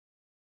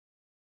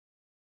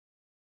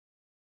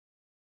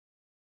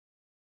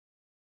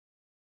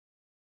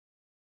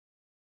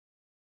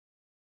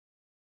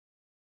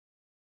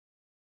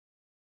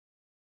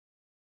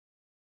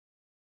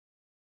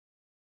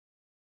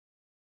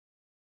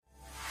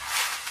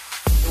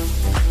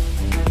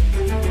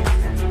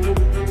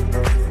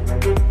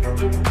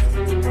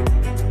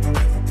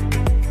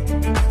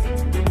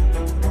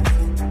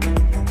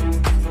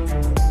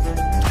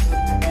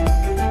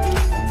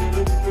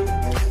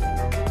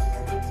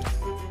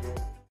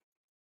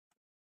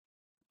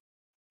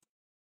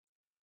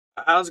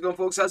How's it going,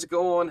 folks? How's it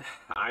going?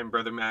 I'm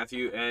Brother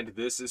Matthew, and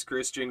this is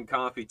Christian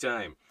Coffee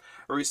Time,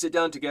 where we sit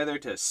down together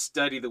to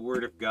study the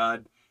Word of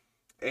God.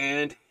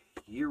 And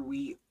here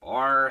we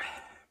are,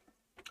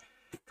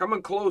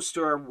 coming close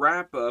to our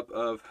wrap up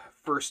of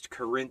 1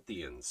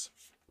 Corinthians.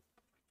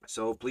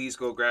 So please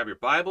go grab your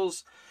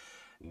Bibles,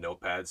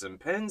 notepads and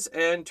pens,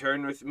 and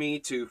turn with me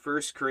to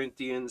 1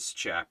 Corinthians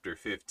chapter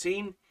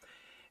 15.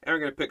 And we're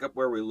going to pick up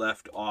where we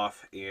left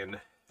off in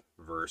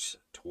verse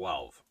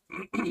 12.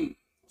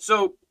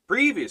 So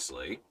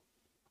previously,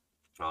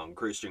 on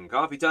Christian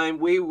Coffee Time,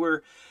 we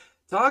were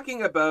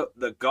talking about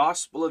the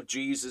gospel of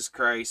Jesus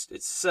Christ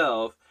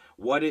itself,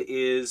 what it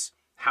is,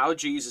 how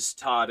Jesus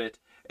taught it,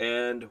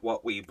 and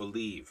what we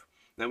believe.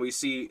 Then we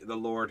see the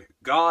Lord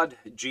God,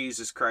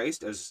 Jesus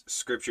Christ, as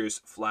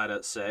scriptures flat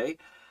out say,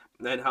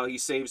 and how he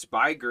saves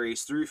by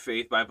grace through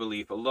faith by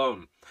belief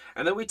alone.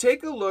 And then we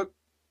take a look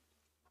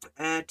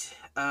at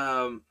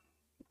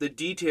the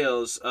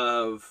details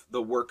of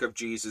the work of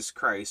Jesus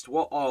Christ,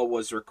 what all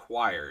was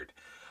required.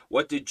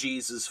 What did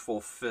Jesus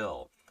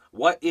fulfill?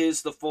 What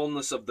is the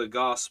fullness of the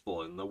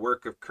gospel and the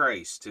work of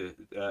Christ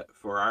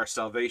for our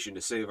salvation,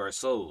 to save our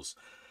souls?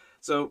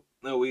 So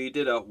we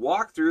did a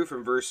walkthrough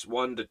from verse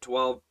 1 to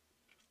 12,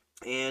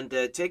 and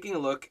taking a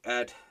look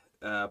at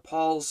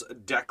Paul's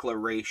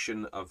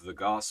declaration of the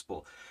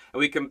gospel. And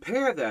we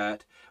compare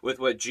that with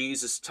what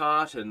Jesus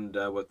taught and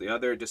what the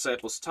other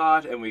disciples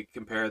taught, and we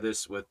compare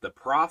this with the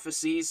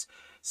prophecies,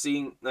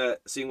 seeing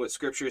what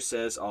Scripture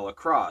says all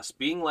across,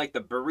 being like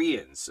the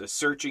Bereans,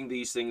 searching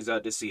these things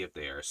out to see if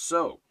they are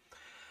so.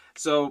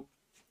 So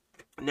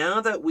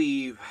now that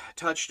we've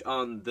touched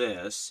on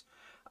this,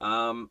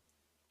 I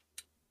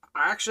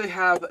actually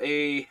have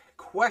a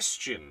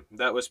question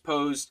that was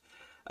posed.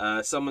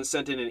 Someone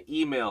sent in an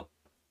email.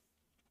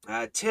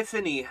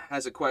 Tiffany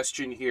has a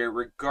question here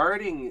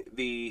regarding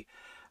the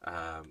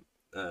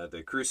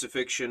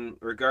crucifixion,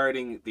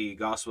 regarding the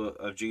gospel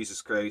of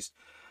Jesus Christ,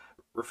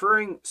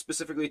 referring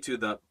specifically to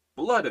the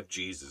blood of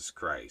Jesus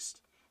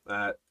Christ,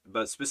 but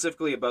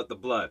specifically about the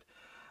blood.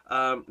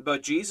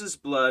 About Jesus'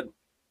 blood,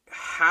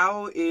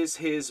 how is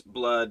his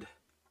blood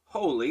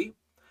holy?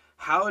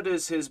 How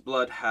does his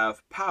blood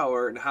have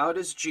power? And how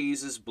does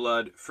Jesus'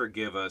 blood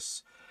forgive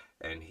us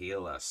and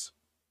heal us?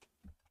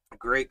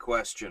 Great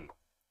question.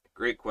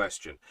 Great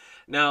question.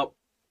 Now,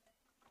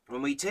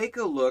 when we take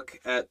a look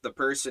at the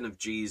person of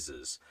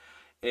Jesus,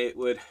 it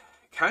would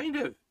kind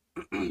of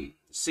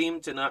seem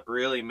to not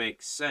really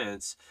make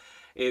sense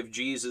if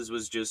Jesus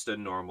was just a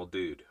normal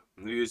dude.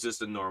 He was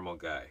just a normal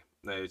guy.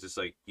 He was just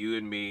like you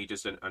and me,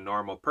 just a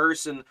normal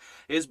person.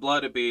 His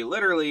blood would be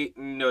literally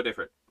no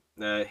different.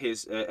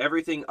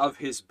 Everything of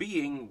his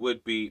being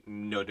would be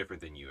no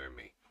different than you or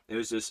me. It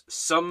was just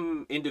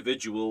some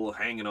individual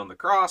hanging on the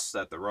cross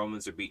that the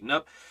Romans are beating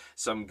up,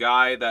 some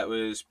guy that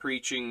was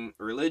preaching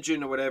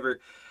religion or whatever,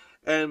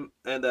 and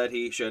that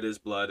he shed his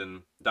blood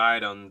and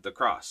died on the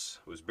cross,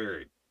 was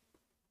buried.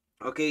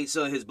 Okay,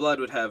 so his blood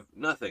would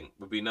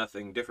be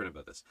nothing different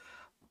about this.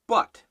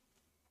 But,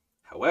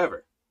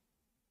 however,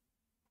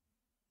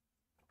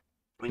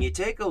 when you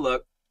take a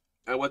look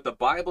at what the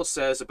Bible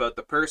says about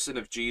the person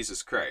of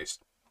Jesus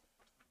Christ,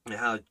 and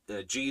how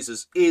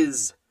Jesus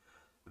is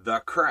the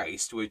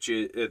Christ, which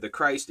is the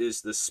Christ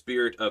is the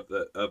Spirit of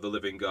the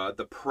living God,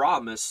 the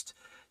promised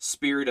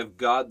Spirit of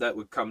God that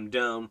would come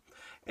down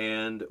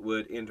and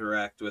would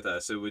interact with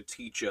us. It would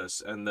teach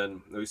us, and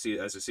then we see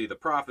the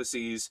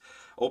prophecies,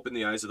 open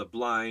the eyes of the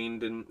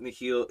blind and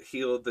heal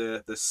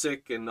the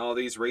sick, and all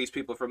these, raise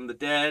people from the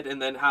dead,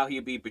 and then how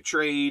he'd be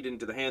betrayed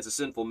into the hands of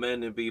sinful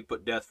men and be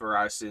put death for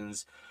our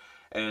sins,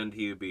 and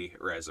he would be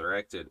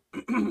resurrected.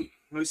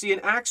 We see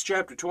in Acts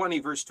chapter 20,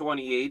 verse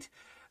 28,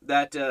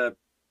 that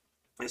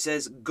it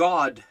says,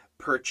 God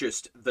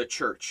purchased the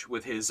church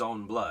with his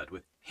own blood,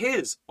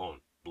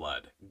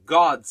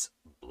 God's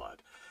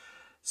blood.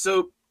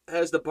 So,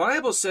 as the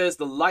Bible says,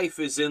 the life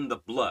is in the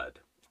blood.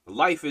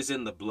 Life is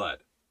in the blood.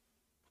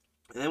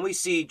 And then we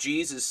see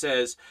Jesus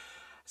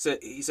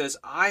he says,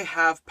 I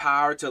have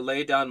power to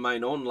lay down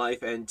mine own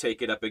life and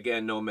take it up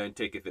again. No man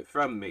taketh it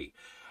from me.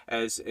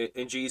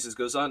 And Jesus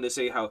goes on to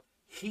say how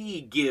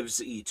he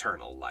gives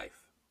eternal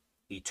life.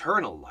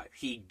 Eternal life.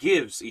 He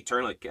gives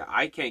eternal life.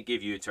 I can't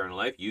give you eternal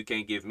life. You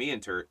can't give me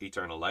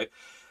eternal life.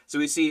 So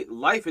we see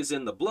life is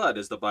in the blood,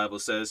 as the Bible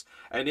says,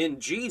 and in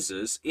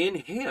Jesus, in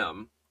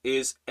him,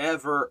 is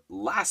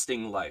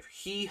everlasting life.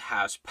 He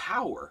has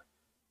power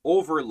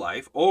over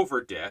life,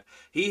 over death.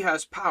 He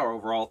has power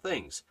over all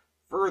things.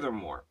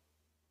 Furthermore,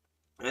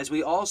 as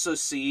we also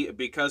see,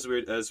 because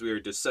we are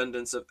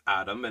descendants of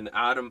Adam, and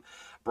Adam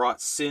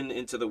brought sin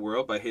into the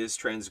world by his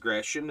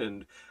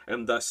transgression,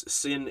 and thus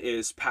sin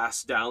is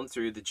passed down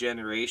through the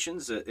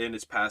generations, and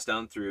it's passed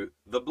down through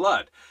the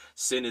blood.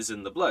 Sin is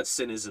in the blood.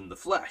 Sin is in the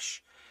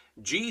flesh.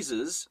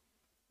 Jesus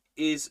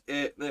is,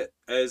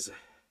 as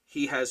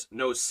he has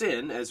no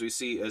sin, as we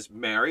see as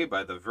Mary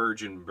by the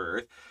virgin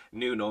birth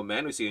knew no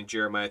man. We see in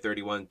Jeremiah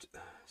 31.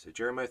 Is it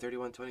Jeremiah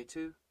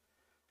 31:22?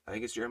 I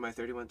think it's Jeremiah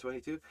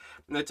 31:22.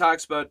 And it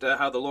talks about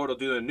how the Lord will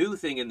do a new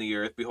thing in the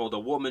earth. Behold, a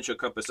woman shall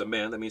compass a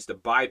man. That means to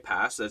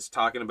bypass. That's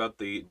talking about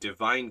the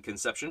divine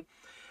conception.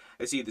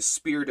 I see the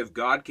Spirit of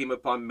God came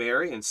upon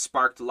Mary and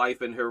sparked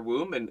life in her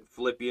womb. In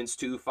Philippians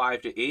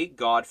 2:5-8,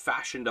 God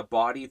fashioned a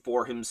body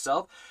for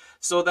himself,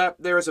 so that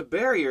there is a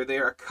barrier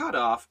there, a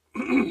cutoff,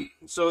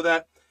 so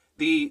that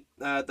the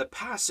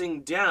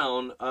passing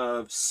down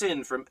of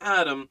sin from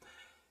Adam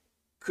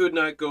could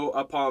not go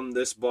upon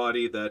this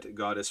body that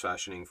God is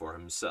fashioning for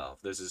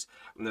himself. This is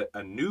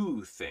a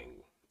new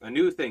thing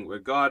where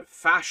God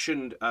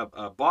fashioned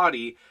a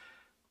body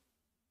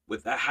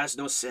that has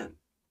no sin.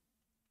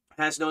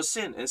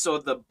 And so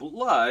the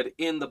blood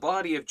in the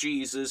body of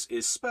Jesus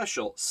is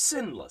special,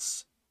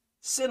 sinless.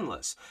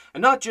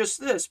 And not just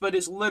this, but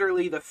is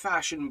literally the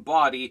fashioned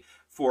body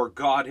for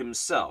God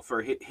himself,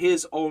 for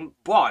his own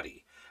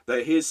body,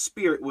 that his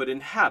Spirit would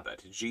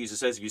inhabit. Jesus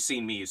says, "You've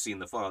seen me, you've seen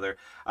the Father.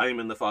 I am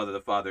in the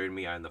Father in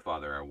me, I and the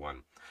Father are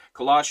one."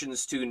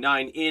 Colossians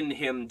 2:9, "In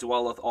him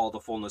dwelleth all the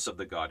fullness of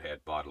the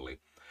Godhead bodily."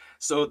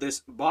 So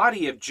this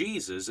body of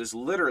Jesus is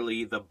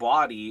literally the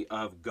body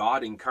of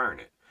God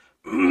incarnate.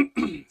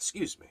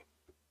 Excuse me.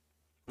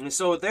 And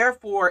so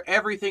therefore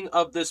everything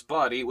of this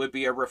body would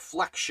be a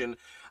reflection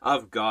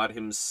of God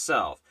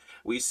himself.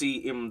 We see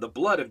in the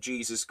blood of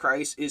Jesus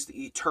Christ is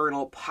the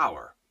eternal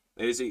power.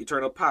 It is the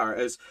eternal power,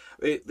 as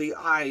the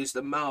eyes,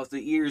 the mouth,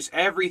 the ears,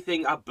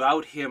 everything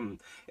about him.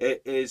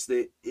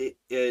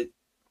 It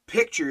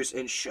pictures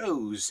and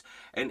shows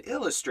and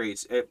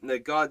illustrates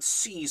that God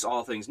sees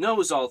all things,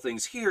 knows all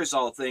things, hears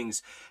all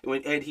things,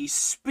 and he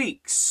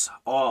speaks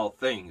all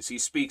things. He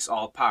speaks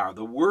all power.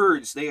 The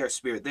words, they are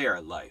spirit, they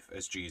are life,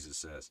 as Jesus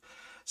says.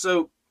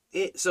 So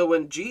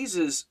when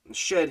Jesus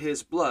shed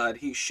his blood,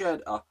 he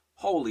shed a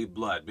holy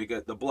blood,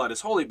 because the blood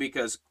is holy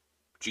because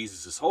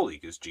Jesus is holy,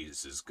 because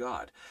Jesus is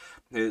God.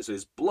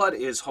 His blood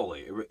is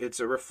holy.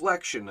 It's a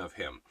reflection of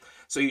him.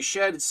 So he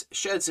sheds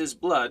his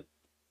blood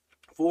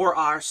for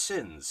our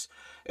sins,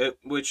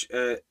 which,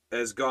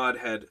 as God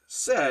had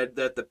said,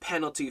 that the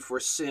penalty for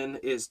sin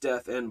is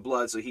death and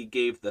blood, so he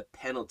gave the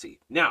penalty.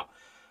 Now,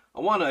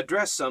 I want to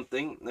address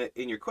something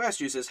in your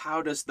questions, is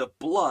how does the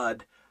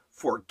blood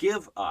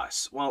forgive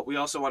us? Well, we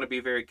also want to be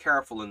very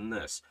careful in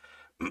this.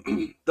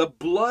 The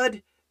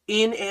blood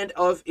in and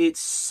of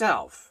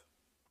itself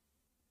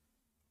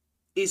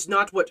is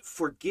not what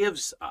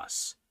forgives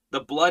us. The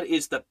blood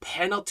is the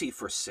penalty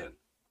for sin.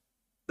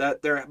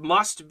 That there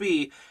must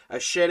be a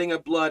shedding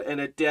of blood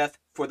and a death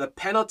for the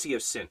penalty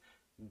of sin.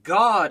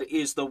 God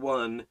is the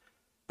one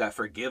that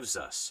forgives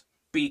us,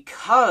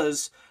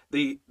 because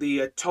the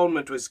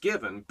atonement was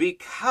given,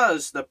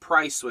 because the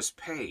price was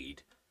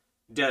paid,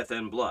 death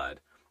and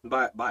blood,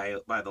 by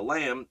the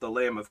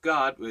Lamb of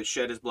God, who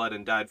shed his blood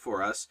and died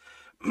for us.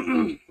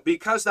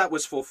 Because that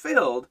was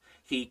fulfilled,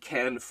 he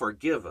can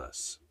forgive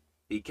us.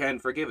 He can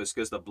forgive us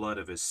because the blood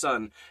of his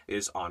Son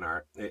is on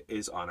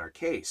our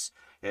case.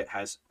 It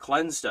has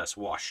cleansed us,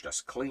 washed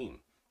us clean.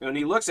 And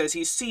he looks as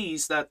he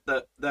sees that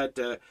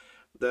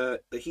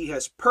he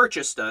has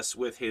purchased us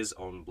with his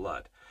own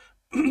blood.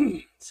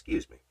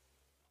 Excuse me.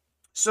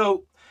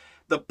 So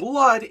the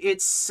blood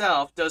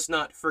itself does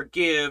not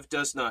forgive,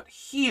 does not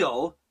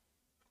heal.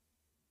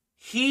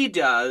 He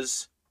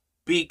does,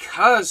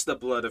 because the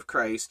blood of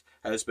Christ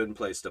has been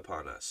placed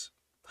upon us.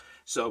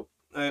 So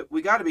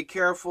we got to be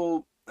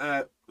careful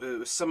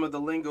with some of the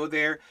lingo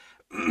there.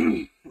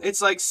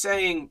 It's like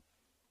saying,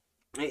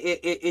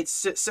 it's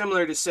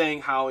similar to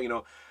saying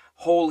how,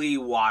 holy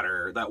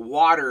water, that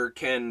water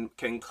can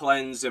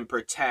cleanse and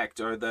protect,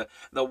 or the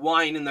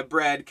wine and the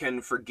bread can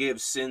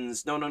forgive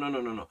sins.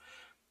 No.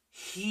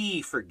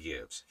 He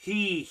forgives,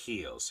 he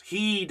heals,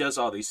 he does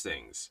all these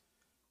things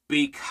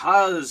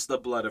because the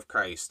blood of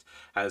Christ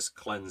has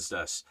cleansed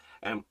us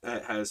and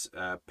has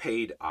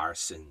paid our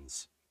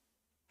sins.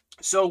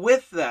 So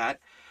with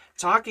that,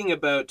 talking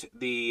about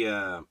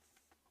the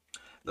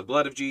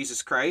blood of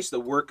Jesus Christ, the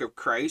work of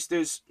Christ,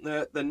 there's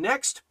the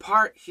next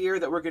part here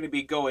that we're going to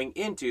be going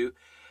into,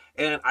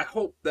 and I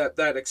hope that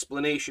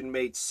explanation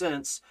made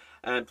sense,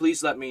 and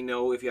please let me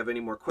know if you have any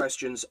more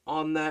questions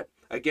on that.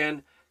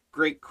 Again,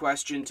 great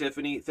question,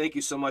 Tiffany. Thank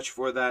you so much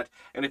for that.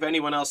 And if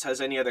anyone else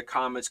has any other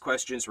comments,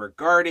 questions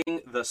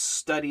regarding the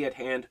study at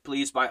hand,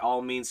 please by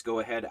all means go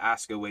ahead,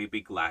 ask away.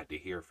 Be glad to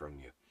hear from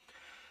you.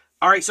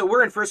 All right, so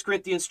we're in 1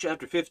 Corinthians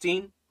chapter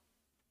 15.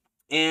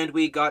 And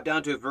we got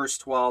down to verse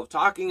 12,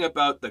 talking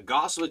about the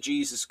gospel of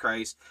Jesus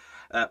Christ.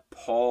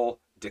 Paul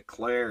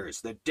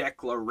declares the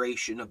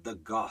declaration of the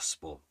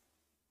gospel,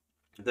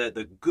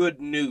 the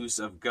good news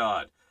of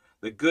God,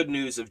 the good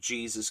news of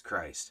Jesus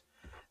Christ.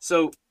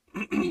 So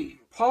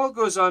Paul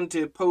goes on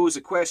to pose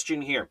a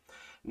question here.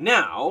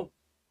 Now,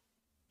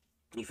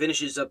 he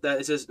finishes up that,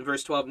 it says in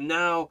verse 12,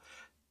 now,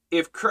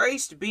 if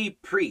Christ be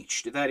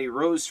preached that he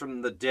rose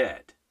from the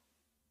dead.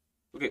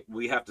 Okay,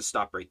 we have to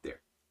stop right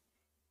there.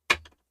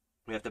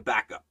 We have to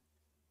back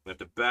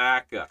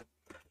up.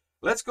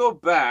 Let's go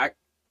back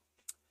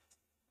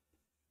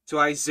to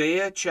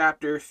Isaiah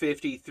chapter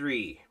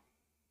 53.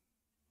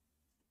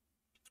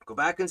 Go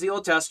back into the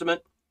Old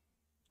Testament.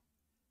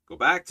 Go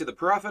back to the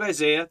prophet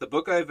Isaiah, the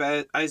book of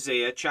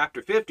Isaiah,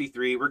 chapter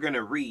 53. We're going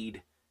to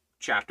read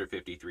chapter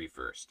 53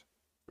 first.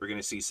 We're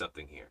going to see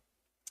something here.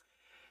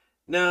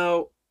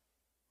 Now,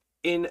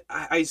 in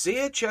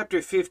Isaiah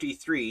chapter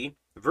 53,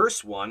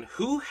 verse 1,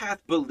 who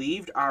hath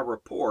believed our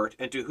report,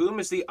 and to whom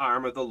is the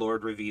arm of the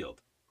Lord revealed?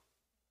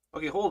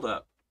 Okay, hold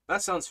up.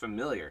 That sounds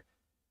familiar.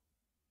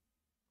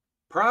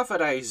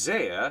 Prophet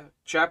Isaiah,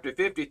 chapter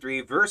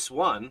 53, verse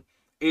 1,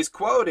 is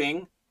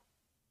quoting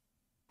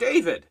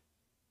David.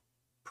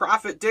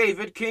 Prophet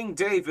David, King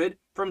David,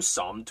 from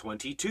Psalm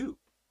 22.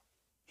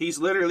 He's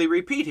literally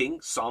repeating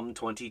Psalm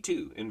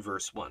 22 in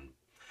verse 1.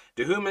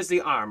 To whom is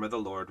the arm of the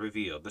Lord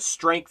revealed, the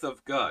strength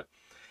of God?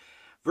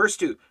 Verse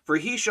 2, for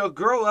he shall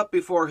grow up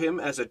before him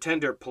as a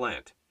tender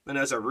plant, and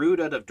as a root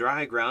out of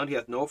dry ground. He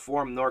hath no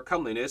form nor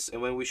comeliness,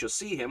 and when we shall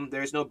see him,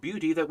 there is no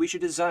beauty that we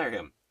should desire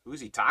him. Who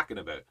is he talking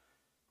about?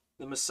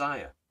 The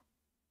Messiah.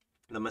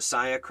 The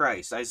Messiah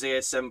Christ.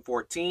 Isaiah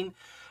 7:14,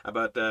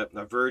 about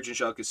a virgin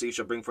shall conceive,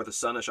 shall bring forth a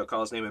son, and shall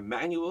call his name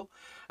Emmanuel.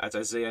 That's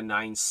Isaiah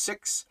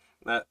 9:6.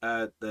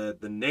 The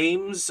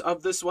names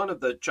of this one, of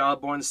the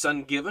child-born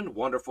son given: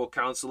 Wonderful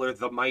Counselor,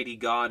 the Mighty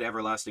God,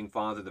 Everlasting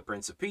Father, the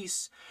Prince of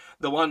Peace.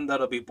 The one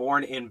that'll be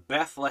born in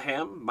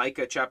Bethlehem,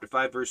 Micah chapter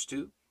 5, verse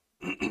 2.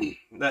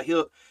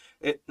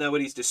 Now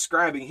what he's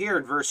describing here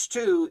in verse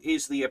 2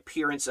 is the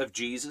appearance of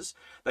Jesus,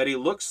 that he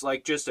looks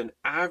like just an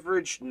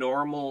average,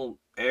 normal,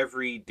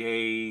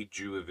 everyday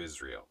Jew of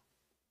Israel.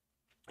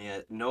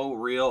 No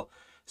real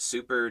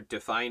super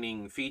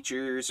defining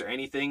features or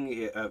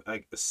anything,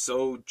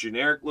 so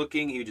generic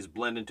looking. He would just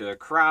blend into a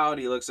crowd.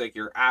 He looks like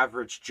your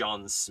average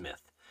John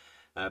Smith.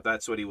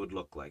 That's what he would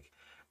look like.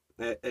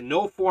 And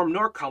no form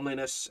nor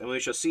comeliness, and when we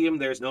shall see him,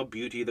 there is no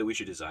beauty that we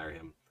should desire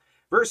him.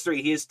 Verse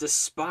 3, he is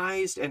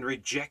despised and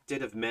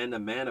rejected of men, a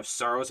man of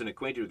sorrows and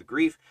acquainted with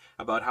grief,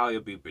 about how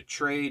he'll be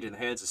betrayed in the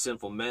hands of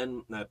sinful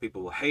men.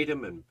 People will hate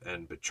him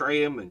and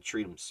betray him and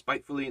treat him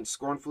spitefully and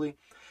scornfully.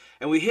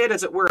 And we hid,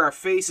 as it were, our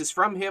faces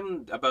from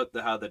him, about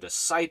how the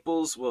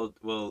disciples will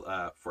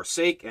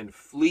forsake and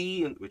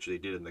flee, which they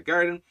did in the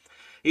garden.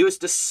 He was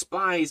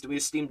despised, and we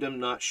esteemed him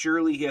not.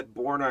 Surely he hath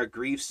borne our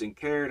griefs and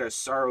carried our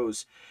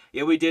sorrows.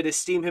 Yet we did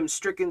esteem him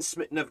stricken,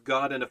 smitten of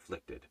God, and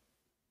afflicted.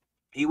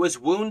 He was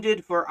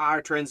wounded for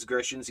our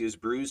transgressions. He was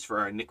bruised for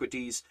our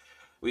iniquities.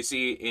 We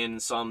see in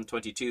Psalm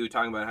 22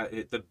 talking about how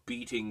the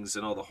beatings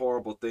and all the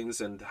horrible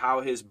things, and how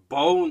his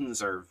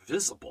bones are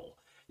visible.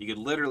 You could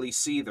literally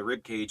see the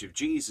ribcage of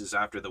Jesus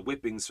after the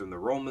whippings from the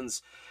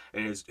Romans,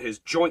 and his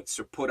joints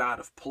are put out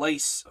of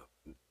place,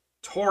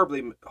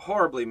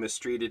 horribly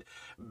mistreated,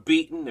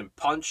 beaten and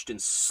punched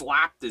and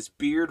slapped, his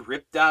beard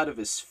ripped out of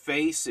his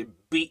face, and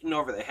beaten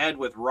over the head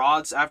with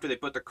rods. After they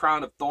put the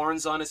crown of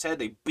thorns on his head,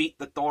 they beat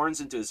the thorns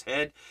into his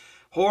head.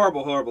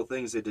 Horrible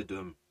things they did to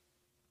him.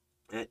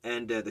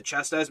 And the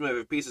chastisement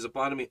of peace is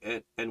upon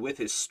him, and with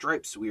his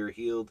stripes we are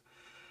healed.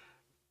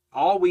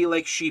 All we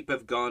like sheep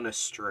have gone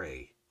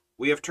astray.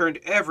 We have turned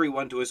every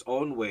one to his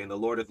own way, and the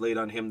Lord hath laid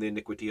on him the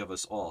iniquity of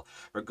us all.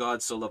 For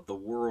God so loved the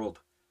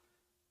world.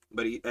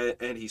 But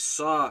he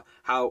saw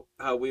how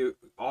we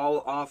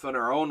all off on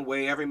our own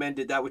way. Every man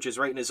did that which is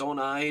right in his own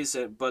eyes.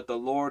 But the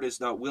Lord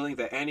is not willing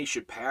that any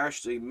should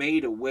perish. So he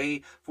made a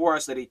way for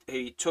us, that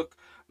he took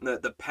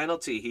the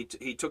penalty.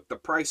 He took the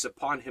price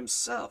upon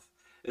himself,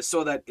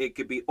 so that it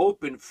could be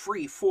open,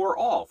 free for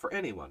all, for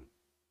anyone.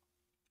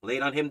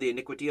 Laid on him the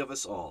iniquity of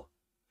us all.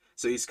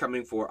 So he's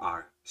coming for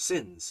our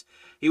sins.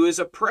 He was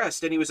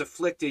oppressed and he was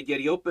afflicted, yet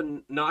he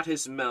opened not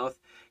his mouth.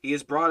 He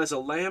is brought as a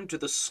lamb to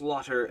the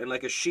slaughter, and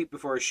like a sheep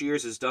before his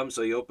shears is dumb,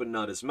 so he opened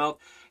not his mouth.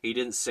 He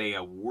didn't say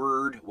a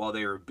word while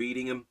they were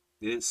beating him.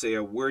 He didn't say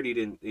a word. He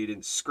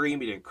didn't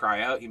scream. He didn't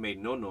cry out. He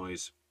made no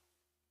noise.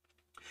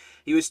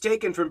 He was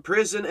taken from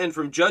prison and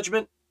from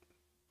judgment,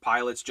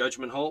 Pilate's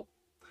judgment hall,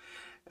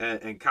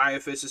 and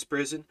Caiaphas'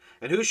 prison.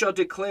 And who shall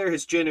declare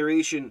his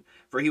generation?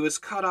 For he was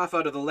cut off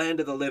out of the land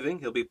of the living.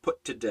 He'll be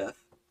put to death.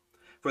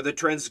 For the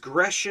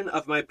transgression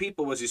of my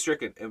people was he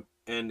stricken.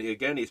 And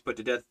again, he's put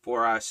to death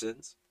for our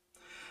sins.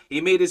 He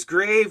made his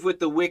grave with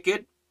the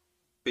wicked,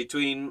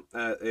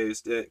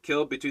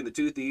 killed between the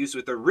two thieves,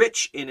 with the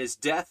rich in his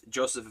death,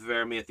 Joseph of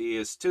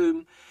Arimathea's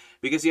tomb,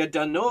 because he had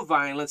done no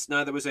violence,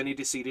 neither was any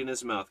deceit in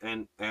his mouth.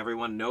 And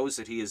everyone knows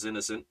that he is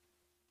innocent.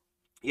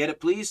 Yet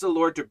it pleased the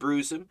Lord to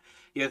bruise him.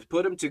 He hath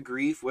put him to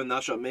grief. When thou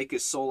shalt make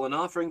his soul an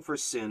offering for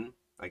sin.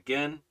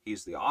 Again,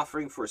 he's the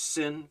offering for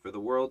sin, for the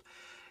world.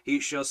 He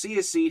shall see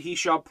his seed. He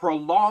shall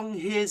prolong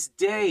his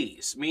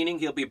days, meaning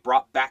he'll be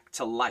brought back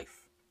to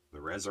life,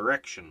 the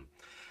resurrection.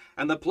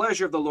 And the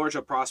pleasure of the Lord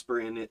shall prosper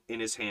in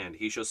his hand.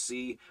 He shall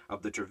see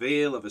of the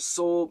travail of his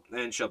soul,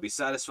 and shall be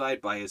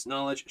satisfied. By his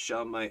knowledge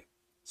shall my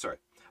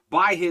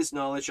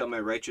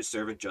righteous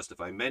servant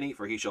justify many,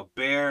 for he shall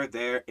bear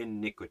their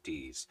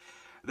iniquities.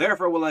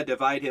 Therefore will I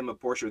divide him a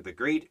portion with the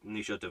great, and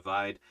he shall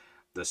divide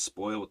the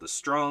spoil with the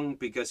strong,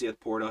 because he hath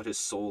poured out his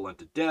soul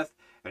unto death,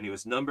 and he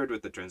was numbered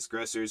with the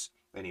transgressors,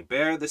 and he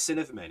bare the sin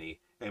of many,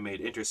 and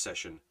made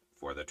intercession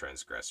for the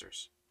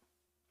transgressors.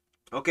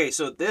 Okay,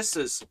 so this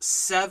is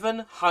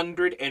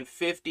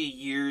 750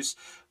 years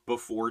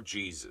before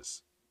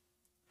Jesus.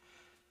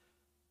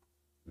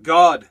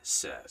 God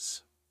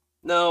says.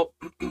 Now,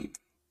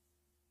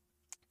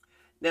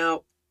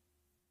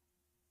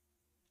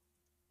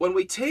 when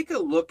we take a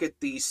look at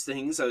these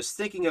things, I was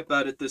thinking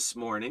about it this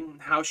morning,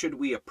 how should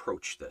we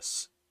approach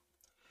this?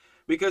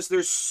 Because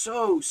there's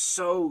so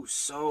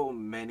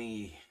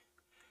many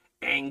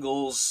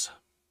angles,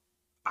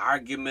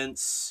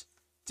 arguments,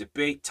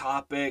 debate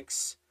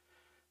topics.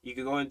 You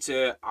can go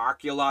into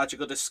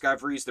archaeological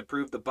discoveries to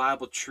prove the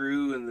Bible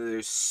true, and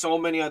there's so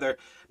many other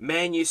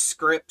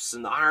manuscripts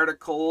and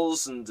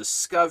articles and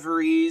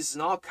discoveries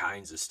and all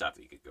kinds of stuff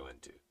you could go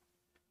into.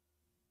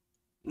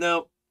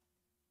 Now,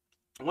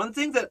 one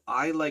thing that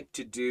I like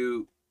to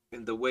do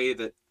in the way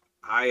that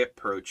I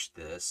approach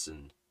this,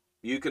 and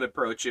you can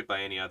approach it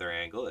by any other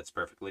angle, that's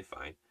perfectly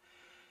fine.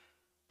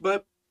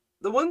 But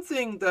the one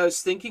thing that I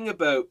was thinking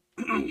about,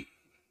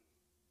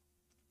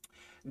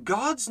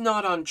 God's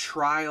not on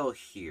trial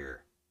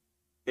here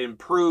in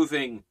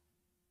proving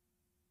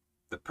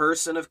the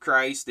person of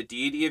Christ, the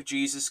deity of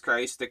Jesus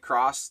Christ, the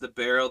cross, the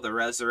burial, the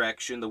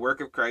resurrection, the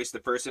work of Christ, the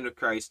person of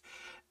Christ.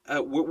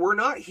 We're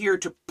not here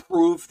to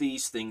prove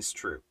these things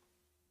true.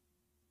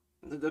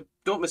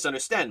 Don't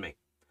misunderstand me.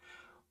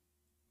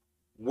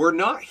 We're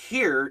not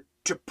here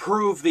to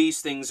prove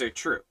these things are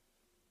true.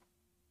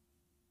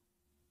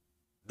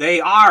 They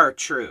are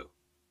true.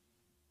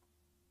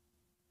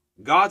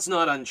 God's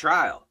not on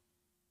trial.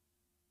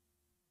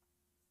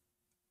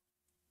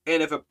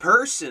 And if a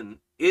person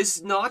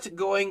is not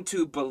going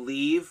to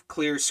believe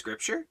clear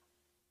scripture,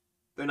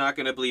 they're not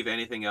going to believe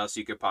anything else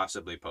you could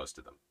possibly post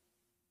to them.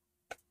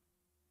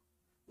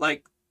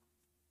 Like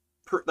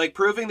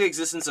proving the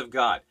existence of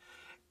God.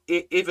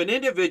 If an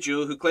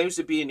individual who claims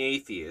to be an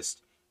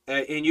atheist,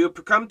 and you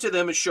come to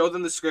them and show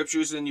them the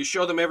scriptures and you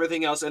show them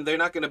everything else, and they're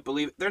not going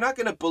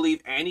to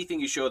believe anything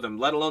you show them,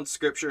 let alone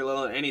scripture, let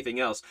alone anything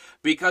else,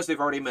 because they've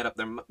already made up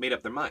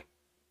their mind.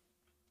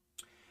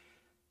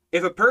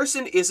 If a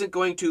person isn't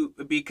going to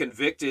be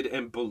convicted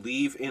and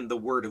believe in the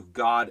word of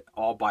God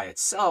all by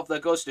itself,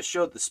 that goes to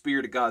show that the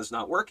Spirit of God is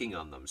not working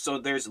on them. So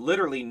there's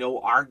literally no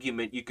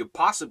argument you could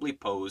possibly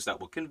pose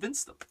that will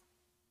convince them.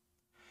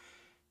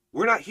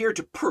 We're not here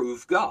to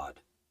prove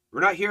God.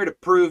 We're not here to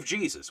prove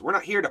Jesus. We're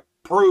not here to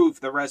prove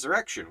the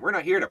resurrection. We're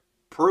not here to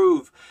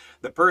prove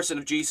the person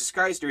of Jesus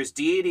Christ or his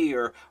deity,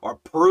 or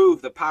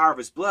prove the power of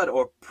his blood,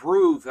 or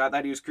prove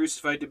that he was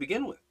crucified to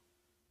begin with.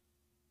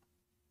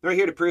 We're not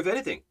here to prove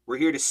anything. We're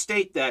here to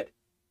state that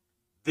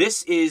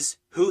this is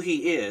who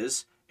he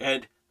is,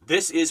 and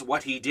this is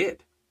what he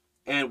did.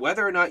 And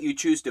whether or not you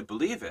choose to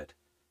believe it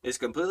is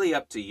completely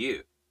up to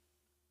you.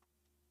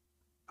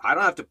 I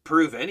don't have to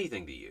prove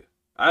anything to you.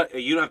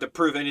 You don't have to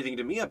prove anything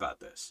to me about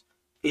this.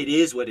 It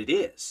is what it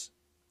is.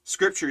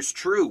 Scripture's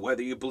true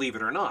whether you believe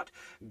it or not.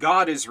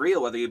 God is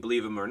real whether you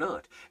believe him or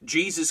not.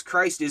 Jesus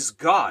Christ is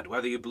God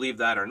whether you believe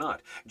that or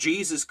not.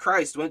 Jesus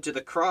Christ went to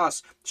the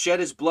cross, shed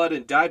his blood,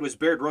 and died, was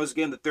buried, rose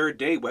again the third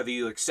day whether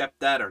you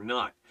accept that or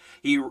not.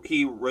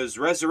 He was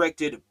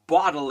resurrected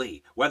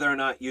bodily whether or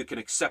not you can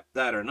accept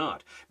that or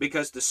not.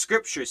 Because the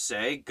scriptures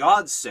say,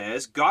 God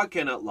says, God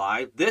cannot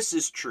lie. This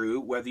is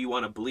true whether you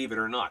want to believe it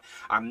or not.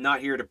 I'm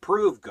not here to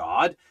prove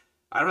God.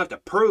 I don't have to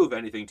prove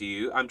anything to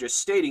you. I'm just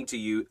stating to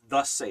you,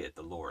 thus saith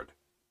the Lord.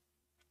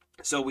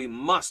 So we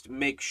must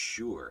make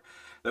sure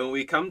that when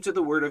we come to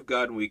the Word of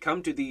God, when we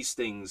come to these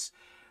things,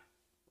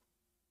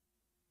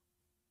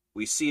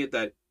 we see it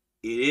that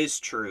it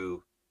is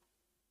true,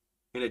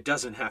 and it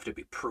doesn't have to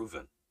be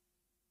proven.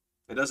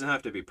 It doesn't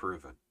have to be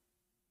proven.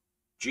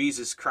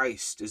 Jesus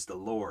Christ is the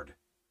Lord.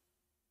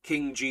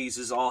 King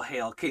Jesus, all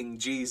hail King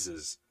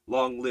Jesus.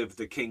 Long live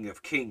the King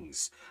of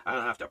Kings. I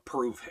don't have to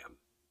prove him.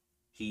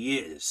 He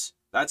is.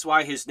 That's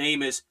why his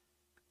name is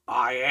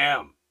I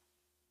Am.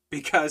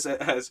 Because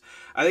as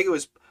I think it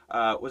was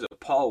it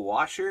Paul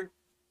Washer?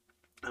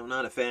 I'm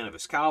not a fan of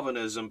his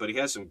Calvinism, but he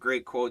has some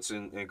great quotes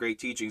and great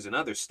teachings and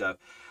other stuff.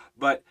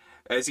 But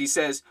as he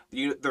says,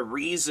 the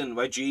reason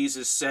why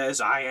Jesus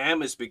says I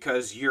am is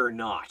because you're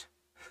not.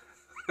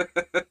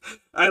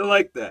 I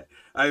like that.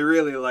 I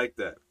really like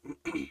that.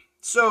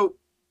 So,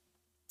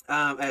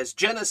 as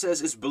Jenna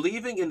says, is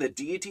believing in the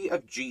deity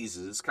of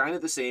Jesus kind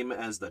of the same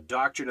as the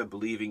doctrine of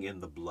believing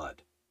in the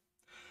blood?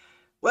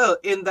 Well,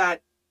 in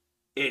that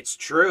it's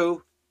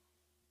true.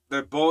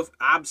 They're both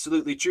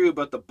absolutely true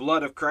about the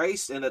blood of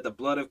Christ, and that the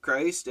blood of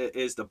Christ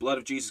is the blood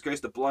of Jesus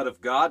Christ. The blood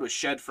of God was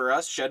shed for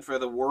us, shed for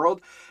the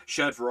world,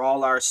 shed for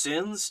all our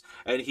sins,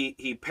 and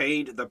he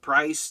paid the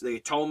price, the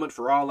atonement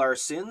for all our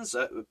sins,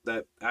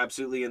 that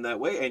absolutely in that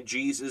way. And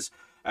Jesus,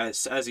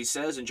 as he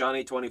says in John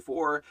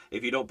 8:24,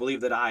 if you don't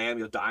believe that I am,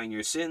 you'll die in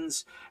your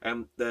sins.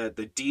 And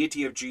the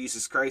deity of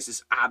Jesus Christ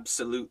is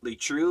absolutely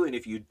true. And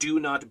if you do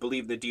not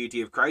believe the deity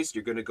of Christ,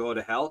 you're going to go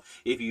to hell.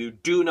 If you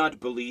do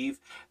not believe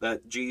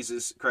that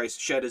Jesus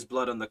Christ shed his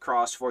blood on the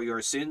cross for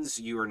your sins,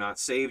 you are not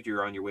saved.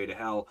 You're on your way to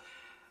hell.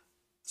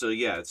 So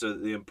yeah, so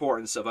the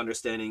importance of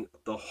understanding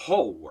the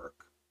whole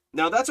work.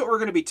 Now that's what we're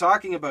going to be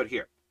talking about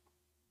here.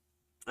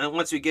 And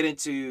once we get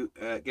into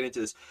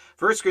this,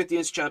 1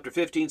 Corinthians chapter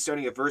 15,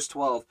 starting at verse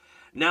 12.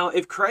 Now,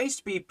 if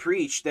Christ be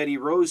preached that he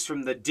rose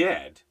from the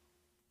dead,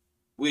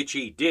 which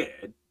he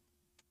did,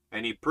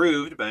 and he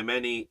proved by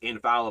many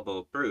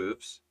infallible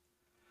proofs,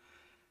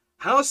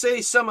 how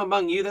say some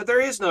among you that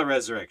there is no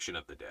resurrection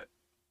of the dead?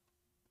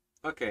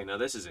 Okay, now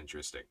this is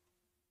interesting.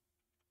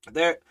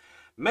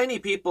 Many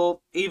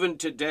people, even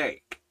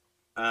today,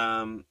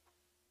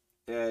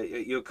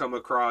 you'll come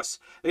across,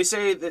 they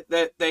say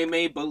that they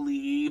may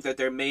believe that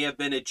there may have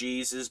been a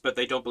Jesus, but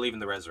they don't believe in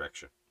the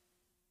resurrection.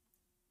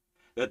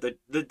 That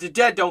the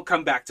dead don't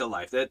come back to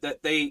life. That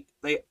they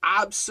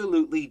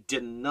absolutely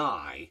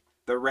deny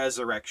the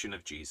resurrection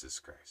of Jesus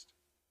Christ.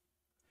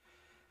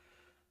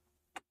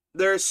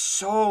 There's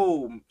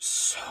so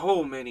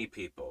many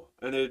people,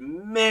 and there's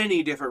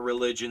many different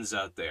religions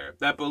out there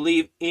that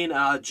believe in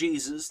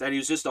Jesus, that he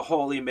was just a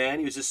holy man,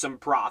 he was just some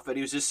prophet,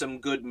 he was just some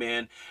good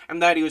man,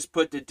 and that he was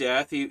put to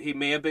death. He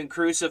may have been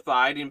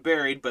crucified and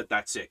buried, but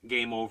that's it.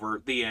 Game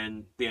over. The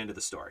end of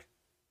the story.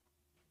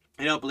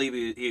 I don't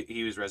believe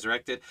he was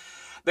resurrected.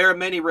 There are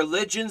many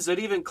religions that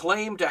even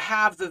claim to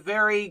have the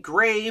very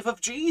grave of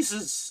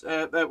Jesus,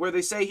 where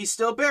they say he's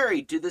still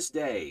buried to this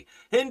day.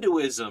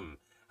 Hinduism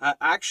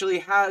actually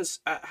has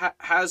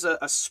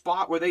a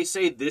spot where they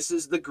say this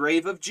is the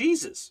grave of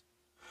Jesus.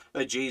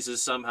 That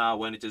Jesus somehow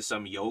went into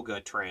some yoga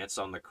trance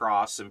on the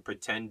cross and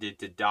pretended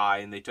to die,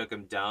 and they took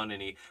him down,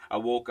 and he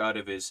awoke out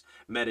of his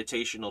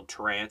meditational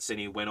trance, and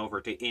he went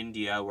over to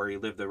India, where he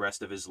lived the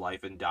rest of his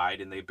life and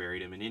died, and they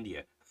buried him in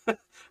India.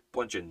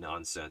 Bunch of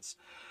nonsense.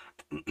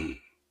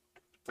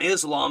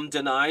 Islam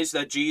denies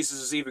that Jesus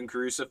is even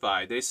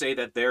crucified. They say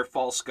that their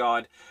false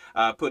god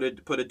put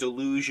a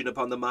delusion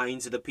upon the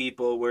minds of the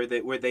people where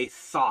they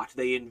thought,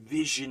 they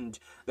envisioned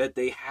that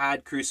they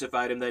had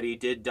crucified him, that he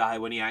did die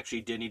when he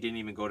actually didn't. He didn't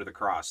even go to the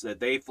cross. That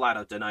they flat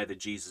out deny that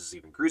Jesus is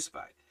even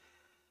crucified.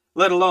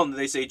 Let alone that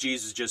they say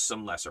Jesus is just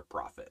some lesser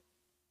prophet.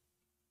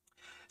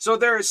 So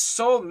there are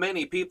so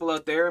many people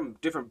out there,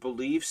 different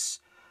beliefs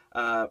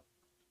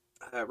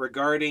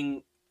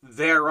regarding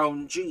their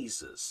own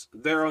Jesus.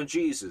 Their own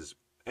Jesus.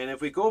 And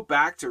if we go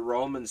back to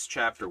Romans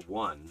chapter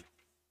 1,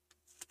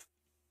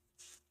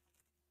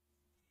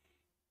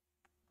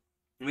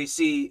 we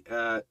see,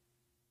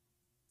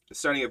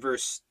 starting at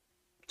verse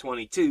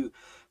 22,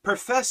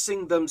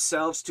 professing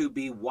themselves to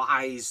be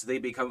wise, they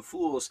become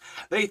fools.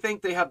 They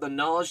think they have the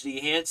knowledge,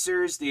 the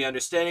answers, the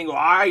understanding. Oh,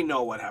 I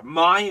know what happened.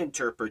 My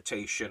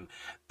interpretation.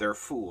 They're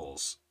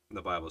fools,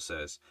 the Bible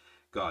says.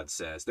 God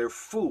says. They're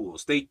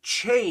fools. They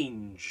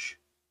change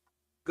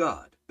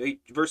God.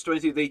 Verse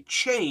 23, they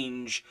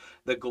change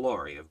the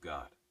glory of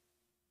God.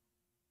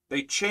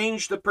 They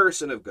change the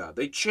person of God.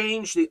 They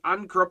change the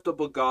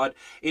uncorruptible God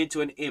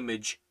into an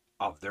image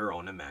of their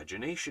own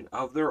imagination,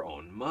 of their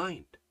own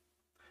mind.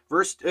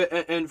 Verse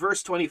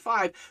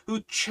 25,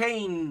 who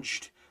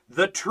changed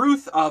the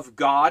truth of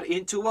God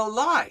into a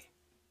lie.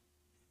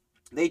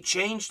 They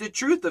change the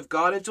truth of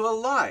God into a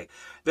lie.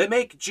 They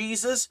make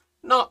Jesus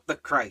not the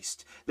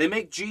Christ. They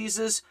make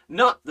Jesus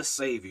not the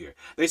Savior.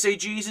 They say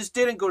Jesus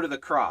didn't go to the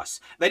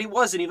cross, that he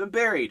wasn't even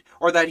buried,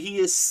 or that he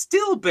is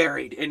still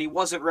buried and he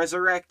wasn't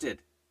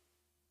resurrected,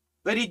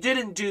 that he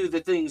didn't do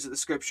the things that the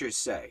scriptures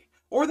say,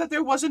 or that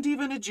there wasn't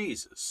even a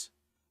Jesus,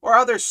 or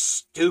other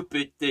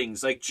stupid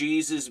things like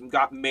Jesus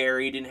got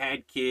married and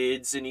had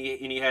kids and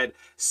he had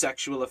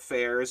sexual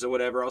affairs or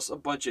whatever else. A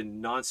bunch of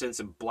nonsense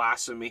and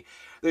blasphemy.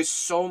 There's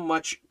so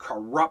much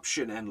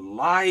corruption and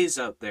lies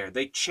out there.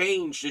 They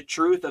change the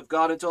truth of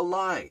God into a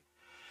lie.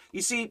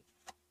 You see,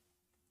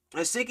 I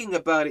was thinking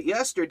about it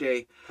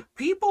yesterday.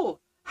 People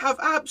have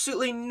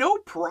absolutely no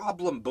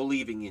problem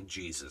believing in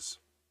Jesus.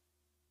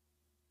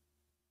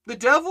 The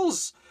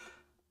devils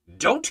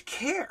don't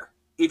care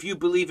if you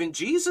believe in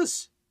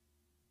Jesus,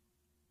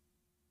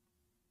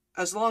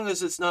 as long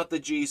as it's not the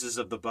Jesus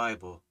of the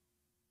Bible.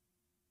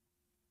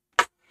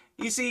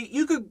 You see,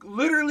 you could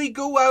literally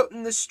go out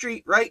in the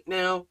street right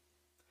now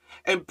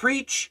and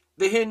preach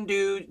the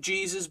Hindu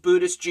Jesus,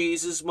 Buddhist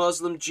Jesus,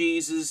 Muslim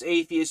Jesus,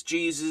 atheist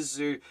Jesus,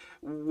 or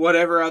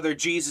whatever other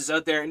Jesus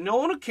out there, and no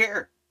one will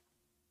care.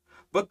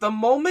 But the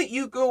moment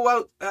you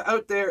go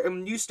out there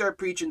and you start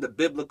preaching the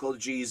biblical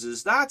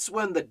Jesus, that's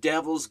when the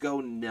devils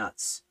go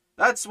nuts.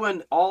 That's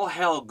when all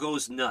hell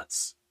goes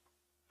nuts.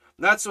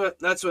 That's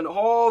when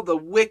all the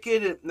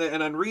wicked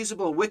and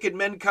unreasonable and wicked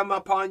men come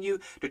upon you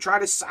to try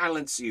to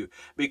silence you,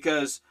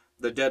 because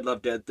the dead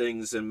love dead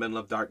things and men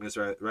love darkness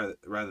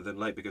rather than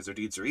light, because their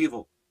deeds are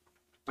evil.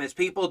 As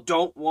people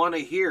don't want to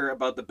hear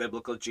about the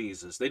biblical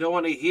Jesus. They don't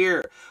want to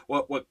hear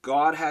what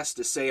God has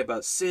to say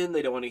about sin.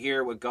 They don't want to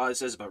hear what God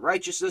says about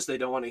righteousness. They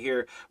don't want to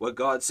hear what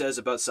God says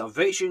about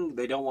salvation.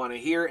 They don't want to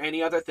hear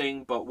any other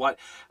thing but what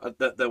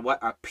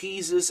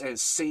appeases and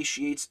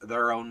satiates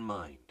their own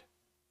mind.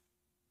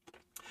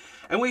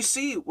 And we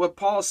see what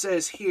Paul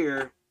says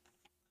here.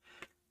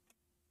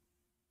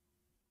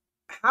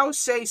 How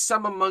say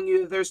some among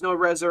you that there's no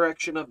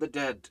resurrection of the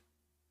dead?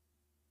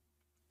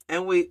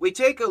 And we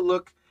take a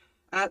look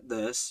at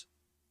this.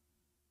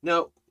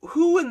 Now,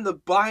 who in the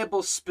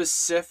Bible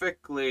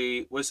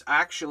specifically was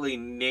actually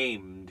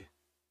named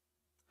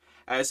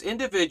as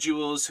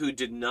individuals who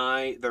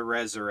deny the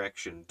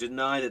resurrection,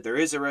 deny that there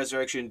is a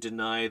resurrection,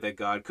 deny that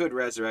God could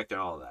resurrect,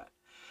 and all that?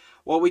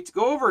 Well, we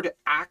go over to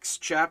Acts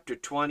chapter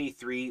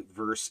 23,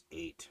 verse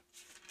 8.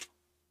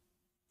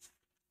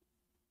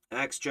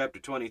 Acts chapter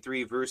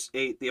 23, verse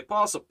 8. The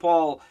Apostle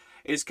Paul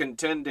is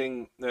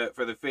contending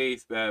for the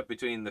faith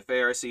between the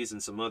Pharisees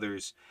and some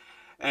others.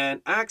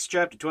 And Acts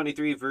chapter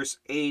 23, verse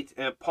 8,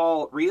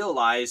 Paul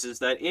realizes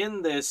that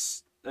in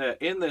this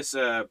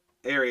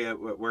area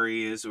where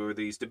he is, where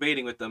he's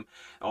debating with them,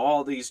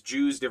 all these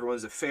Jews, different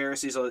ones, the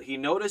Pharisees, he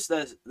noticed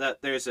that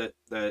there's a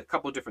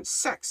couple of different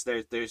sects.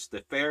 There's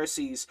the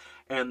Pharisees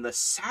and the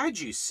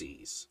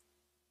Sadducees.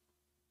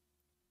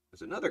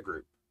 There's another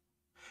group.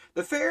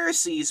 The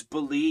Pharisees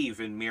believe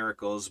in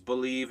miracles,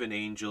 believe in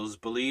angels,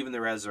 believe in the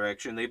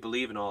resurrection. They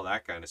believe in all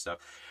that kind of stuff.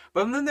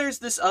 But then there's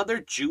this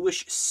other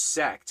Jewish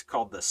sect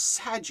called the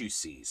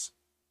Sadducees.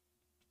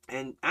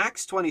 And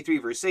Acts 23,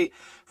 verse 8,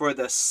 for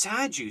the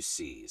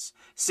Sadducees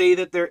say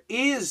that there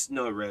is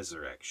no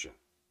resurrection,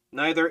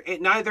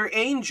 neither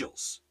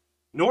angels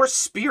nor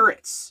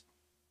spirits.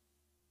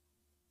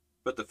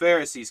 But the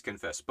Pharisees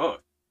confess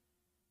both.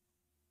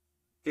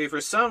 Okay, for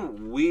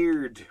some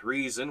weird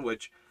reason,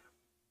 which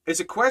is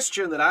a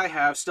question that I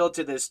have still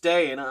to this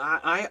day, and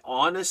I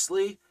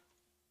honestly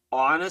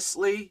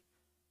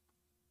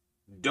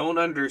don't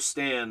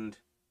understand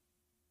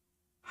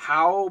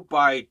how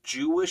by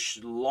Jewish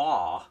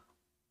law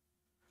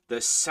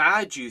the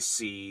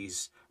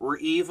Sadducees were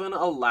even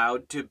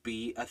allowed to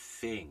be a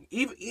thing.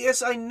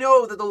 Yes, I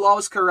know that the law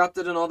is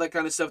corrupted and all that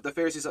kind of stuff, the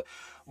Pharisees,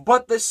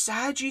 but the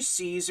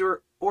Sadducees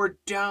are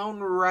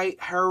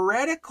downright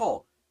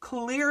heretical.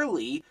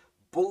 Clearly,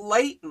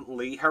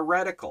 blatantly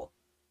heretical.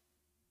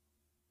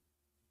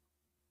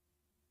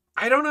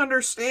 I don't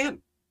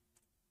understand.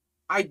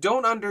 I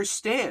don't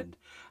understand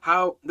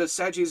how the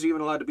Sadducees are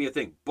even allowed to be a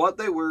thing, but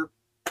they were.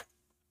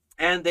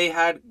 And they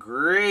had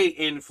great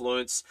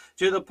influence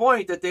to the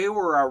point that they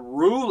were a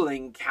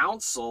ruling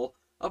council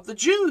of the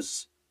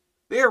Jews.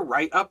 They're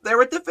right up there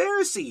with the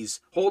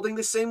Pharisees, holding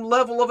the same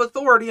level of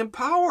authority and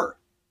power.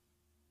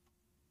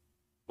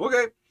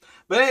 Okay.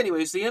 But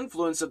anyways, the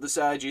influence of the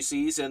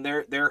Sadducees and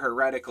their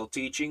heretical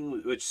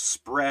teaching, which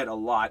spread a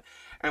lot,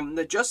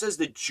 and just as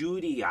the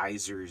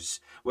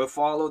Judaizers will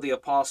follow the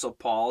Apostle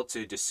Paul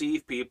to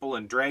deceive people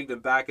and drag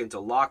them back into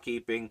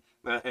law-keeping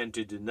and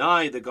to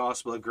deny the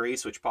gospel of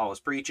grace, which Paul was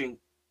preaching,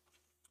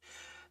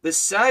 the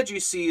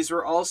Sadducees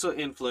were also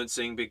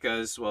influencing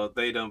because, well,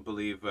 they don't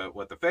believe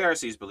what the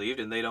Pharisees believed,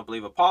 and they don't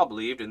believe what Paul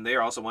believed, and they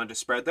also wanted to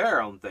spread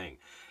their own thing.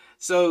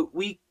 So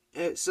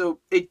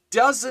it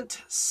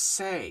doesn't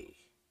say.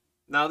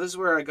 Now, this is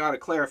where I got to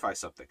clarify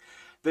something.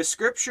 The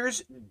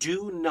scriptures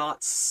do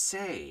not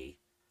say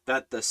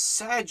that the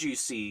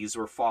Sadducees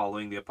were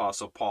following the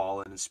Apostle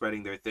Paul and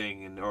spreading their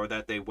thing, or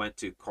that they went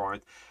to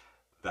Corinth.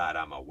 That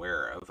I'm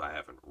aware of. I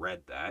haven't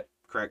read that.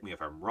 Correct me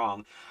if I'm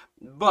wrong.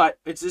 But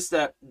it's just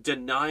that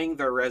denying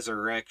the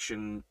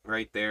resurrection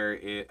right there,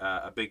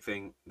 a big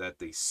thing that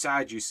the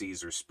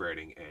Sadducees are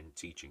spreading and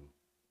teaching.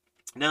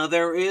 Now,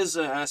 there is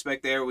an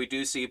aspect there. We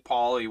do see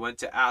Paul. He went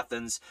to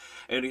Athens,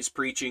 and he's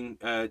preaching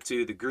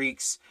to the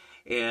Greeks.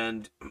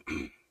 And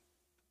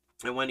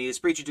when he is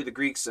preaching to the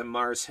Greeks on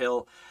Mars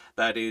Hill,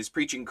 that is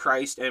preaching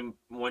Christ. And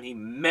when he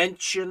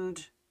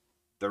mentioned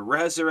the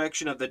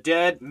resurrection of the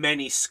dead,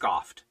 many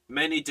scoffed.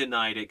 Many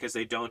denied it because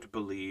they don't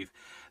believe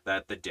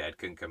that the dead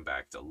can come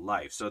back to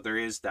life. So there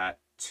is that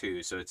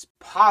too. So it's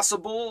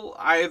possible,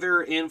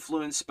 either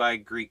influenced by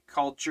Greek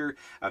culture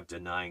of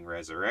denying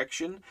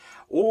resurrection,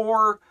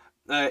 or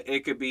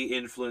it could be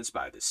influenced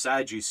by the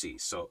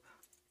Sadducees. So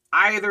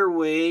either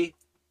way,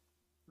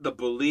 the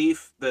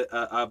belief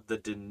of the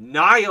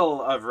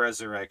denial of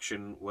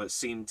resurrection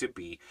seemed to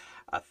be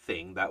a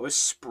thing that was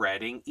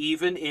spreading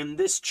even in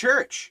this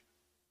church.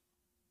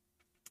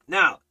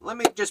 Now, let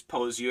me just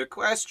pose you a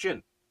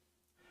question.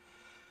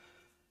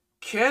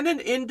 Can an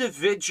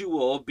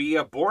individual be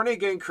a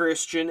born-again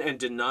Christian and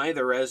deny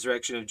the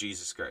resurrection of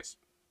Jesus Christ?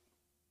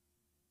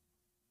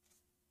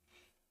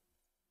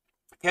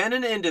 Can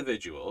an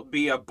individual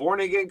be a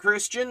born-again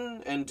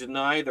Christian and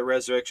deny the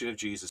resurrection of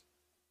Jesus?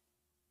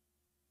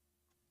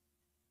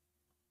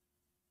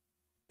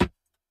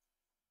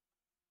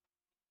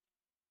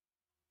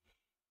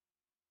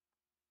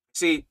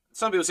 See,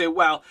 some people say,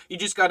 well, you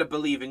just got to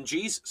believe in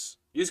Jesus.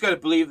 You just got to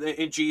believe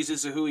in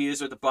Jesus and who he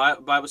is, what the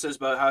Bible says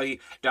about how he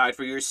died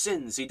for your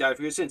sins. He died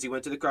for your sins. He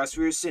went to the cross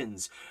for your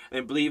sins.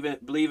 And believe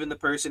in the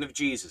person of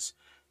Jesus.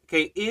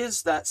 Okay,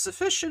 is that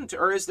sufficient,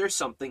 or is there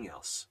something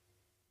else?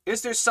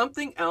 Is there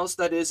something else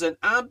that is an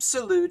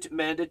absolute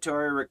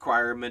mandatory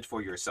requirement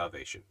for your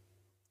salvation?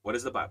 What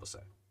does the Bible say?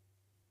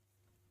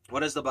 What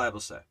does the Bible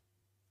say?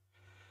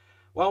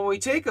 Well, when we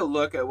take a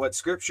look at what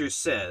Scripture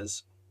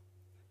says,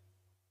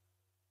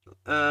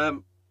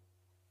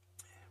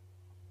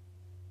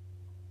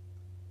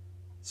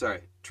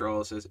 sorry,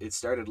 Troll says, it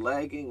started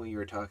lagging when you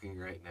were talking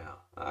right now.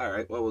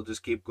 Alright, well, we'll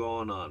just keep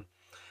going on.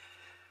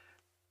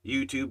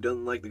 YouTube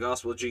doesn't like the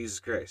gospel of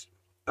Jesus Christ.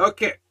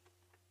 Okay.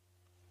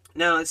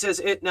 Now, it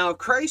says, now if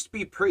Christ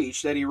be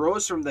preached that he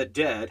rose from the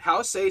dead,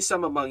 how say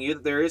some among you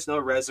that there is no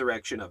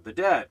resurrection of the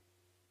dead?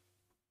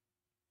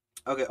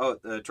 Okay,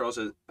 Troll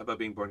says about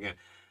being born again.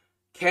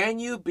 Can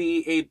you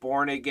be a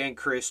born-again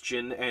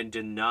Christian and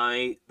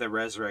deny the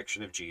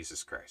resurrection of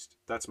Jesus Christ?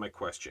 That's my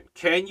question.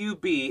 Can you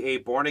be a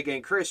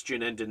born-again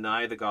Christian and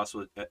deny the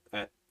gospel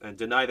and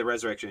deny the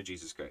resurrection of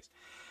Jesus Christ?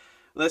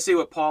 Let's see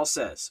what Paul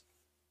says.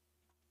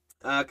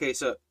 Okay,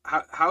 so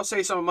how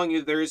say some among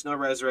you there is no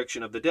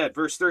resurrection of the dead?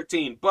 Verse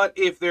 13, but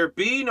if there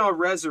be no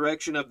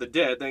resurrection of the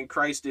dead, then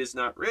Christ is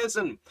not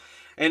risen.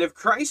 And if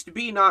Christ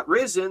be not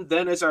risen,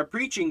 then is our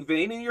preaching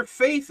vain, and your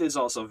faith is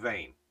also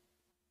vain.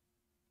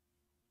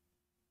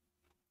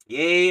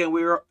 Yea, and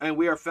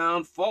we are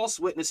found false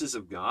witnesses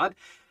of God,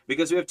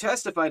 because we have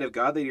testified of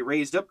God that he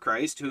raised up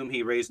Christ, whom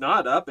he raised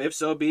not up, if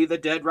so be the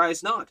dead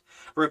rise not.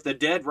 For if the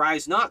dead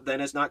rise not, then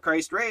is not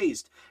Christ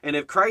raised. And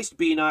if Christ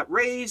be not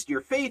raised,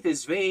 your faith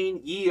is vain,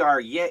 ye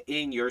are yet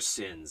in your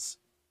sins.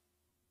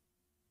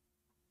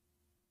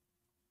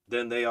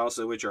 Then they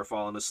also which are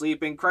fallen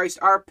asleep in Christ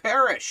are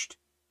perished.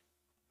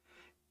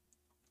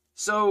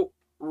 So,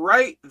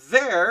 right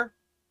there,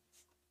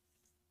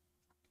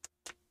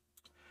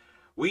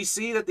 we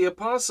see that the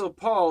Apostle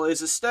Paul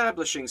is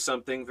establishing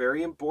something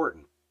very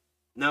important.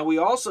 Now, we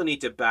also need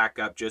to back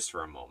up just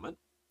for a moment,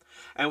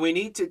 and we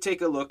need to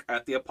take a look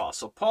at the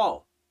Apostle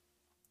Paul.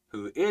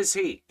 Who is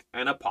he?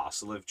 An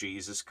apostle of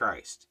Jesus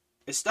Christ,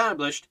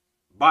 established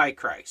by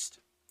Christ.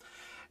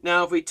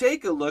 Now, if we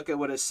take a look at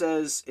what it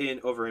says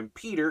over in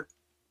Peter,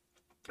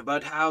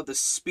 about how the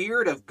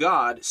Spirit of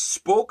God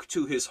spoke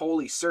to his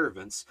holy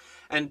servants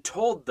and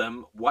told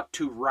them what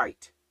to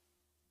write.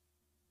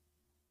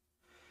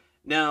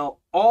 Now,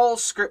 all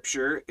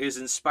Scripture is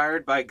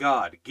inspired by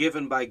God,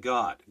 given by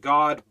God.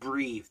 God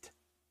breathed.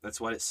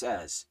 That's what it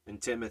says in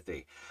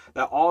Timothy.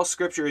 That all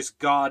Scripture is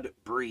God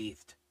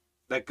breathed.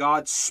 That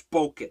God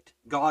spoke it.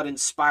 God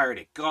inspired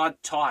it. God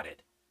taught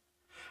it.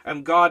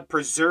 And God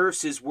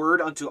preserves his word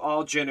unto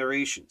all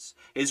generations.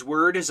 His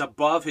word is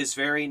above his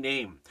very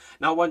name.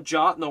 Not one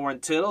jot, nor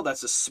one tittle.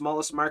 That's the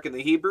smallest mark in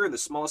the Hebrew and the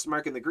smallest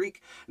mark in the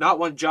Greek. Not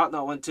one jot,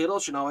 not one tittle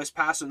should always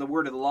pass in the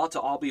word of the law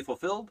to all be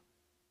fulfilled.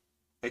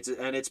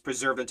 It's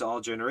preserved into all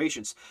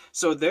generations.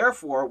 So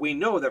therefore, we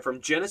know that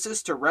from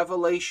Genesis to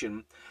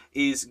Revelation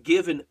is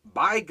given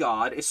by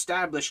God,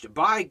 established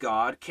by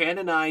God,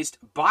 canonized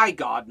by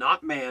God,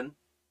 not man.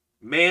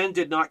 Man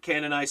did not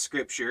canonize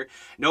Scripture.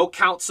 No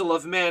council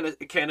of man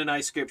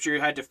canonized Scripture. You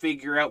had to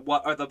figure out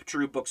what are the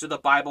true books of the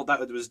Bible.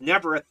 That was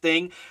never a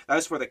thing. That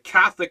was for the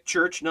Catholic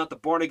Church, not the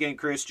born-again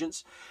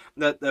Christians.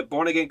 The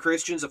born-again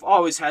Christians have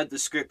always had the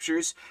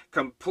Scriptures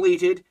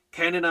completed,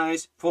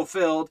 canonized,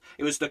 fulfilled.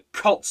 It was the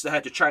cults that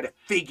had to try to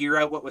figure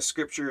out what was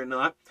Scripture or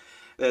not.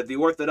 The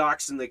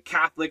Orthodox and the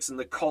Catholics and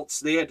the cults,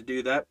 they had to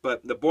do that.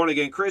 But the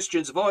born-again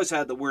Christians have always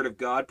had the Word of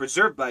God,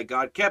 preserved by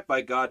God, kept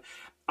by God,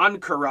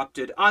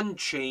 uncorrupted,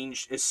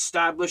 unchanged,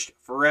 established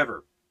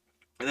forever.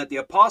 And that the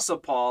Apostle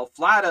Paul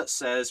flat out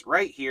says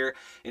right here,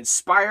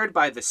 inspired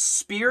by the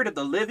Spirit of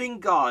the living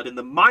God in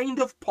the mind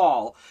of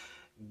Paul,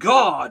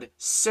 God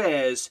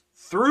says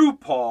through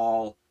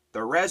Paul,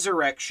 the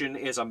resurrection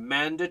is a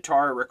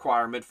mandatory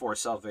requirement for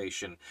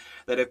salvation.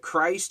 That if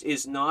Christ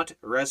is not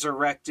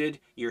resurrected,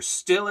 you're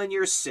still in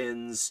your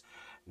sins,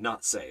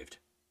 not saved.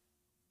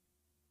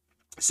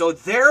 So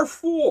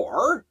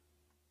therefore,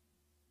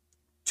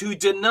 to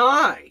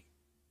deny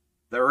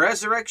the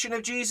resurrection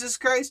of Jesus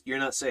Christ, you're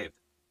not saved.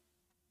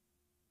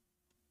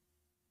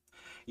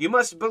 You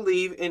must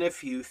believe in a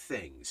few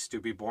things to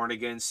be born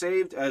again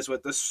saved, as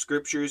what the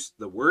Scriptures,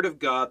 the Word of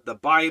God, the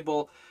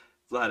Bible,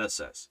 flat out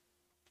says.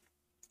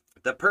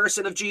 The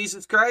person of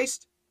Jesus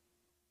Christ,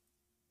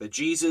 that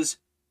Jesus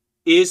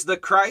is the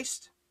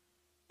Christ,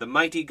 the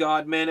mighty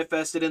God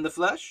manifested in the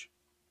flesh,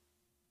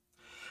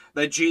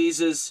 that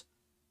Jesus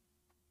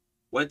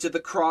went to the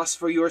cross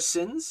for your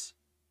sins,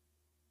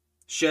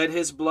 shed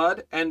his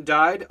blood and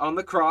died on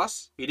the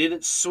cross. He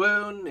didn't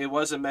swoon. It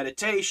wasn't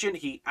meditation.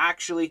 He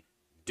actually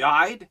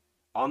died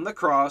on the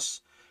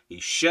cross. He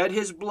shed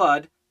his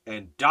blood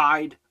and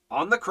died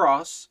on the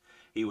cross.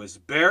 He was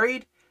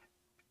buried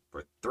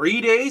for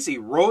 3 days. He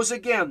rose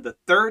again the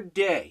third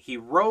day. He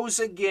rose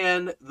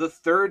again the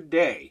third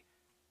day,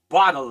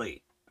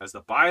 bodily, as the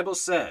Bible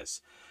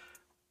says.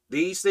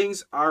 These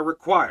things are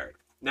required.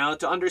 Now,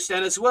 to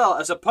understand as well,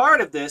 as a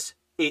part of this,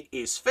 it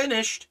is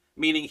finished,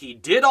 meaning he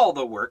did all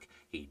the work.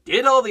 He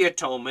did all the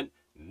atonement.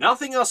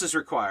 Nothing else is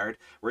required.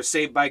 We're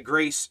saved by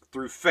grace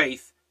through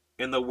faith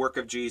in the work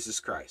of Jesus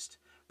Christ.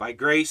 By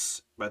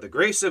grace, by the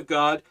grace of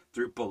God,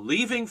 through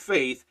believing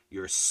faith,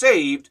 you're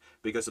saved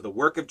because of the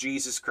work of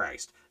Jesus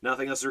Christ.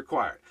 Nothing else is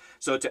required.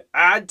 So to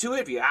add to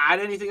it, if you add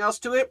anything else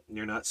to it,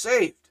 you're not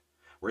saved.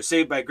 We're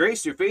saved by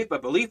grace through faith, by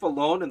belief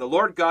alone in the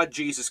Lord God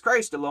Jesus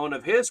Christ alone,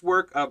 of his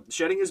work of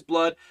shedding his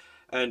blood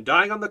and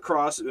dying on the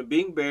cross and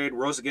being buried,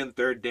 rose again the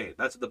third day.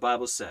 That's what the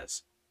Bible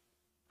says.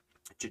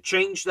 To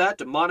change that,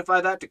 to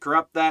modify that, to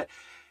corrupt that,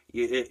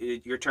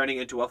 you're turning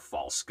into a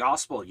false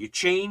gospel. You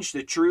change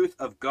the truth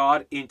of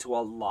God into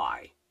a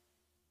lie.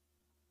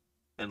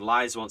 And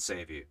lies won't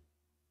save you.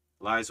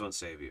 Lies won't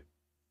save you.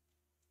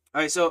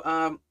 All right,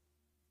 so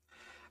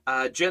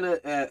Jenna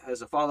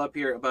has a follow-up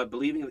here about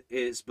believing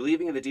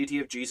in the deity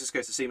of Jesus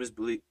Christ the same as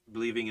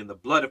believing in the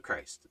blood of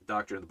Christ, the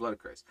doctrine of the blood of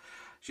Christ.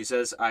 She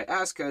says, I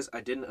ask because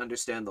I didn't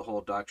understand the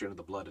whole doctrine of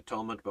the blood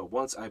atonement, but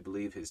once I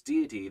believed his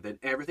deity, then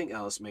everything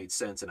else made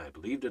sense and I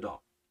believed it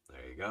all.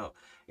 There you go.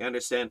 You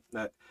understand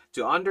that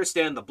to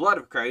understand the blood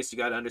of Christ, you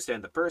got to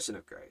understand the person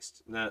of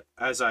Christ. Now,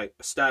 as I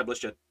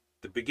established at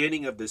the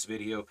beginning of this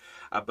video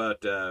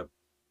about the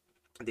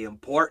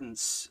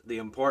importance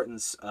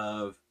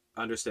of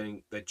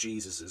understanding that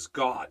Jesus is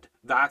God.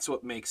 That's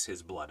what makes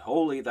his blood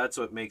holy. That's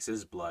what makes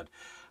his blood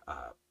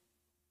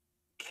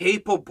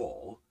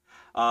capable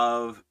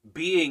of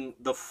being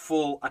the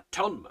full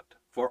atonement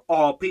for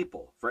all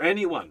people, for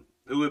anyone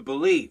who would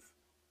believe.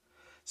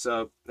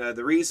 So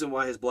the reason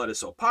why his blood is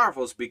so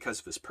powerful is because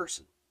of his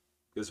person,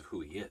 because of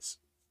who he is.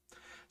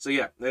 So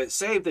yeah, the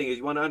same thing is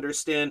you want to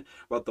understand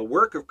about the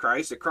work of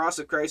Christ, the cross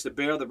of Christ, the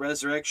burial, the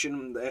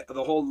resurrection,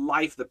 the whole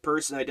life, the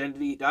person,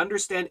 identity. To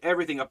understand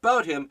everything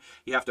about him,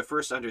 you have to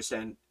first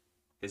understand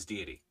his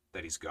deity,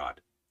 that he's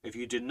God. If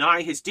you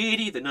deny his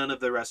deity, then none of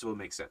the rest will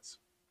make sense.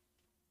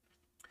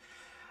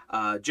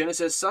 Jenna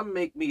says, some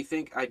make me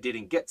think I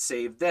didn't get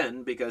saved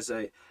then because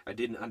I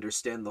didn't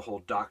understand the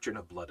whole doctrine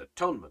of blood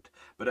atonement.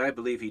 But I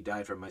believe he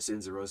died for my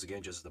sins and rose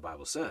again, just as the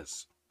Bible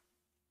says.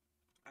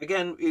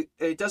 Again,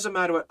 it doesn't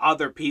matter what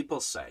other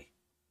people say.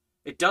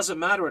 It doesn't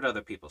matter what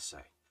other people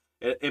say.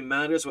 It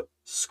matters what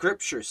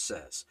Scripture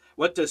says.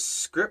 What does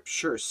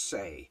Scripture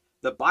say?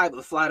 The Bible,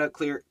 the flat-out,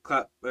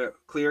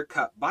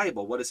 clear-cut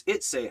Bible. What does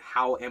it say?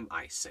 How am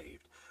I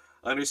saved?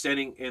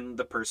 Understanding in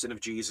the person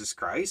of Jesus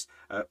Christ,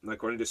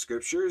 according to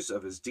Scriptures,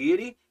 of his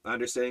deity.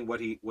 Understanding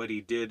what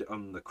he did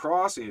on the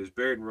cross, and he was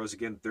buried and rose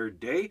again the third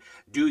day.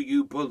 Do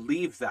you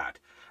believe that?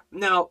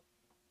 Now,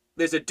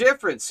 there's a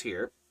difference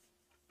here.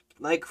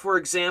 Like, for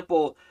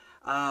example,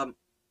 about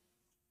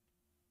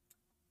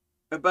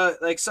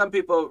like some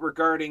people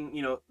regarding,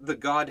 the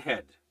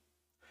Godhead.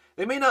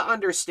 They may not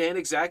understand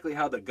exactly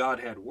how the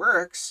Godhead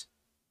works,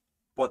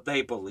 but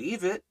they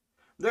believe it.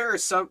 There are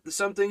some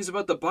things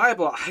about the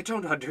Bible I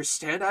don't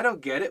understand, I don't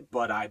get it,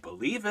 but I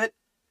believe it.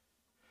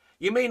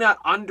 You may not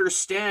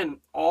understand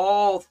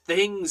all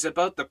things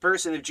about the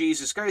person of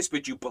Jesus Christ,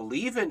 but you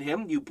believe in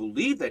him. You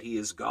believe that he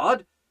is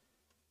God.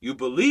 You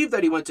believe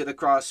that he went to the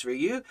cross for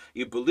you.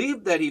 You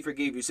believe that he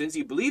forgave your sins.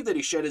 You believe that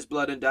he shed his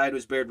blood and died,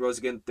 was buried, rose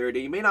again the third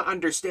day. You may not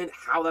understand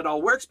how that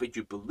all works, but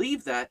you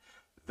believe that.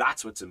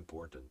 That's what's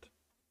important.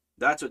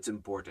 That's what's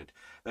important,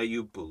 that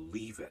you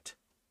believe it.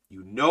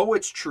 You know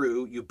it's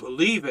true. You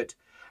believe it.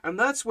 And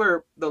that's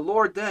where the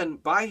Lord then,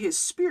 by his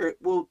Spirit,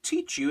 will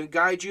teach you and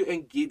guide you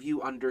and give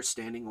you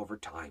understanding over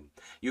time.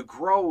 You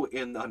grow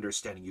in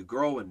understanding. You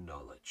grow in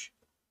knowledge.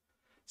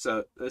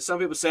 So some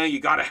people saying you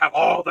got to have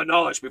all the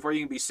knowledge before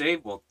you can be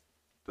saved. Well,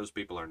 those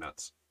people are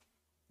nuts.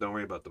 Don't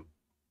worry about them.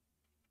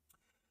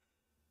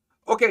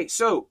 Okay,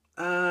 so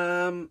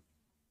where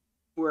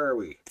are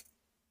we?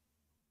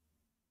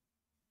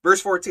 Verse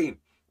 14.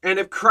 And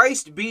if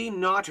Christ be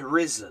not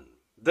risen,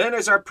 then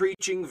is our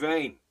preaching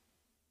vain.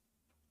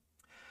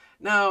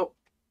 Now,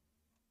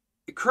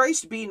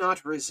 Christ be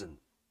not risen.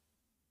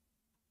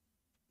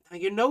 Now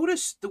you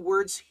notice the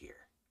words here.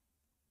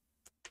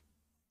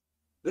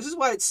 This is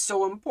why it's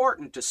so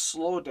important to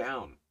slow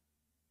down.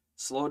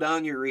 Slow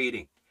down your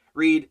reading.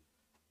 Read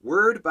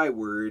word by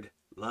word,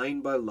 line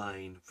by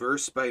line,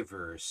 verse by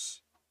verse.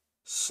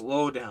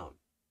 Slow down.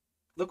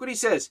 Look what he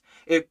says.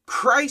 If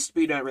Christ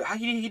be not risen.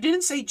 He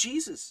didn't say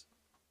Jesus.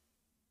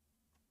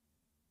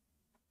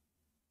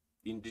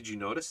 Did you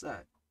notice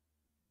that?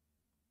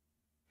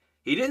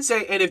 He didn't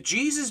say, and if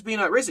Jesus be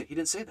not risen. He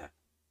didn't say that.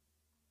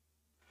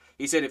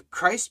 He said, if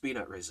Christ be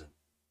not risen.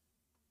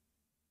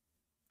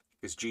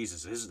 Because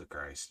Jesus is the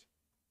Christ.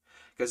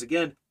 Because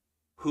again,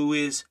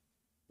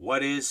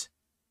 what is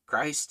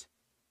Christ?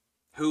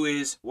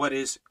 What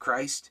is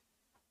Christ?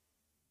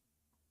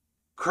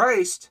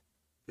 Christ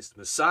is the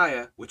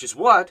Messiah, which is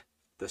what?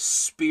 The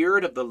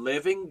Spirit of the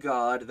living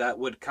God that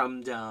would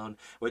come down,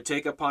 would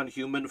take upon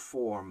human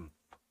form.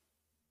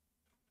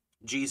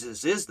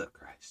 Jesus is the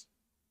Christ.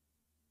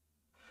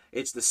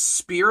 It's the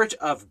Spirit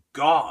of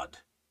God.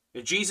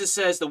 And Jesus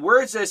says, the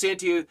words that I say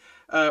unto you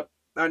are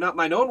not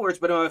mine own words,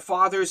 but are my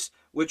Father's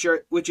which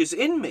is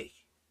in me.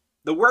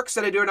 The works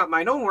that I do are not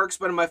mine own works,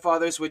 but are my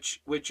Father's which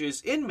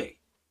is in me.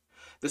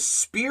 The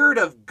Spirit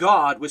of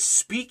God was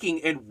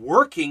speaking and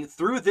working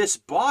through this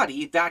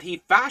body that he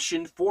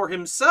fashioned for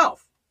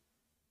himself.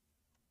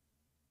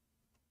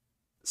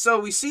 So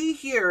we see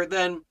here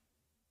then,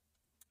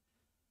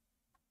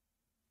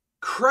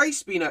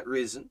 Christ be not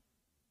risen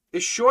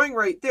is showing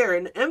right there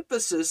an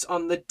emphasis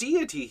on the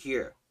deity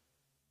here.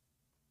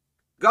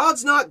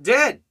 God's not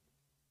dead.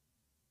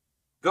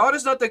 God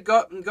is not the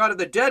God of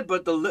the dead,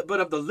 but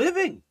of the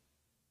living.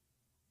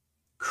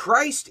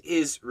 Christ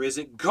is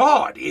risen.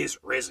 God is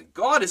risen.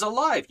 God is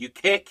alive. You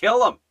can't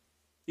kill him.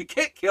 You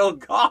can't kill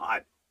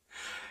God.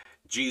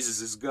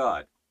 Jesus is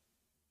God.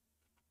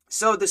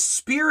 So the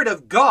Spirit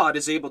of God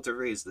is able to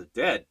raise the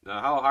dead.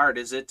 Now, how hard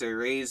is it to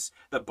raise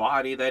the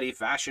body that he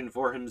fashioned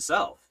for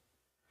himself?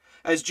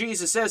 As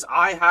Jesus says,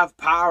 I have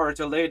power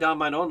to lay down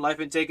mine own life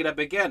and take it up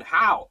again.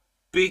 How?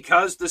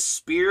 Because the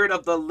Spirit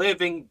of the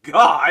living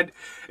God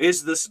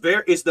is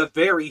the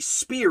very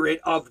spirit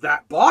of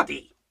that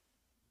body.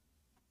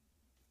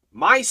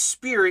 My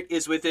spirit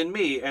is within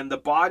me, and the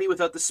body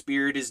without the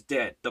spirit is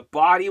dead. The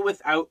body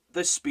without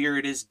the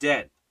spirit is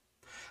dead.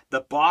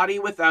 The body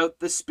without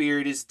the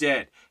spirit is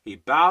dead. He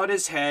bowed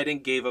his head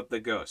and gave up the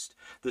ghost.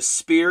 The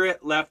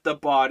spirit left the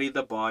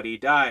body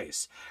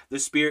dies. The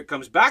spirit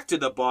comes back to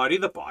the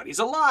body's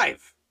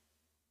alive.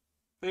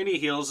 And he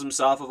heals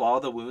himself of all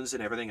the wounds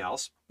and everything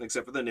else,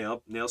 except for the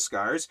nail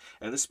scars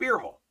and the spear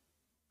hole.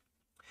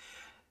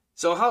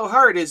 So how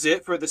hard is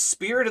it for the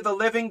Spirit of the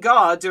living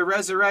God to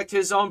resurrect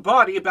his own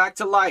body back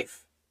to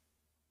life?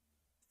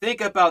 Think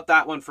about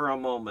that one for a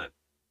moment.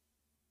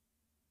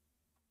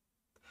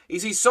 You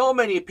see, so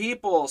many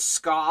people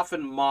scoff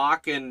and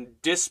mock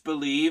and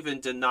disbelieve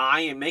and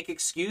deny and make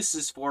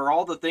excuses for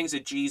all the things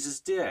that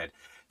Jesus did.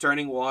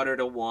 Turning water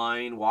to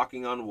wine,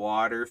 walking on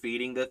water,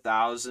 feeding the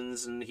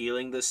thousands and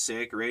healing the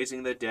sick,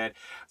 raising the dead.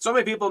 So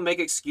many people make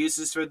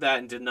excuses for that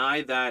and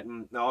deny that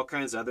and all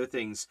kinds of other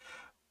things.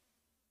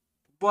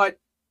 But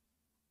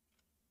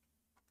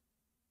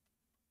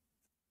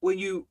when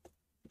you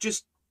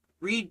just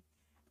read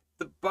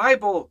the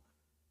Bible,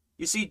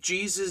 you see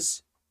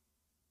Jesus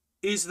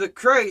is the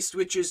Christ,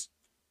 which is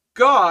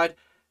God.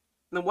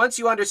 And then once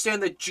you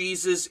understand that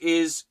Jesus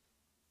is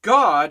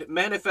God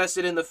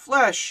manifested in the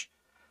flesh,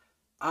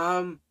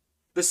 the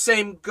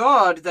same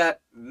God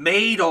that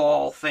made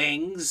all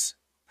things,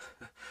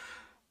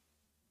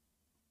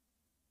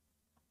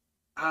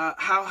 how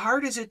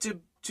hard is it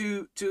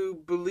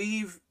to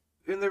believe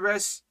in the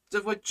rest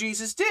of what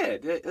Jesus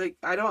did? Like,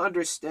 I don't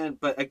understand.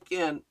 But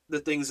again, the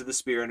things of the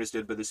Spirit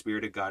understood by the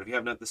Spirit of God. If you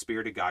have not the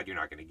Spirit of God, you're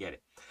not going to get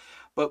it.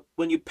 But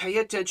when you pay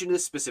attention to the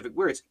specific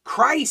words,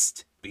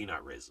 Christ be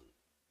not risen.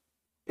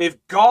 If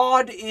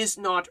God is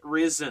not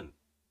risen.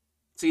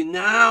 See,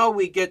 now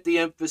we get the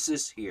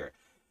emphasis here.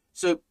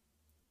 So,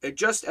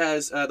 just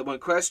as the one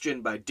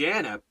question by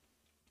Dana,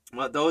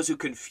 those who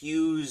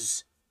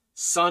confuse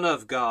Son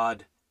of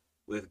God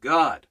with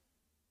God.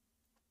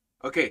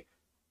 Okay,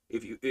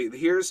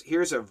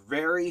 here's a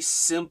very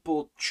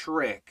simple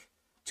trick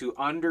to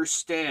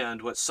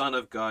understand what Son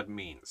of God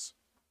means.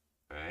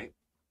 All right?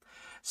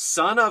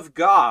 Son of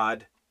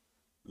God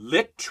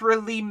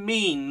literally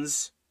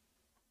means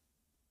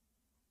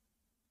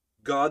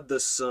God the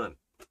Son,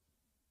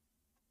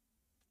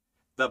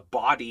 the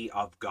body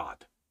of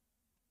God.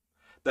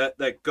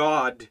 That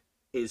God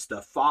is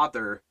the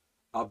Father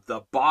of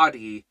the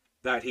body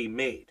that he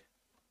made.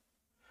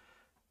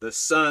 The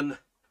Son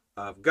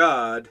of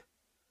God,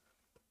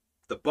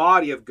 the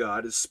body of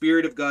God, the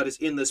Spirit of God is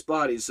in this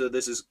body, so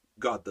this is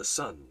God the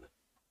Son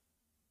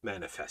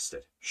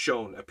manifested,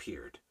 shown,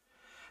 appeared.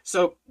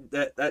 So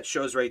that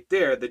shows right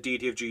there the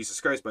deity of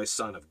Jesus Christ by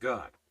Son of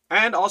God.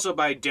 And also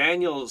by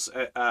Daniel's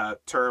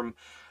term,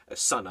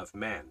 Son of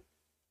Man.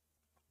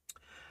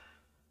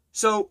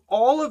 So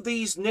all of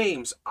these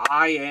names,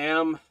 I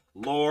am,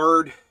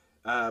 Lord,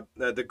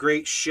 the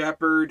Great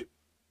Shepherd,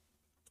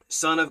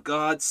 Son of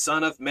God,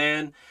 Son of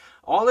Man,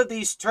 all of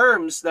these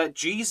terms that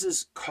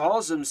Jesus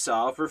calls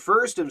himself,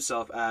 refers to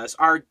himself as,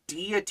 are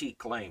deity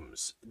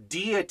claims,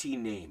 deity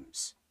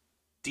names.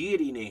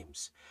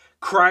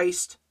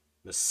 Christ,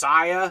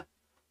 Messiah,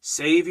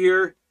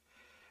 Savior.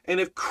 And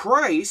if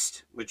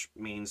Christ, which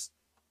means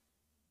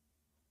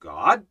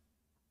God,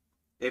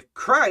 if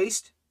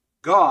Christ,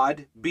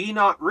 God, be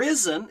not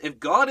risen, if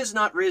God is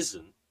not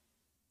risen,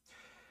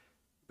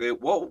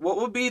 what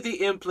would be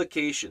the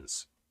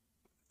implications?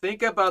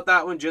 Think about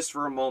that one just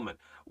for a moment.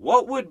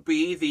 What would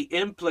be the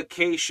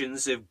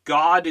implications if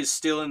God is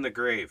still in the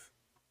grave?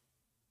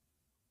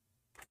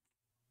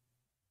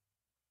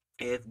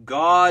 If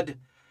God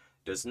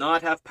does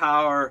not have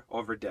power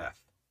over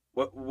death,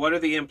 what are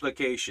the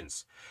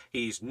implications?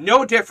 He's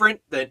no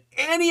different than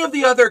any of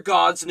the other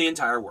gods in the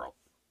entire world.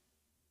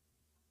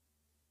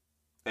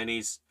 And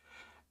he's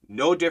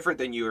no different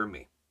than you or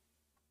me.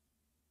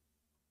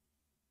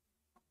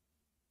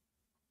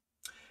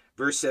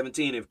 Verse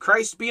 17, if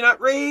Christ be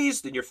not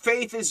raised, then your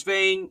faith is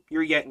vain,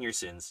 you're yet in your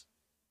sins.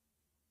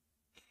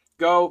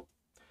 Go,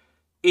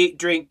 eat,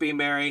 drink, be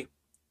merry,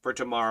 for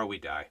tomorrow we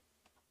die.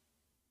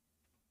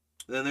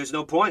 Then there's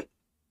no point.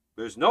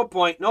 There's no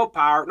point, no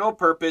power, no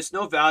purpose,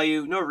 no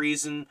value, no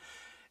reason.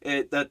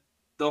 That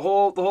the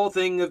whole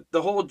thing,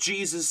 the whole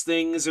Jesus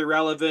thing is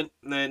irrelevant.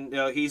 And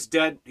then he's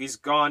dead, he's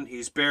gone,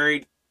 he's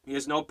buried, he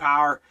has no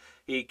power,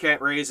 he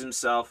can't raise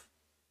himself.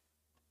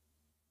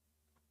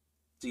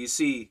 Do you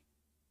see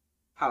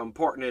how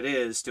important it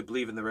is to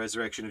believe in the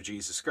resurrection of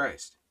Jesus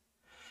Christ?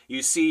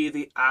 You see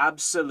the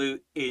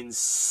absolute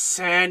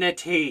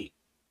insanity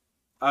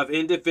of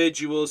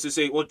individuals who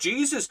say, well,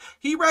 Jesus,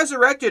 he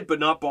resurrected, but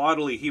not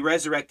bodily. He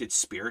resurrected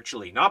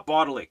spiritually, not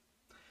bodily.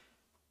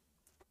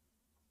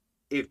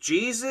 If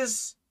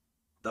Jesus,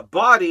 the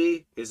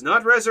body, is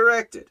not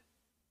resurrected,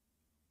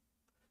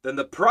 then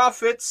the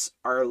prophets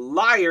are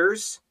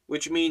liars,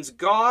 which means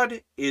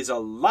God is a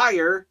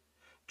liar.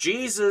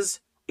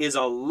 Jesus, is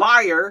a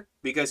liar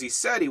because he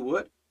said he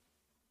would.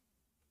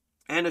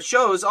 And it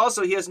shows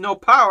also he has no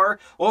power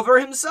over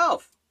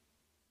himself.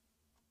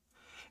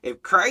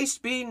 If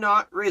Christ be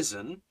not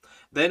risen,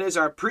 then is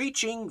our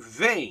preaching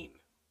vain.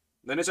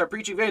 Then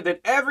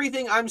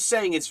everything I'm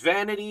saying is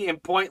vanity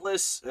and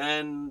pointless,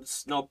 and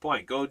it's no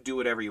point. Go do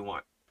whatever you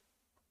want.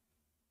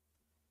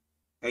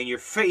 And your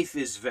faith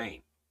is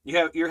vain.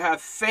 You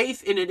have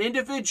faith in an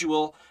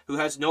individual who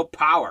has no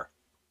power.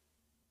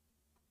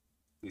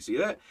 You see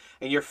that?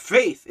 And your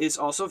faith is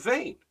also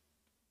vain.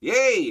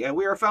 Yea, and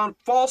we are found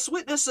false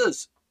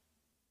witnesses.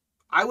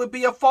 I would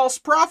be a false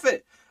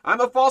prophet.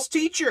 I'm a false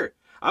teacher.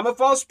 I'm a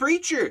false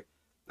preacher.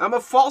 I'm a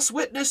false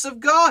witness of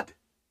God.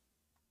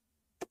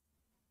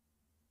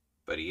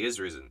 But he is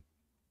risen.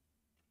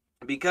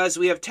 Because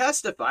we have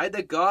testified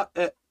that God,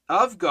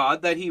 of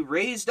God that he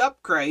raised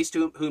up Christ,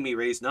 whom he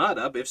raised not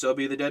up, if so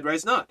be the dead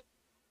rise not.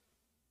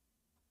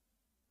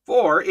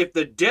 For if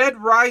the dead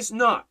rise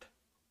not,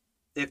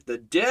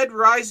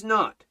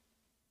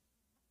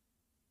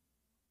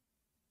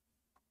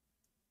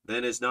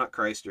 then is not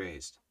Christ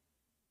raised.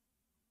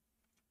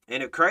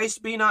 And if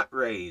Christ be not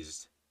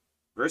raised,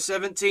 verse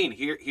 17,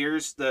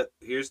 here's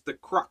the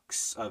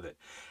crux of it.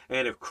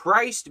 And if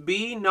Christ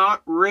be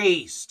not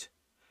raised,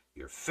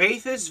 your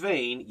faith is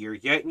vain, you're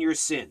yet in your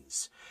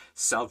sins.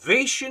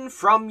 Salvation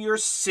from your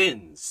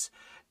sins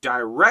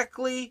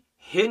directly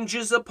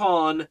hinges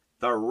upon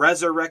the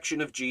resurrection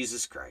of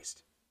Jesus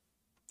Christ.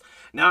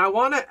 Now I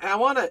want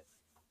to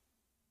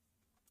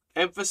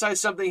emphasize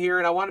something here,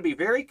 and I want to be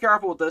very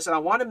careful with this, and I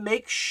want to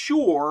make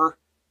sure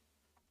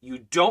you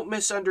don't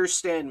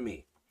misunderstand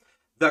me.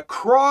 The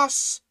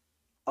cross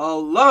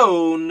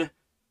alone,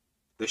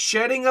 the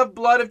shedding of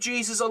blood of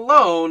Jesus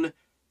alone,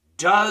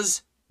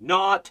 does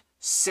not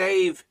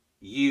save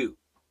you.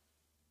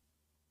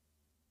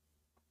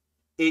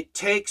 It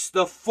takes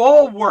the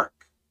full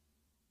work.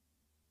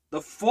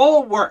 The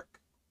full work.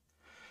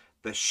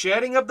 The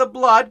shedding of the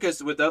blood,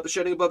 because without the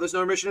shedding of blood there's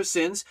no remission of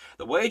sins.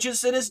 The wages of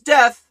sin is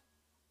death.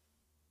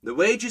 The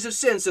wages of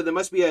sin, so there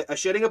must be a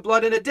shedding of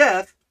blood and a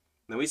death.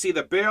 Then we see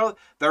the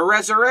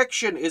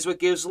resurrection is what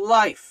gives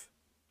life.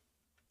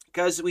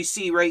 Because we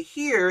see right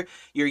here,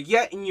 you're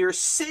yet in your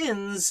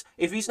sins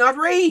if he's not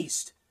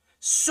raised.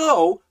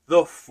 So,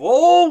 the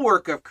full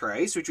work of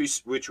Christ,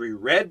 which we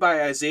read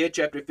by Isaiah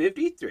chapter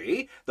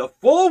 53, the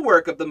full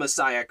work of the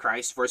Messiah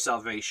Christ for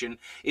salvation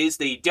is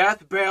the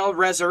death, burial,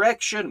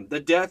 resurrection. The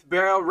death,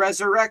 burial,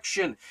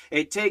 resurrection.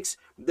 It's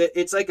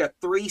like a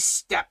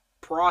 3-step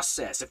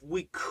process. If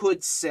we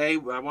could say,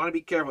 I want to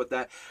be careful with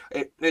that,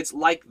 it's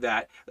like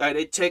that.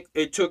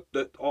 It took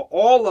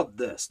all of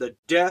this, the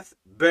death,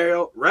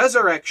 burial,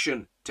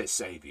 resurrection, to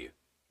save you.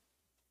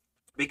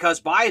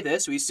 Because by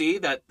this we see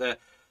that there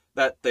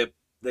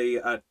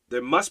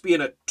must be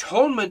an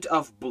atonement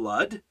of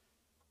blood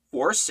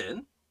for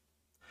sin.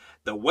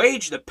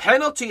 The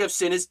penalty of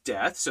sin is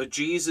death. So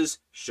Jesus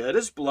shed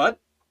his blood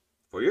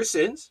for your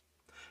sins.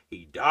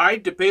 He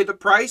died to pay the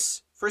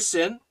price for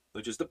sin,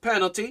 which is the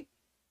penalty.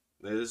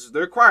 This is the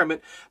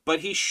requirement.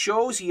 But he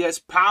shows he has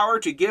power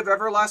to give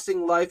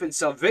everlasting life and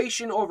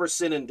salvation over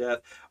sin and death.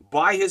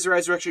 By his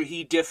resurrection,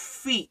 he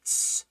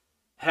defeats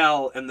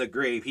hell and the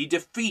grave. He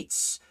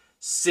defeats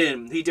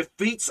sin. He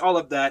defeats all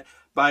of that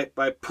by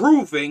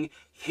proving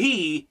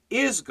he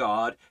is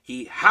God.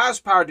 He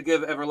has power to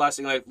give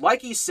everlasting life.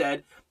 Like he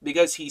said,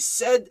 because he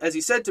said, as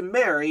he said to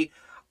Mary,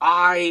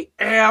 I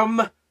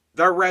am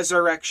the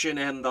resurrection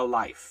and the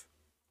life.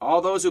 All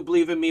those who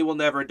believe in me will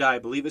never die.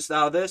 Believest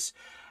thou this?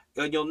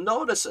 And you'll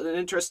notice an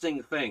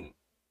interesting thing.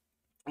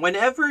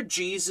 Whenever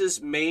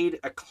Jesus made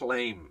a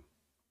claim,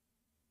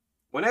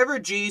 whenever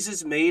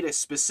Jesus made a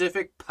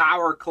specific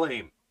power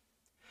claim,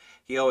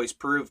 he always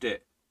proved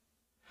it.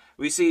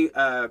 We see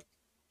the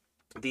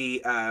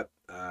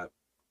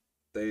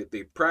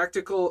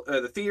practical,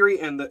 the theory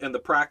and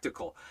the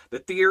practical. The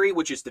theory,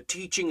 which is the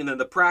teaching, and then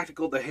the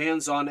practical, the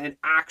hands-on, an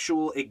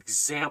actual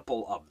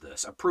example of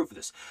this, a proof of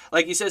this.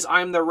 Like he says,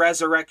 I'm the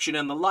resurrection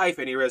and the life,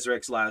 and he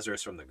resurrects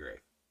Lazarus from the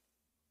grave.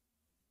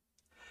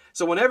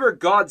 So whenever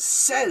God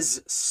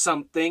says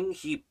something,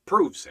 he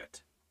proves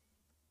it.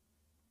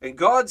 And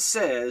God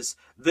says,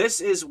 this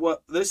is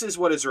what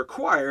is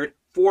required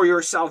for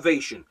your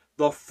salvation,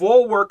 the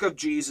full work of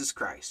Jesus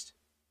Christ.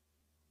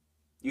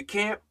 You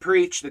can't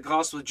preach the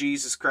gospel of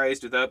Jesus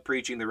Christ without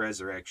preaching the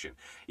resurrection.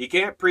 You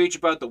can't preach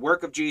about the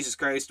work of Jesus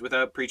Christ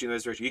without preaching the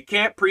resurrection. You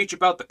can't preach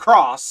about the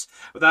cross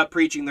without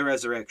preaching the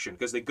resurrection,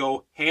 because they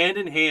go hand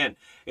in hand.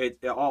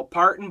 It's all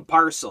part and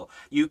parcel.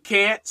 You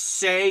can't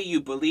say you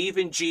believe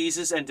in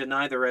Jesus and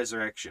deny the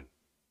resurrection.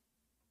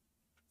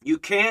 You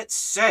can't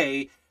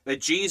say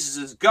that Jesus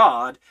is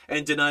God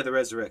and deny the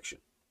resurrection.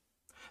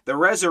 The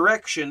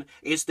resurrection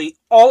is the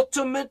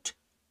ultimate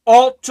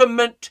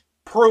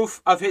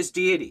proof of his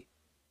deity.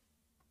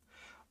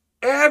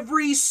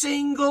 Every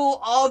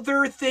single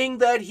other thing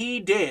that he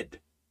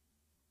did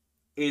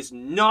is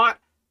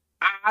not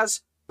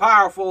as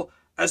powerful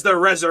as the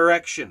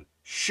resurrection,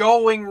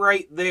 showing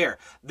right there.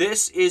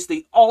 This is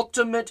the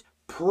ultimate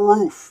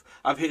proof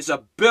of his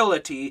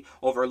ability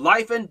over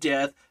life and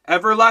death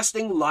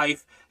everlasting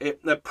life,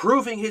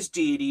 proving his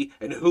deity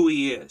and who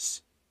he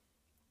is.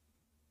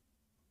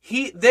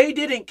 They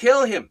didn't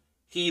kill him.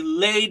 He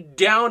laid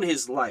down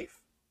his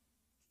life.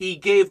 He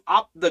gave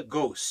up the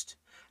ghost.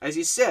 As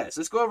he says,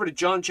 let's go over to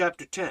John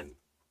chapter 10.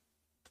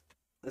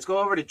 Let's go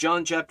over to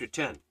John chapter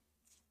 10.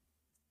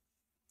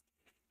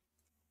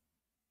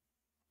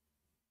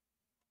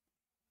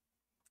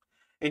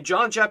 In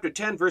John chapter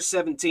 10, verse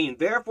 17,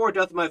 therefore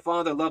doth my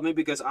Father love me,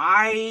 because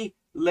I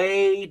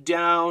lay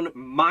down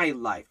my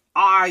life.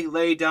 I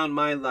lay down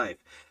my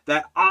life,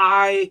 that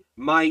I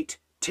might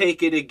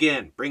take it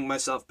again. Bring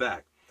myself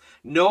back.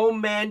 No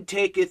man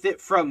taketh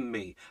it from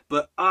me,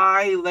 but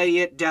I lay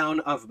it down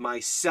of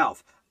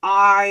myself.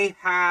 I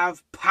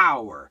have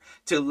power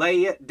to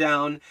lay it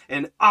down,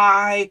 and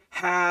I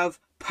have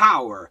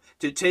power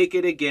to take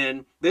it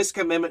again. This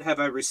commandment have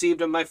I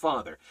received of my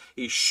Father.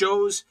 He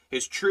shows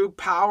his true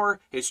power,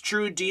 his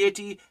true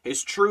deity,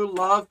 his true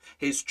love,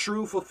 his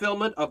true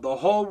fulfillment of the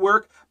whole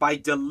work by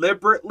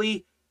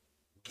deliberately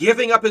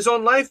giving up his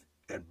own life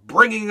and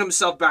bringing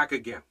himself back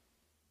again.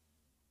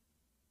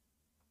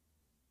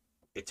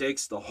 It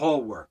takes the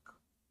whole work.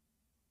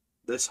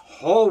 This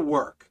whole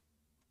work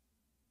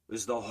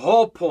is the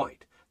whole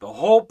point, the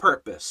whole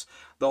purpose,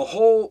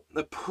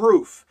 the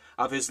proof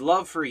of his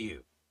love for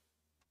you,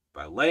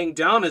 by laying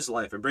down his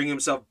life and bringing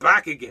himself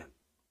back again.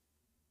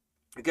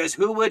 Because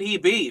who would he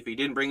be if he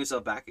didn't bring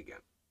himself back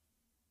again?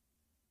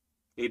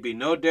 He'd be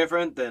no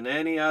different than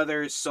any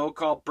other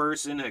so-called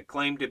person who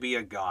claimed to be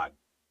a god.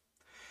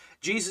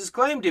 Jesus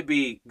claimed to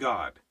be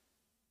God,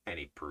 and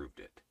he proved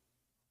it.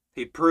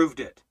 He proved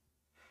it.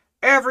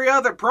 Every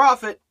other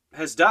prophet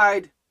has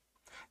died.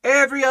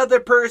 Every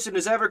other person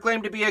who's ever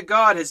claimed to be a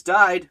god has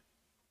died.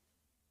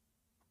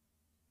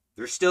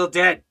 They're still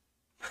dead.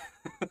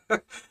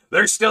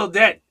 They're still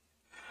dead.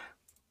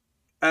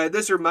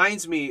 This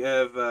reminds me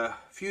of a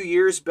few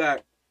years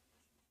back.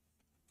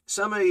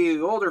 Some of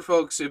you older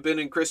folks who've been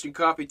in Christian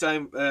Coffee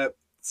Time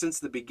since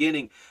the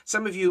beginning,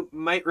 some of you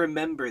might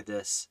remember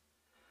this.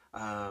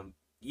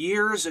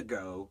 Years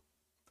ago,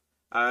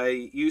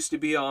 I used to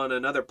be on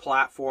another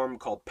platform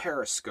called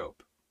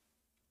Periscope.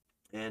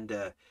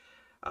 And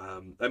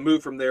I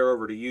moved from there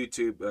over to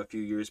YouTube a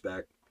few years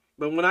back.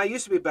 But when I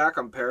used to be back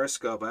on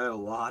Periscope, I had a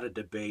lot of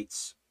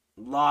debates.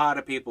 A lot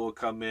of people would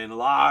come in. A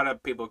lot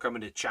of people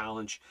coming to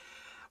challenge.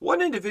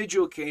 One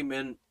individual came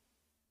in,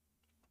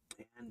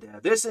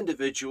 and this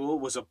individual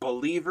was a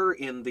believer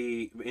in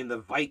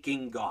the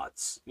Viking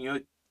gods. You know,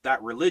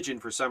 that religion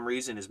for some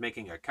reason is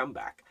making a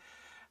comeback.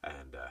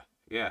 And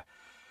yeah.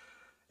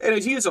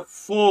 And he was a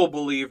full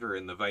believer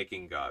in the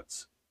Viking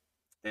gods.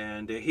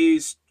 And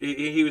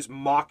he was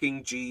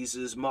mocking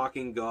Jesus,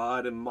 mocking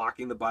God, and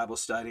mocking the Bible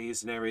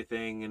studies and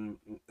everything,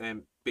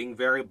 and being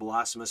very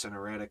blasphemous and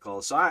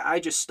heretical. So I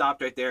just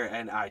stopped right there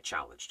and I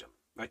challenged him.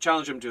 I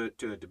challenged him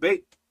to a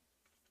debate,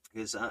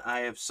 because I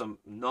have some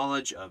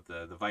knowledge of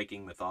the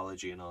Viking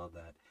mythology and all of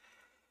that.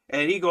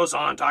 And he goes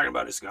on talking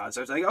about his gods.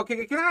 I was like,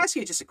 okay, can I ask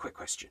you just a quick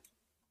question?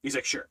 He's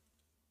like, sure.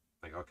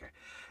 I'm like, okay.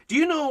 Do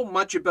you know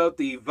much about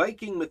the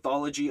Viking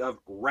mythology of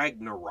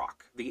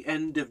Ragnarok, the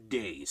end of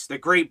days, the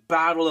great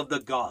battle of the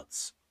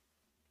gods?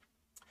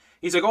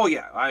 He's like, oh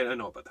yeah, I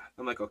know about that.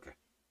 I'm like, okay.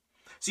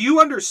 So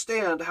you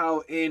understand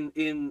how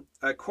in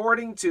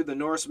according to the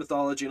Norse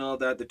mythology and all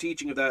that, the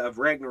teaching of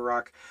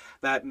Ragnarok,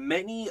 that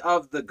many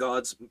of the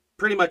gods,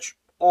 pretty much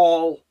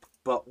all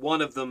but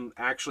one of them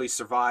actually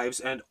survives,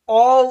 and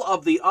all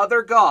of the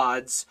other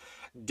gods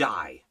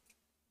die.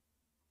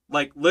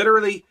 Like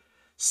literally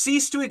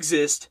cease to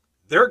exist.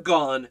 They're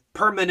gone,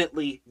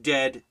 permanently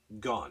dead,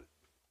 gone.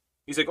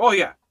 He's like, oh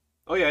yeah,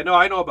 no,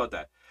 I know about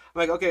that. I'm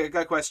like, okay, I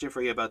got a question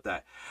for you about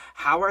that.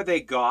 How are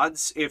they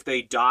gods if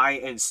they die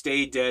and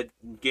stay dead,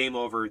 game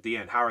over, the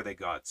end? How are they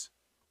gods?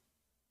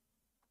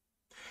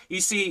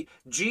 You see,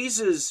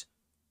 Jesus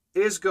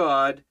is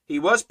God. He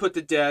was put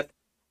to death,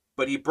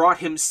 but he brought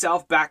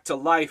himself back to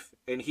life,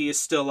 and he is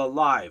still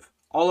alive.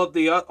 All of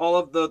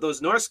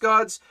those Norse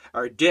gods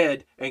are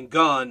dead and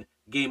gone,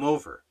 game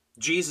over.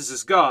 Jesus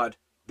is God,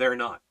 they're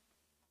not.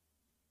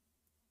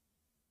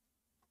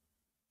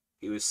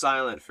 He was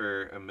silent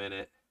for a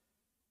minute.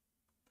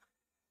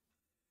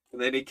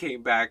 And then he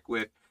came back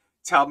with,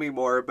 tell me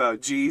more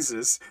about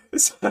Jesus.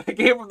 So I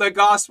gave him the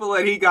gospel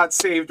and he got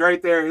saved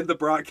right there in the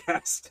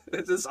broadcast.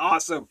 This is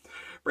awesome.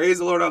 Praise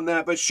the Lord on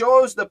that. But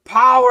shows the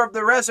power of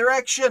the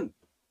resurrection.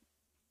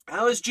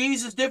 How is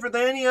Jesus different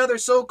than any other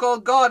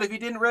so-called God if he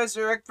didn't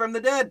resurrect from the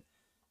dead?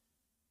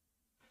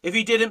 If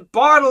he didn't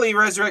bodily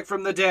resurrect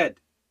from the dead?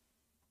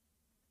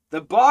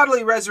 The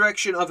bodily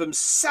resurrection of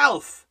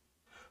himself.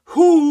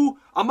 Who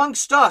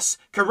amongst us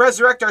can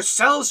resurrect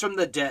ourselves from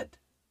the dead?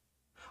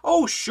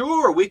 Oh,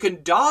 sure, we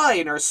can die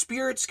and our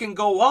spirits can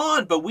go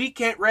on, but we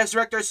can't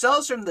resurrect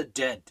ourselves from the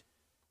dead.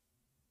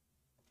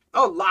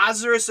 Oh,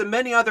 Lazarus and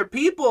many other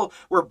people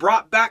were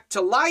brought back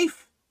to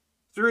life.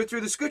 Through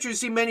the scriptures, you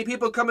see many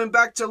people coming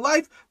back to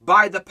life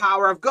by the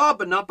power of God,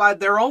 but not by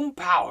their own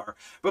power,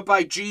 but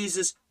by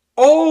Jesus'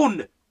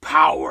 own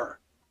power.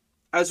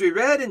 As we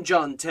read in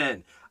John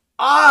 10,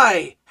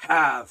 I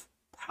have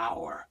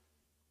power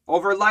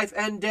over life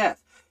and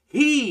death.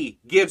 He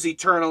gives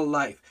eternal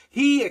life.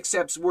 He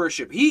accepts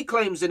worship. He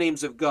claims the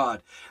names of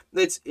God.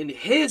 It's in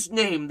his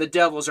name the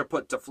devils are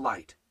put to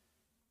flight.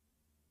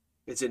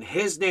 It's in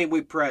his name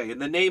we pray, in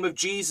the name of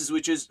Jesus,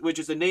 which is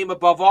the name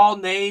above all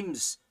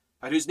names,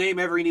 at whose name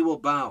every knee will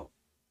bow.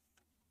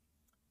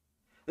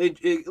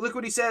 Look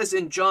what he says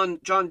in John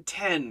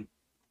 10,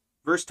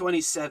 verse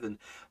 27.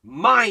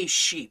 My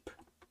sheep.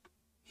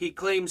 He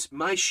claims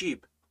my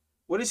sheep.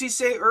 What does he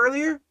say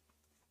earlier?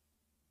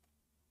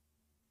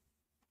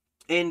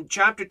 In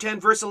chapter 10,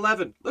 verse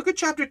 11. Look at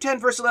chapter 10,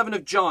 verse 11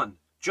 of John.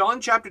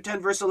 John chapter 10,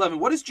 verse 11.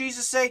 What does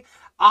Jesus say?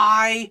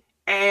 I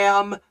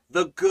am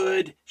the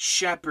good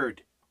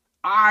shepherd.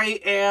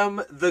 I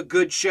am the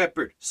good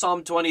shepherd.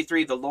 Psalm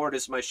 23, the Lord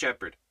is my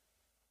shepherd.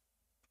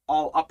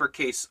 All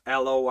uppercase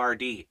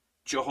Lord.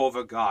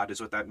 Jehovah God is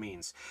what that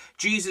means.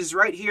 Jesus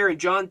right here in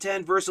John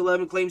 10, verse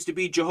 11 claims to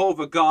be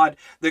Jehovah God,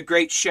 the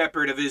great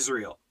shepherd of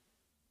Israel.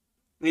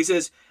 And he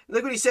says,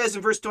 look what he says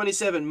in verse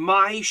 27,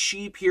 my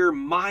sheep hear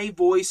my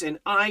voice, and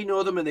I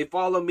know them, and they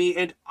follow me,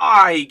 and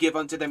I give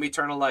unto them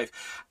eternal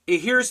life.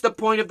 Here's the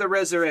point of the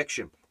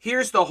resurrection.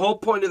 Here's the whole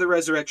point of the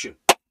resurrection.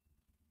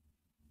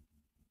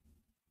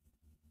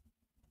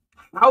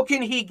 How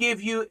can he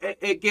give you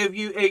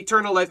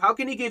eternal life? How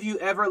can he give you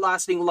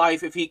everlasting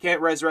life if he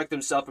can't resurrect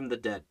himself from the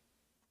dead?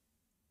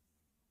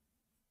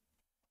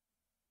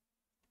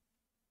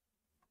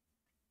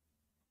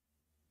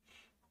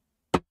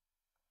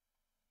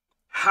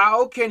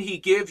 How can he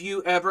give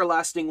you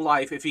everlasting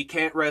life if he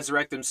can't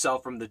resurrect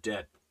himself from the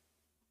dead?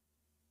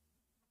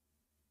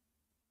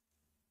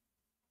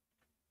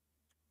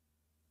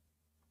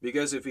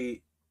 Because if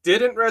he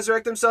didn't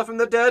resurrect himself from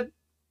the dead,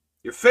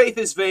 your faith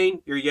is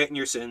vain, you're yet in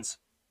your sins.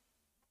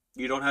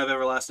 You don't have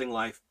everlasting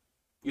life.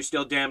 You're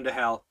still damned to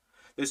hell.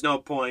 There's no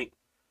point.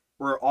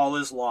 Where all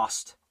is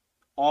lost.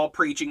 All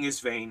preaching is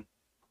vain.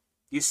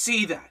 You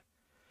see that?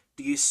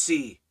 Do you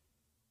see?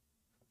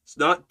 It's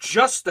not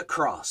just the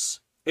cross.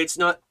 It's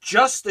not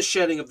just the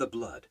shedding of the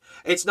blood.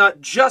 It's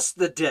not just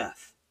the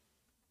death.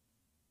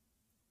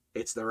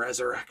 It's the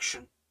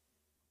resurrection.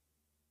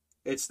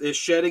 It's the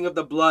shedding of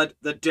the blood,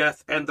 the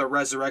death, and the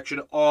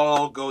resurrection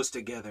all goes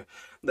together.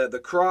 The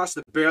cross,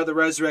 the burial, the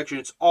resurrection,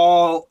 it's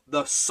all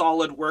the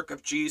solid work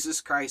of Jesus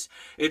Christ.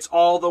 It's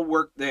all the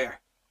work there.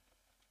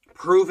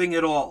 Proving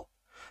it all.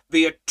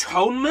 The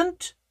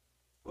atonement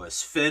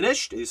was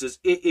finished. It says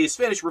it is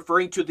finished,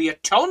 referring to the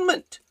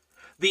atonement.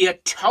 The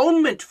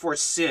atonement for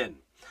sin.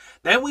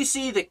 Then we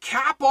see the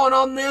cap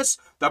on this.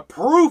 The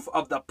proof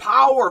of the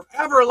power of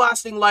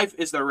everlasting life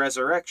is the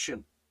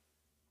resurrection.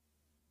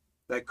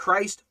 That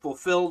Christ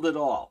fulfilled it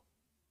all.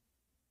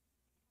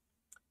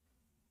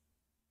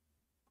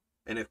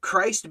 And if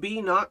Christ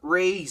be not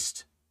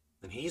raised,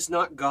 then he's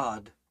not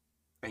God,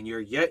 and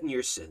you're yet in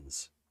your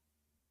sins.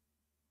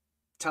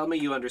 Tell me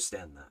you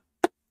understand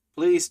that.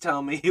 Please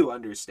tell me you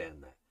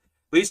understand that.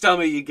 Please tell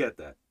me you get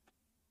that.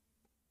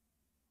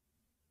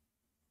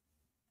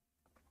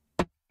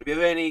 If you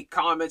have any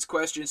comments,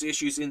 questions,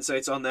 issues,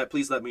 insights on that,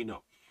 please let me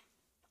know.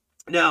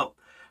 Now,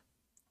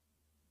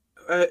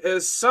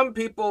 as some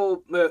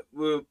people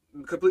will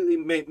completely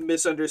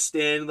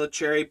misunderstand, they'll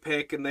cherry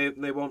pick, and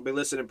they won't be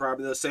listening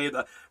properly. They'll say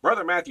that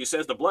Brother Matthew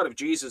says the blood of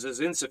Jesus is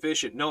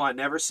insufficient. No, I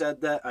never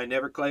said that. I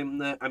never claimed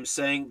that. I'm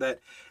saying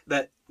that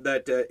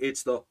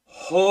it's the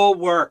whole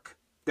work.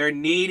 There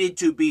needed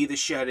to be the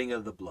shedding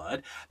of the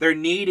blood. There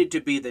needed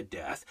to be the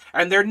death,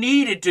 and there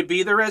needed to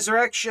be the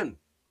resurrection.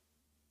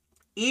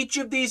 Each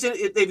of these,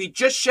 if he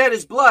just shed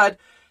his blood,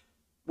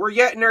 we're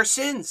yet in our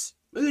sins.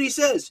 Look what he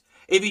says.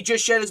 If he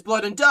just shed his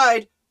blood and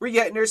died, we're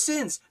yet in our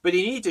sins. But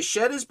he needs to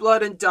shed his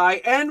blood and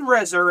die and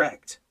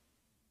resurrect.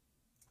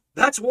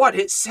 That's what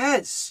it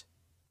says.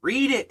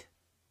 Read it.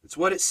 That's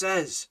what it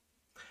says.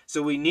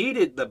 So we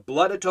needed the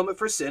blood atonement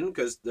for sin,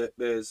 because there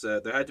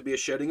had to be a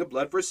shedding of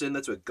blood for sin.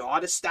 That's what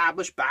God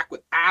established back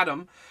with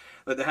Adam.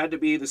 That there had to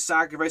be the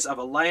sacrifice of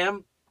a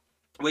lamb,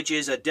 which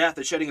is a death,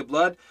 a shedding of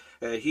blood.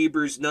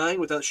 Hebrews 9,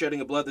 without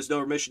shedding of blood, there's no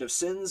remission of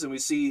sins. And we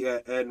see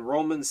in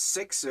Romans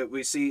 6,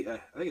 we see,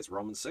 I think it's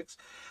Romans 6,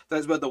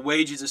 that's about the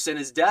wages of sin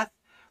is death.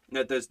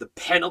 That there's the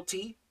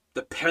penalty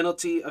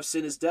of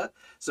sin is death.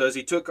 So as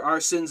he took our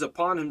sins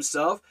upon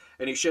himself,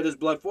 and he shed his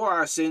blood for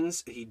our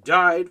sins, he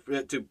died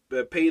to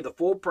pay the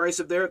full price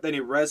of their, then he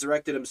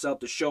resurrected himself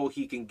to show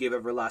he can give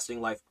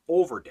everlasting life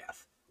over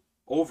death,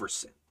 over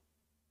sin.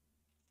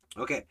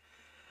 Okay.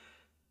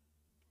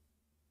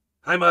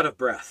 I'm out of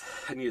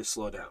breath. I need to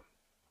slow down.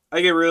 I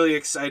get really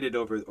excited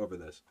over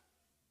this.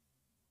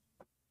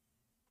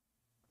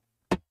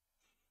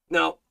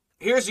 Now,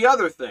 here's the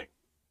other thing.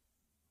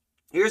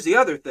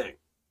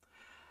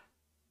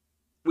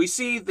 We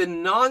see the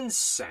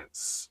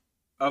nonsense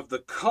of the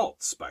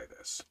cults by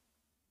this.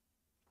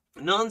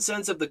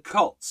 Nonsense of the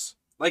cults,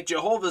 like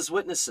Jehovah's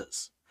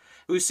Witnesses,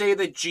 who say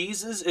that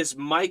Jesus is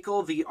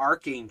Michael the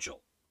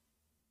Archangel.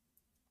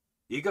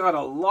 You got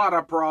a lot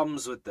of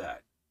problems with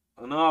that.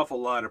 An awful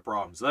lot of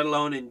problems. Let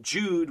alone in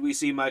Jude, we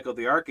see Michael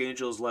the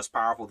Archangel is less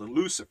powerful than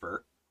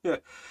Lucifer.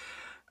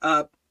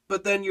 But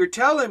But then you're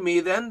telling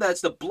me then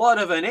that's the blood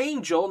of an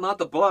angel, not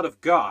the blood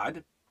of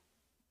God.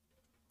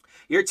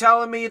 You're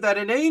telling me that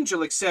an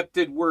angel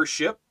accepted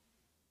worship,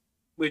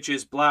 which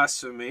is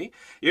blasphemy.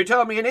 You're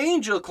telling me an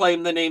angel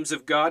claimed the names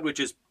of God,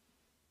 which is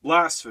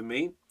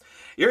blasphemy.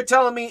 You're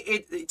telling me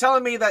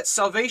that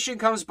salvation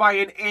comes by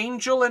an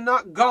angel and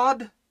not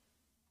God?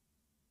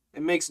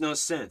 It makes no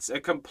sense. A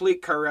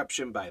complete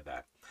corruption by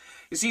that.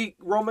 You see,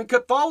 Roman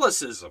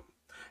Catholicism,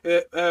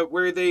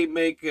 where they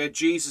make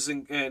Jesus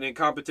an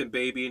incompetent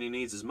baby and he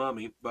needs his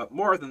mommy. But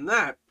more than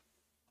that,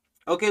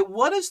 okay,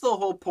 what is the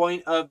whole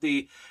point of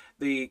the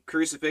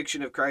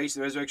crucifixion of Christ,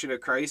 the resurrection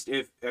of Christ,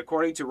 if,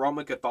 according to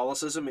Roman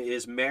Catholicism,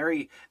 is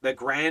Mary the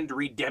grand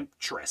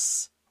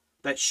redemptress?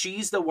 That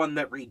she's the one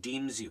that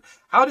redeems you.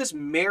 How does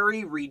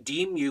Mary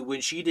redeem you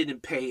when she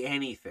didn't pay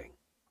anything?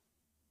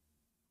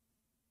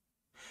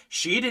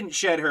 She didn't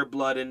shed her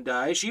blood and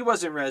die. She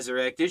wasn't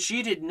resurrected.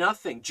 She did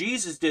nothing.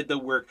 Jesus did the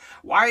work.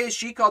 Why is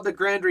she called the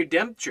grand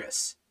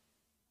redemptress?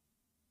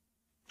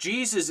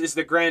 Jesus is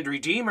the grand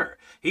redeemer.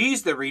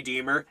 He's the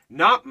redeemer,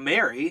 not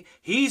Mary.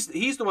 He's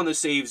the one that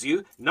saves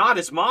you, not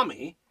his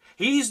mommy.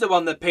 He's the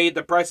one that paid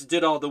the price and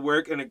did all the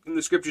work. And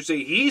the scriptures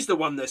say he's the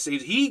one that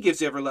saves. He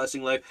gives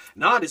everlasting life,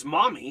 not his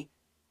mommy.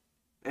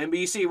 And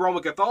you see,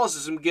 Roman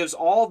Catholicism gives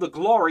all the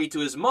glory to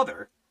his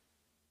mother.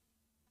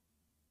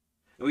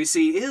 And we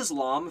see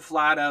Islam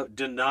flat out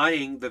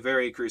denying the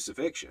very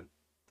crucifixion.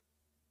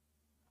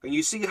 And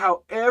you see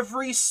how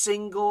every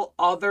single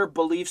other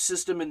belief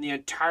system in the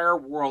entire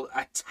world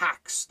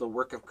attacks the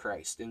work of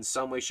Christ in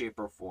some way, shape,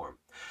 or form.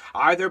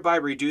 Either by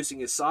reducing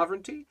his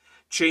sovereignty,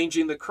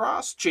 changing the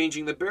cross,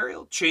 changing the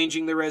burial,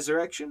 changing the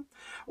resurrection,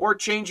 or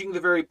changing the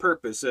very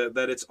purpose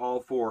that it's all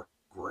for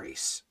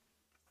grace.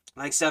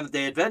 Like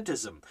Seventh-day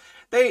Adventism.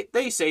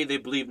 They say they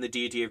believe in the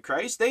deity of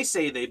Christ. They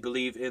say they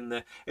believe in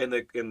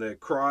the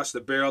cross, the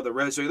burial, the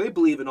resurrection. They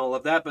believe in all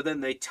of that, but then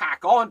they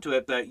tack on to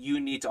it that you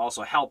need to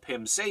also help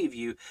him save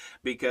you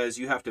because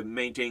you have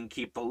to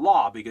keep the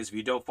law, because if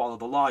you don't follow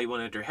the law, you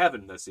won't enter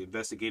heaven. That's the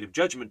investigative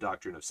judgment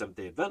doctrine of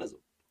Seventh-day Adventism.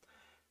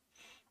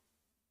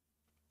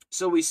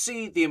 So we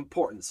see the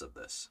importance of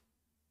this.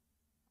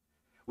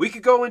 We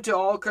could go into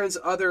all kinds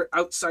of other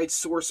outside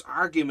source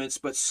arguments,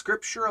 but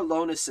Scripture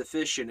alone is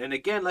sufficient. And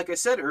again, like I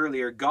said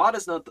earlier, God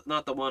is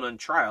not the one on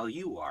trial.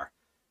 You are.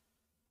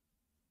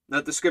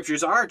 That the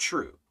Scriptures are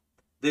true.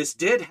 This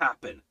did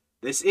happen.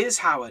 This is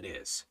how it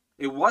is.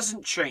 It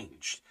wasn't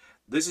changed.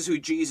 This is who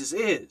Jesus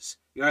is.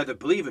 You either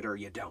believe it or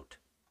you don't.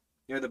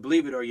 You either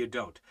believe it or you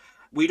don't.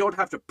 We don't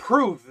have to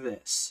prove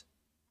this.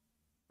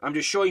 I'm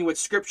just showing you what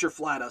Scripture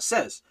flat out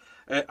says.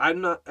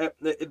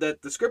 That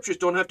the Scriptures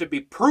don't have to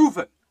be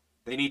proven.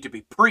 They need to be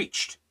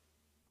preached.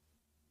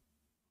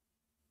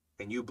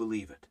 And you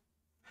believe it.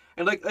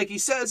 And like he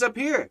says up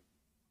here.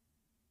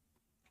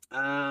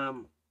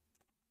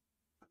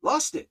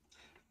 Lost it.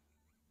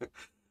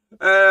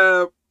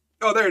 There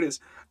it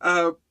is.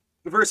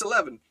 Verse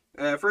 11.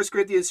 1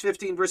 Corinthians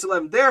 15, verse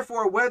 11.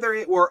 Therefore, whether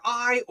it were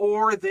I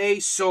or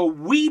they, so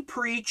we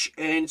preach,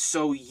 and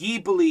so ye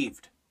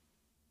believed.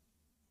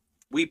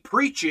 We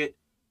preach it,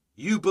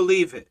 you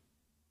believe it.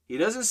 He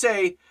doesn't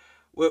say,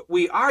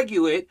 we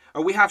argue it,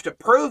 or we have to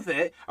prove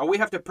it, or we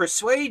have to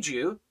persuade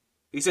you.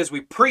 He says we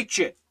preach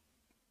it.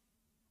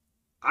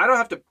 I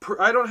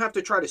don't have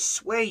to try to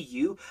sway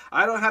you.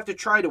 I don't have to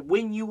try to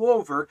win you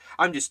over.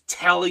 I'm just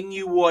telling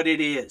you what it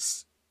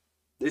is.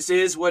 This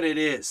is what it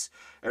is.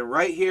 And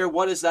right here,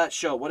 what does that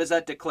show? What does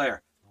that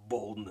declare?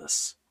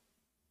 Boldness.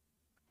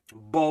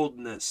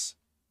 Boldness.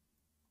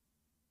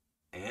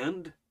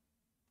 And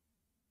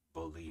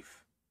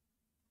belief.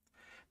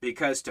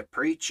 Because to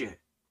preach it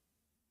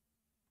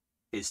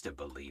is to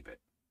believe it.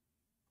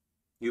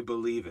 You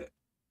believe it.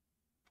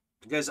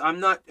 Because I'm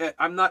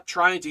not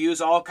trying to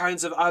use all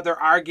kinds of other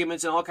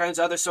arguments and all kinds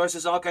of other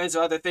sources, all kinds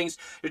of other things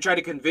to try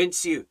to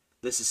convince you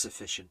this is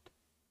sufficient.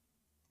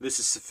 This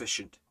is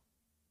sufficient.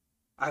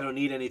 I don't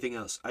need anything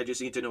else. I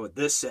just need to know what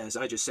this says.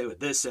 I just say what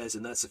this says,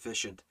 and that's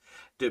sufficient.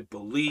 To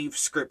believe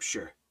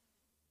Scripture.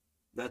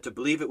 Not to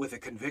believe it with a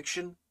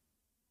conviction.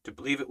 To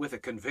believe it with a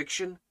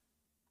conviction.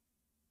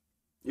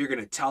 You're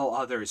going to tell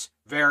others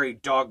very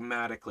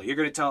dogmatically. You're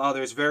going to tell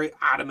others very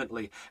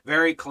adamantly,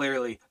 very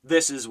clearly,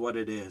 this is what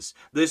it is.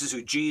 This is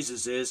who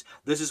Jesus is.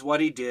 This is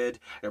what he did.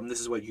 And this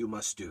is what you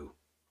must do.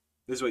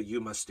 This is what you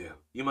must do.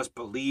 You must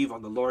believe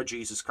on the Lord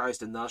Jesus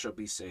Christ and thou shalt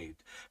be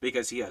saved.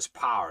 Because he has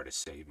power to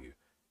save you.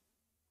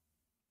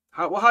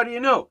 How do you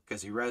know?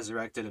 Because he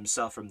resurrected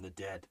himself from the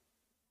dead.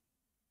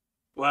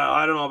 Well,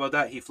 I don't know about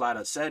that. He flat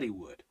out said he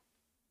would.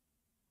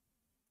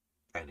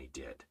 And he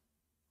did.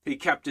 He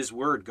kept his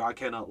word. God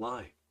cannot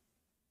lie.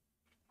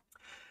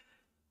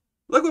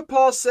 Look what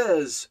Paul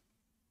says.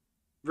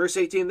 Verse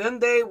 18. Then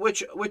they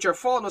which are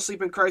fallen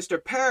asleep in Christ are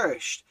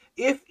perished.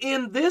 If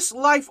in this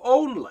life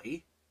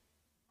only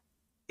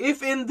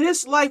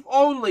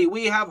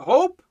we have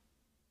hope.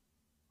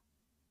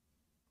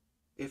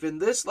 If in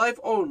this life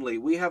only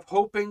we have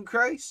hope in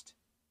Christ.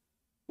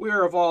 We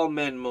are of all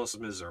men most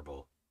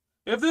miserable.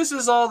 If this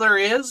is all there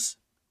is.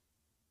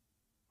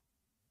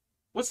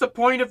 What's the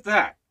point of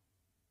that?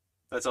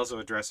 That's also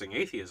addressing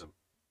atheism.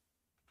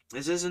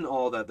 This isn't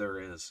all that there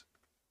is.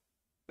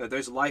 That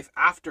there's life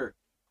after.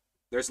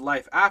 There's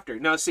life after.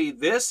 Now see,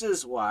 this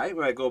is why,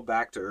 when I go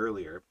back to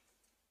earlier,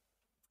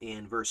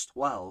 in verse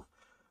 12,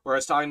 where I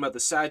was talking about the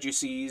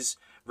Sadducees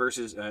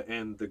versus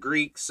and the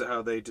Greeks,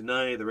 how they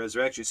deny the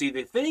resurrection. See,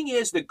 the thing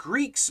is, the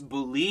Greeks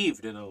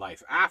believed in a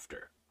life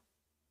after.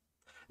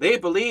 They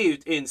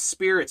believed in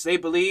spirits. They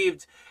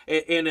believed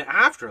in an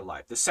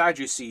afterlife. The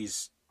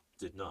Sadducees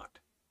did not.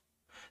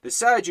 The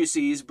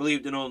Sadducees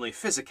believed in only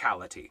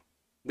physicality.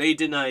 They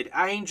denied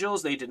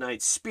angels. They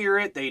denied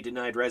spirit. They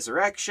denied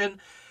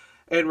resurrection.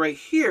 And right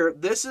here,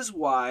 this is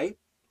why,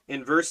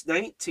 in verse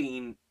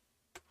 19,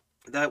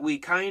 that we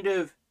kind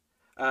of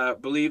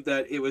believe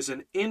that it was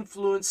an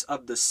influence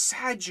of the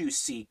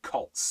Sadducee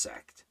cult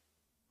sect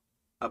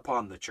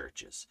upon the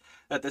churches.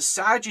 That the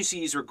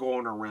Sadducees were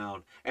going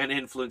around and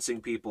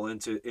influencing people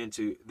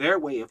into their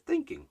way of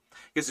thinking.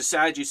 Because the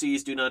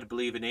Sadducees do not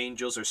believe in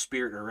angels or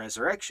spirit or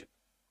resurrection.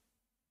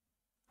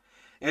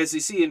 As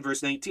you see in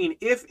verse 19,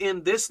 if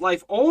in this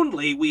life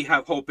only we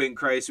have hope in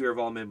Christ, we are of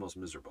all men most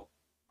miserable.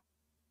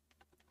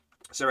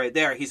 So right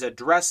there, he's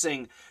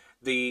addressing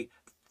the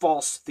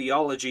false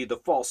theology, the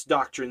false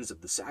doctrines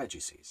of the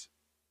Sadducees.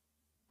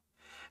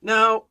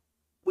 Now,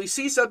 we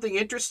see something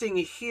interesting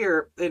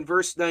here in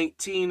verse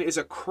 19 is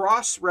a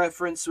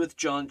cross-reference with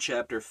John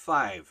chapter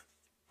 5.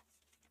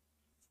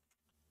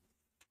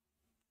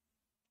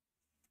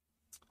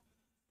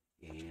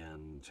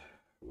 And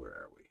where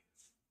are we?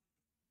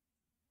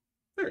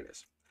 There it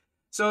is.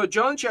 So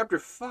John chapter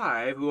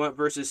 5, we want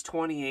verses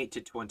 28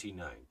 to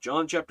 29.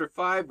 John chapter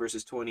 5,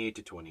 verses 28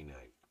 to 29.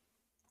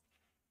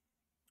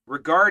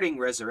 Regarding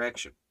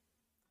resurrection.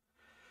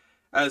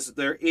 As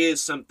there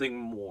is something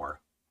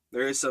more.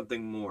 There is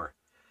something more.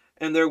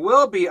 And there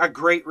will be a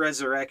great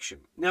resurrection.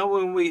 Now,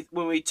 when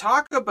we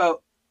talk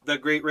about the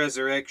great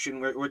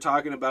resurrection, we're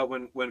talking about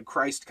when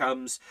Christ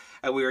comes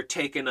and we are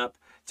taken up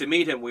to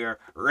meet him. We are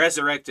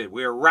resurrected.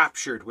 We are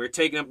raptured. We're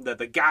taken up,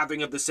 the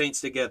gathering of the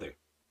saints together.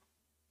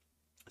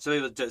 So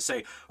they would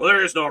say, well,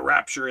 there is no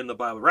rapture in the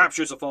Bible.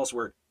 Rapture is a false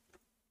word.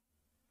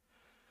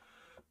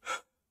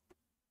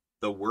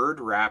 The word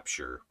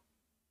rapture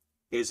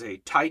is a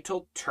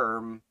titled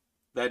term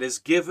that is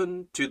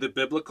given to the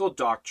biblical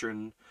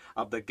doctrine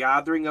of the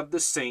gathering of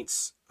the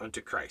saints unto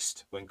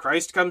Christ. When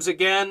Christ comes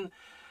again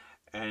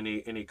and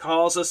he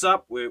calls us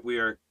up, we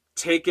are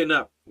taken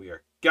up. We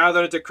are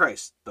gathered unto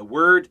Christ. The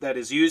word that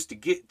is used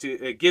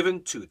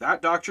given to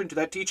that doctrine, to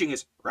that teaching,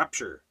 is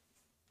rapture.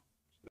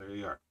 There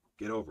you are.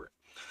 Get over it.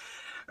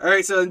 All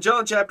right, so in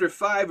John chapter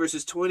 5,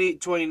 verses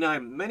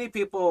 20-29, many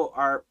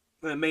people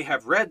may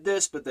have read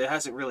this, but it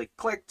hasn't really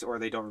clicked, or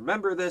they don't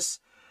remember this,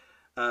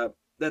 that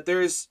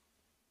there's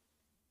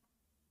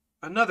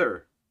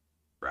another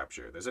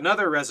rapture. There's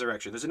another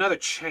resurrection. There's another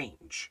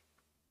change.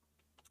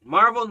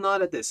 Marvel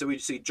not at this. So we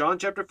see John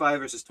chapter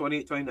 5, verses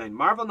 28-29.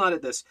 Marvel not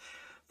at this,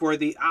 for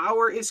the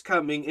hour is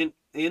coming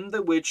in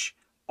the which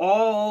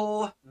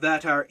all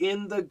that are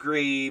in the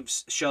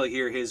graves shall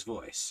hear his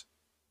voice.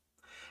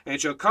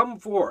 And shall come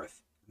forth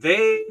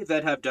they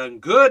that have done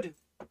good.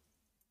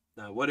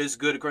 Now, what is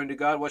good according to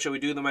God? What shall we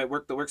do that might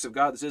work the works of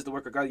God? This is the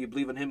work of God. You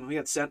believe in him who he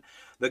hath sent.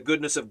 The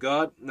goodness of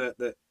God,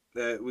 that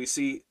we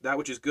see that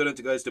which is good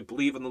unto God is to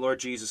believe in the Lord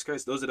Jesus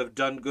Christ. Those that have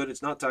done good.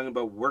 It's not talking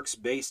about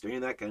works-based or any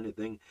of that kind of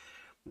thing.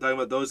 I'm talking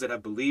about those that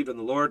have believed in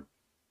the Lord.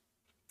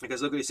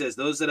 Because look what he says.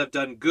 Those that have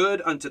done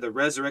good unto the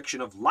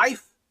resurrection of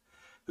life.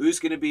 Who's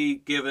going to be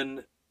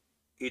given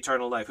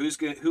eternal life?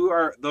 Who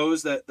are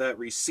those that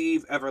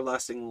receive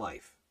everlasting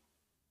life?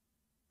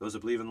 Those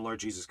that believe in the Lord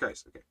Jesus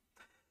Christ.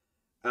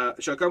 Okay.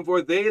 Shall come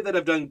forth they that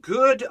have done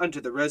good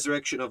unto the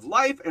resurrection of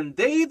life, and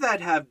they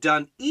that have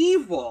done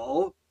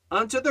evil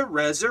unto the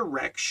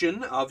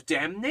resurrection of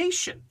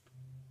damnation.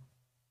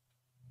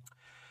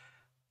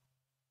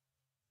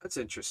 That's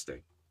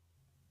interesting.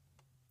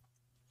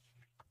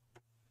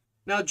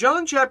 Now,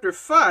 John chapter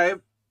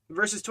 5,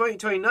 verses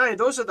 20-29,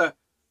 those are the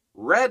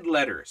red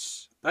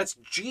letters. That's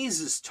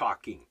Jesus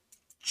talking.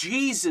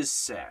 Jesus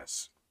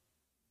says.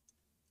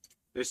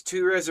 There's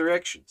two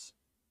resurrections.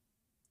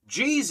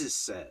 Jesus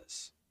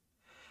says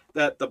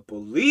that the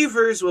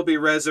believers will be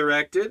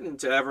resurrected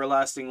into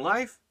everlasting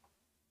life,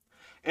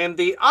 and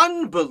the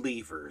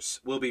unbelievers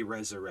will be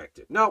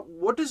resurrected. Now,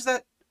 what does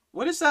that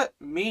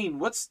mean?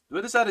 What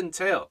does that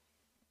entail?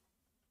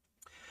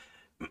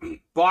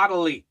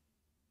 Bodily.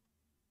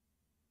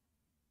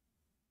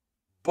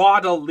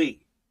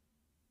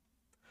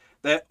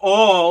 That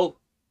all,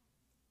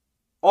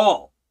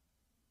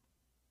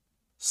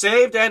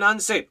 saved and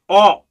unsaved,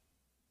 all,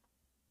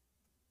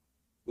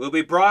 will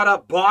be brought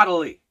up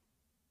bodily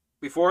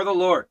before the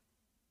Lord.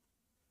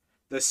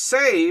 The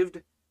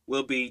saved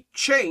will be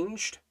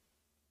changed.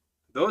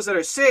 Those that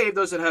are saved,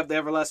 those that have the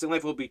everlasting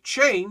life, will be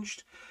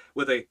changed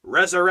with a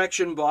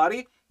resurrection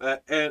body,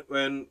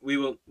 and we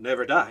will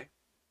never die.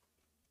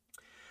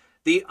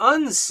 The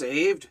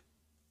unsaved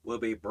will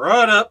be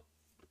brought up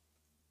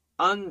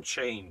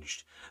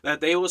unchanged,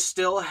 that they will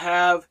still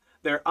have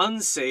their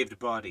unsaved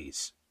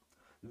bodies.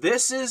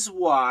 This is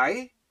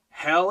why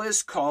Hell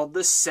is called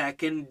the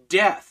second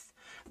death.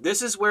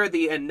 This is where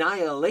the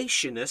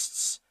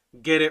annihilationists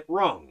get it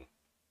wrong.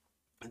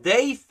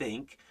 They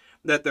think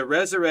that the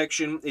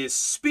resurrection is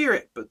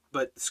spirit,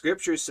 but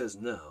Scripture says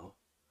no.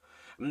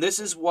 And this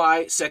is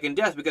why second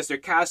death, because they're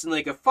cast in the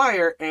lake of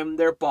fire and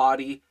their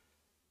body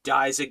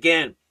dies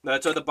again.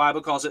 That's why the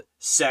Bible calls it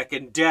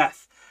second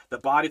death. The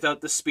body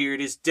without the spirit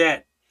is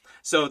dead.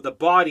 So the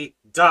body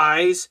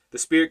dies, the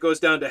spirit goes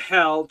down to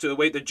hell to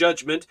await the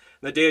judgment.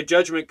 The day of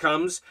judgment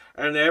comes,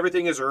 and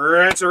everything is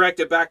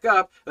resurrected back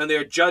up, and they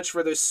are judged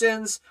for their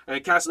sins,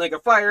 and cast in the lake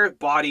of fire.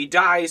 Body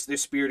dies, their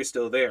spirit is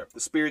still there. The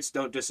spirits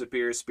don't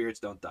disappear, spirits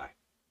don't die.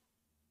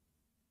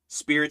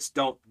 Spirits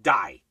don't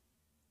die.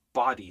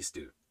 Bodies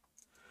do.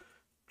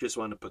 Just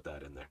wanted to put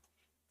that in there.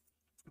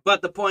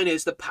 But the point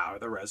is the power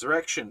of the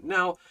resurrection.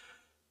 Now,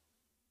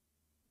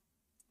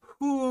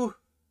 who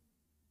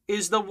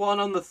is the one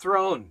on the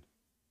throne?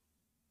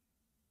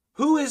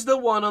 Who is the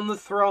one on the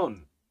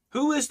throne?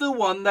 Who is the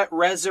one that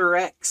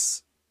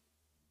resurrects?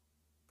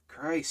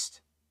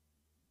 Christ.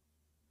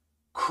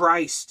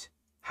 Christ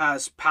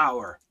has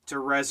power to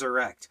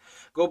resurrect.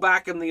 Go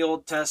back in the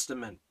Old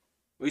Testament.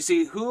 We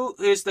see who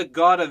is the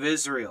God of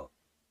Israel.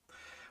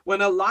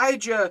 When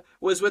Elijah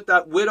was with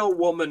that widow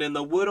woman and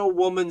the widow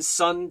woman's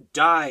son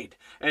died,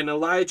 and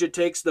Elijah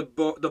takes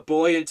the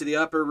boy into the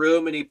upper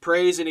room and he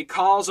prays and he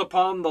calls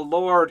upon the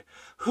Lord,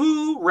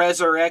 who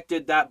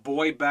resurrected that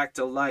boy back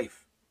to life?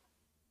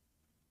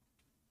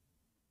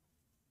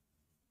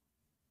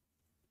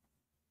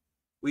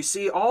 We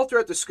see all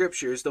throughout the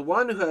Scriptures the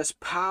one who has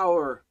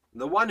power,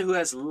 the one who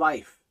has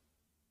life,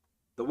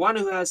 the one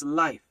who has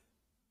life,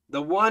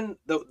 the one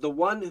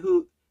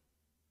who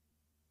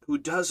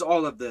does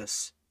all of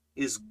this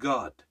is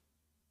God.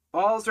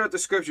 All throughout the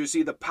Scripture, you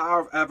see the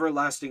power of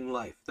everlasting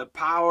life, the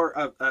power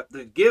of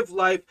to give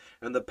life,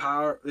 and the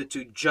power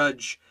to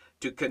judge,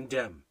 to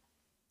condemn.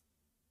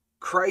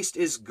 Christ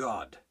is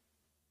God.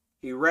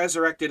 He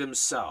resurrected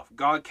himself.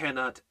 God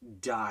cannot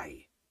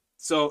die.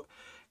 So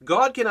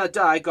God cannot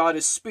die. God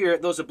is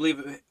spirit. Those that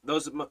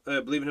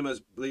believe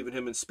in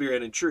him in spirit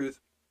and in truth,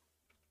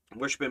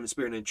 worship him in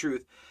spirit and in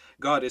truth.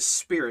 God is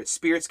spirit.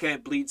 Spirits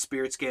can't bleed.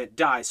 Spirits can't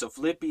die. So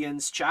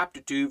Philippians chapter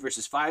 2,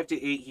 verses 5 to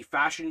 8, he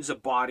fashions a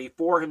body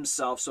for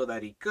himself so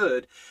that he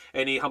could,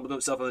 and he humbled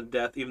himself unto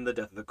death, even the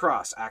death of the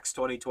cross. Acts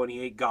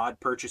 20:28, God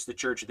purchased the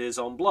church with his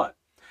own blood.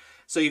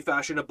 So he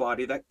fashioned a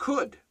body that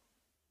could.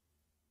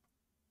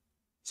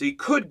 So he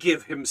could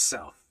give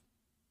himself.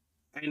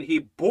 And he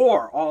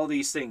bore all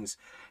these things.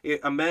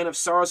 A man of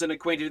sorrows and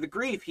acquainted with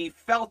grief. He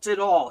felt it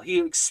all. He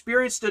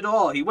experienced it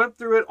all. He went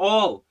through it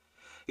all.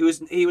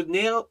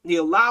 He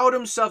allowed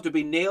himself to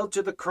be nailed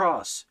to the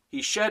cross.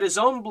 He shed his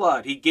own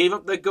blood. He gave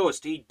up the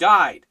ghost. He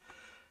died.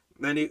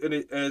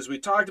 As we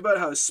talked about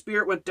how his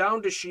spirit went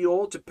down to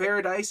Sheol, to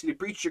paradise, and he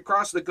preached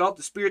across the gulf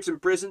to spirits in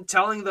prison,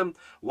 telling them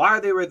why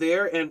they were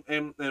there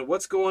and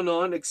what's going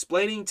on,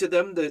 explaining to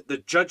them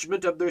the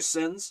judgment of their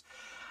sins.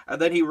 And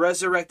then he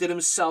resurrected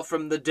himself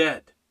from the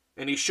dead.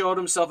 And he showed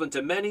himself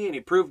unto many, and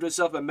he proved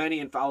himself by many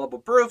infallible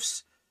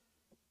proofs.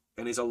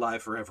 And he's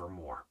alive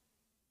forevermore.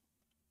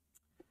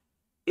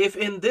 If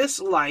in this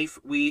life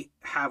we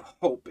have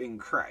hope in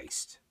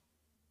Christ,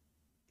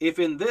 if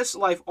in this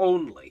life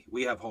only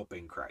we have hope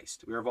in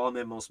Christ, we are of all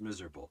men most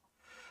miserable,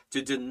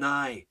 to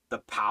deny the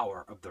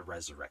power of the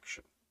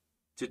resurrection,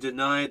 to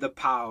deny the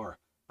power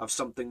of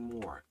something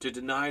more, to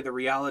deny the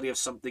reality of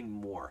something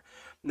more.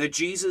 Now,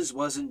 Jesus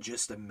wasn't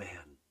just a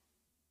man.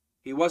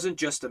 He wasn't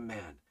just a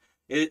man.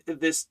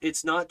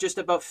 It's not just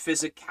about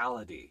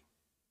physicality.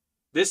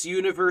 This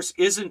universe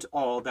isn't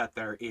all that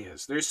there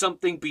is. There's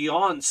something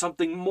beyond,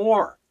 something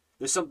more.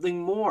 There's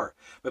something more.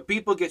 But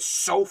people get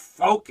so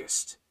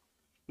focused.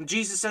 And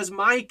Jesus says,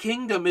 my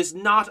kingdom is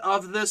not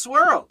of this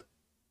world.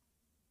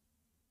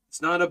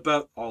 It's not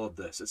about all of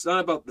this. It's not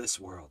about this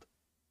world.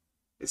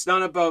 It's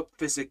not about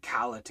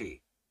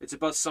physicality. It's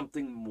about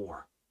something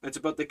more. It's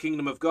about the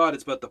kingdom of God.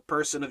 It's about the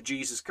person of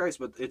Jesus Christ.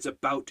 But it's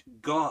about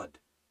God.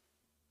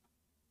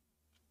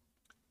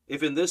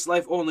 If in this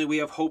life only we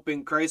have hope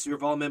in Christ, we are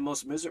of all men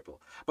most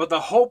miserable. But the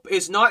hope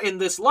is not in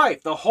this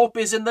life. The hope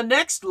is in the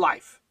next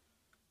life.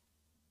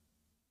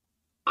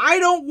 I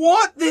don't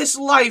want this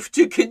life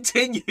to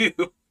continue.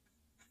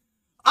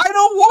 I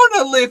don't want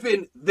to live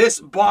in this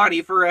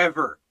body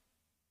forever.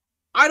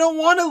 I don't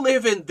want to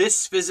live in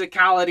this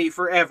physicality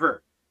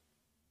forever.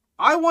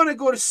 I want to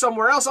go to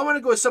somewhere else. I want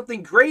to go to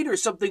something greater,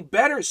 something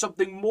better,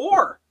 something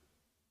more.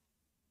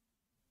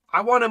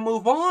 I want to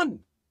move on.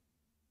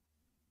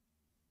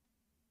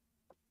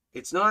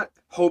 It's not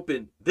hope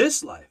in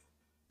this life.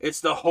 It's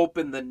the hope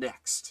in the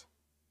next.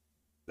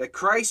 That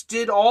Christ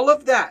did all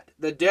of that.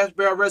 The death,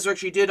 burial,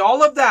 resurrection, he did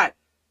all of that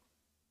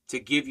to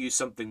give you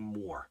something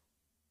more.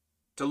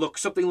 To look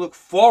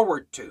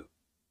forward to.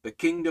 The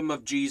kingdom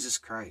of Jesus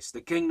Christ.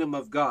 The kingdom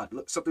of God.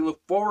 Something to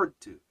look forward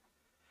to.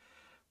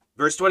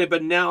 Verse 20,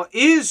 but now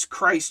is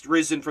Christ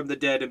risen from the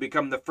dead and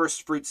become the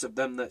first fruits of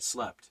them that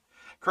slept.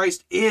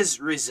 Christ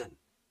is risen.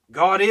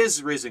 God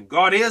is risen.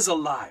 God is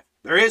alive.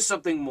 There is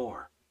something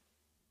more.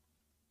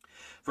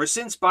 For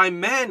since by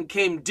man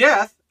came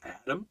death,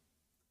 Adam.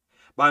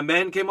 By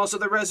man came also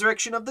the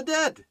resurrection of the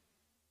dead.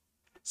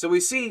 So we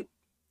see,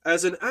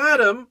 as in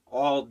Adam,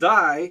 all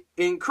die.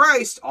 In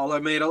Christ, all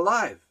are made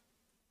alive.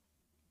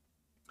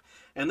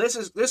 And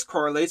this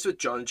correlates with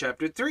John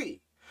chapter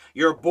 3.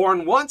 You're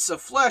born once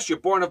of flesh, you're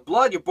born of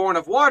blood, you're born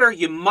of water,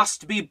 you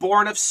must be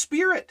born of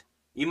spirit.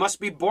 You must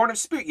be born of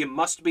spirit. You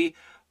must be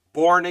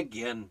born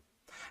again.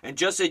 And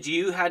just as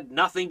you had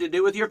nothing to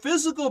do with your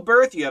physical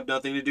birth, you have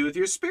nothing to do with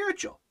your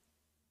spiritual.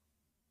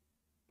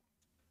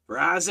 For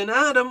as in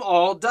Adam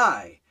all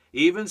die,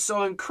 even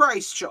so in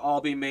Christ shall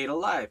all be made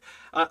alive.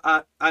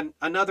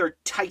 Another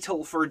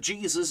title for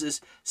Jesus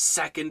is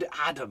Second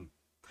Adam.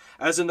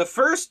 As in the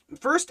first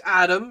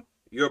Adam,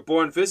 you're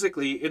born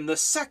physically. In the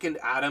second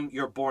Adam,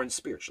 you're born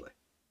spiritually.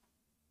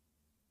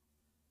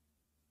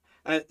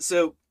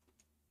 So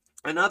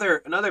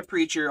another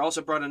preacher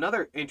also brought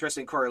another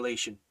interesting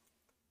correlation.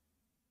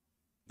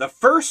 The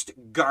first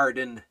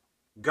Garden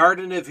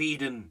of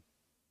Eden,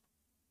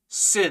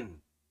 sin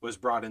was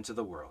brought into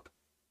the world.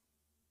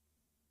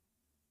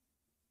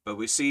 But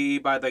we see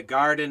by the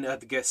Garden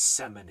of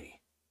Gethsemane,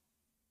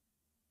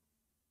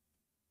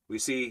 we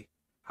see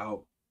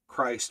how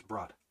Christ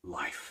brought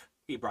life.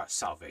 He brought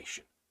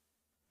salvation.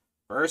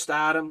 First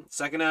Adam,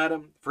 second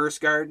Adam,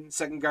 first garden,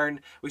 second garden.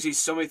 We see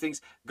so many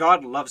things.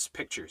 God loves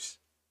pictures.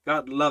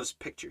 God loves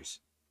pictures.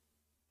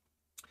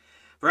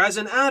 For as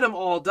in Adam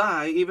all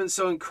die, even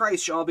so in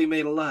Christ shall all be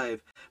made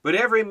alive. But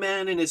every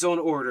man in his own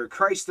order,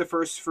 Christ the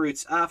first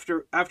fruits,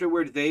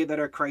 afterward they that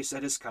are Christ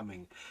at his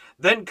coming.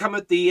 Then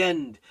cometh the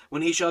end,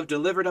 when he shall have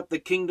delivered up the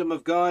kingdom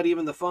of God,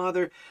 even the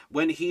Father,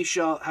 when he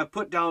shall have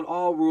put down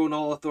all rule and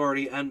all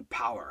authority and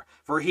power.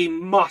 For he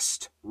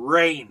must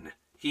reign.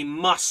 He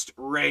must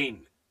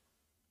reign.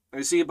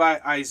 You see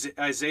by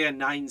Isaiah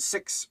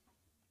 9:6.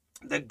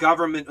 The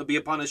government will be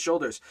upon his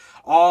shoulders.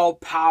 All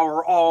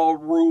power, all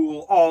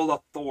rule, all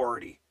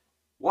authority.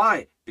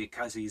 Why?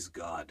 Because he's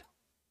God.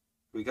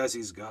 Because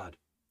he's God.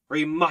 For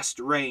he must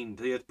reign.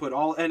 He hath put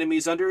all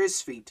enemies under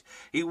his feet.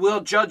 He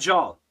will judge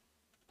all.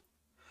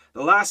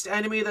 The last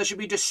enemy that should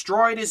be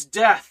destroyed is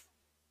death.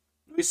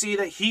 We see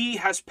that he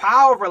has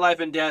power over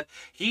life and death.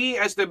 He,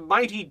 as the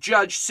mighty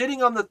judge,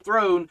 sitting on the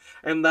throne,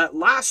 and that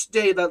last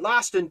day, that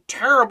last and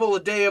terrible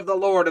day of the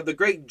Lord, of the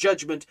great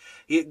judgment,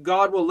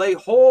 God will lay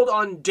hold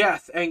on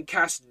death and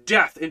cast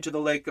death into the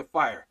lake of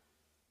fire.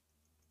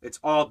 It's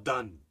all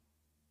done.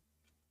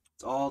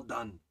 It's all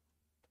done.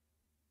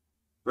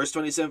 Verse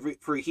 27,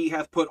 for he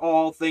hath put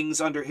all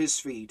things under his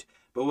feet.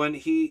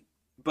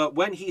 But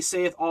when he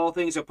saith all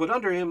things are put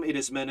under him, it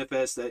is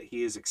manifest that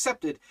he is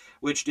accepted,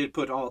 which did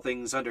put all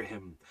things under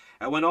him.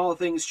 And when all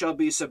things shall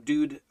be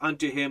subdued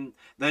unto him,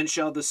 then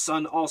shall the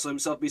Son also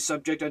himself be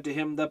subject unto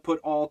him that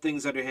put all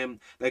things under him,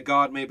 that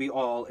God may be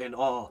all in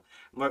all.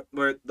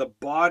 Where the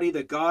body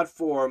that God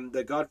formed,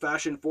 that God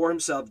fashioned for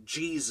himself,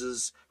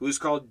 Jesus, who is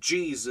called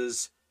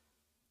Jesus,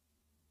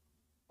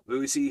 what do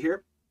we see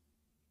here?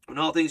 When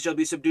all things shall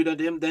be subdued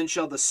unto him, then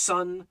shall the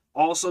Son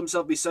also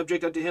himself be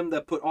subject unto him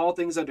that put all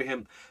things under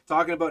him.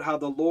 Talking about how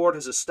the Lord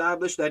has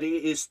established that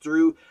it is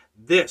through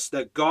this,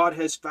 that God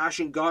has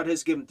fashioned, God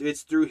has given.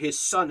 It's through his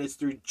Son, it's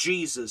through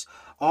Jesus.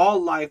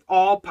 All life,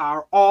 all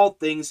power, all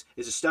things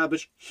is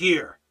established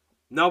here.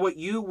 Not what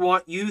you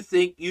want, you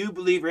think, you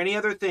believe, or any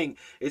other thing.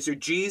 It's through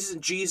Jesus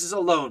and Jesus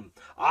alone.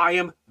 I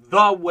am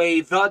the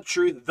way, the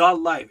truth, the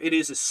life. It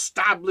is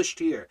established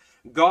here.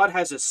 God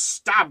has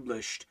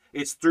established.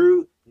 It's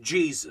through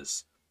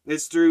Jesus.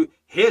 It's through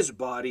his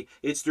body.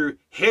 It's through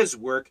his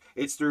work.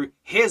 It's through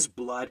his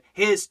blood,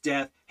 his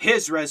death,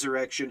 his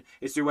resurrection.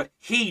 It's through what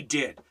he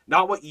did,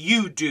 not what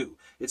you do.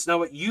 It's not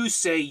what you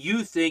say,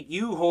 you think,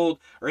 you hold,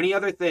 or any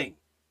other thing.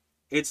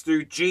 It's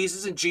through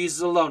Jesus and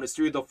Jesus alone. It's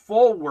through the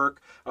full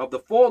work of the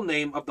full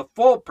name of the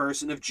full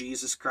person of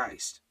Jesus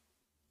Christ.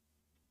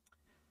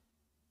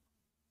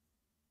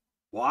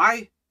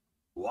 Why?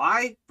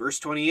 Why? Verse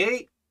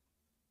 28.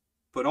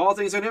 Put all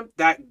things on him,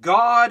 that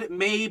God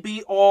may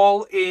be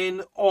all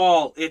in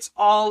all. It's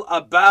all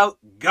about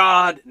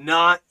God,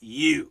 not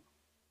you.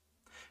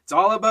 It's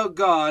all about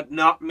God,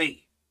 not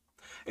me.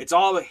 It's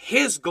all about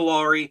his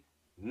glory,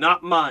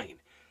 not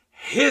mine.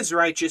 His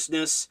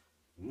righteousness,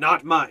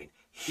 not mine.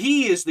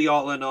 He is the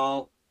all in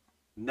all,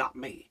 not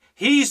me.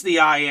 He's the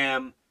I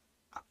am,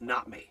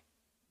 not me.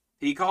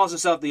 He calls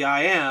himself the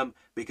I am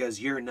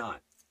because you're not.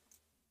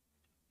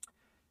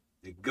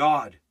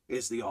 God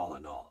is the all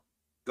in all.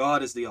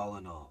 God is the all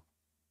in all.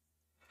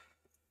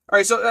 All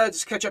right, so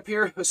just catch up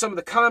here with some of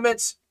the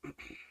comments.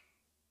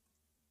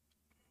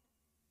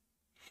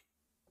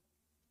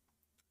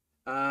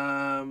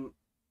 Okay.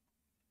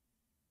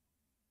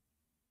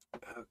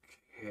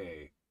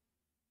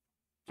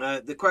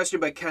 The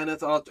question by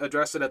Kenneth, I'll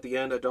address it at the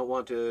end. I don't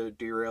want to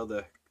derail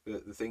the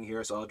thing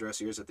here, so I'll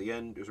address yours at the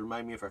end. Just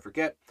remind me if I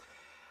forget.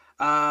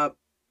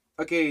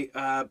 Okay.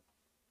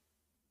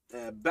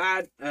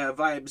 Bad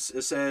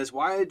Vibes says,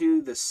 why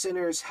do the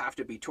sinners have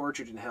to be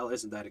tortured in hell?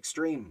 Isn't that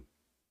extreme?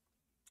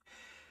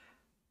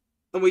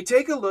 When we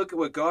take a look at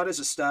what God has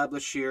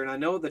established here, and I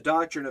know the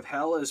doctrine of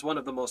hell is one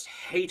of the most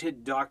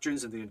hated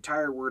doctrines in the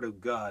entire Word of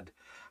God.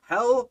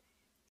 Hell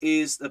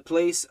is the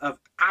place of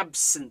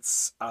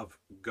absence of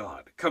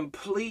God.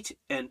 Complete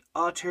and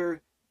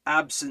utter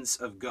absence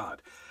of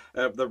God.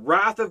 The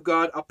wrath of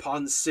God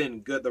upon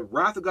sin. The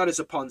wrath of God is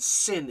upon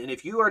sin, and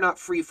if you are not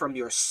free from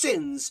your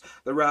sins,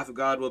 the wrath of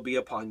God will be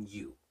upon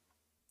you.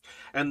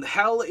 And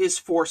hell is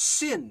for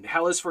sin.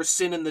 Hell is for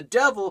sin and the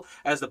devil,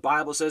 as the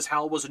Bible says,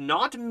 hell was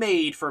not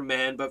made for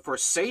man, but for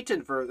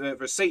Satan,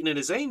 for Satan and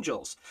his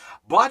angels.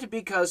 But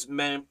because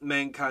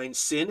mankind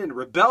sinned and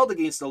rebelled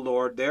against the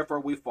Lord, therefore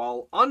we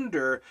fall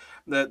under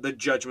the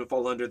judgment,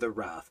 fall under the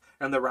wrath.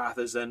 And the wrath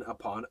is then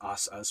upon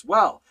us as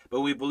well. But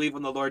we believe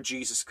in the Lord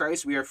Jesus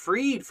Christ. We are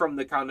freed from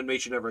the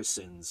condemnation of our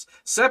sins,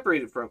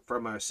 separated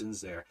from our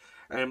sins there.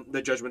 And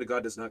the judgment of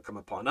God does not come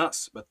upon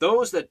us. But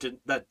those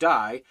that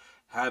die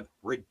have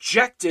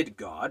rejected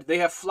God. They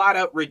have flat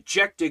out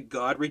rejected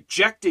God,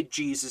 rejected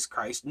Jesus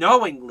Christ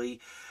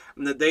knowingly,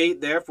 that they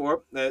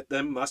therefore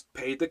then must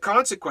pay the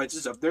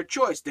consequences of their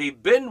choice.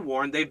 They've been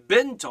warned, they've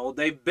been told,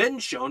 they've been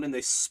shown, and they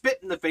spit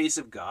in the face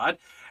of God,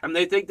 and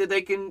they think that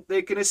they can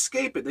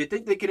escape it. They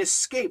think they can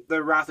escape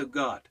the wrath of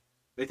God.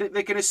 They think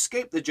they can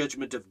escape the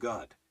judgment of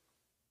God.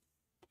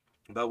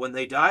 But when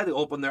they die, they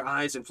open their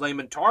eyes in flame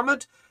and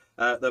torment,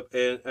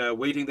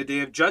 waiting the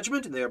day of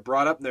judgment, and they are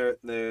brought up, and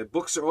their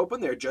books are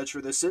open, they're judged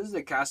for their sins, and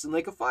they're cast in the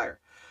lake of fire.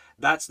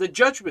 That's the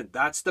judgment.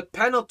 That's the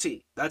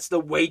penalty. That's the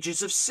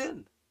wages of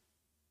sin.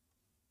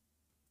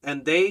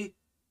 And they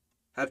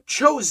have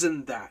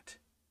chosen that.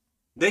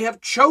 They have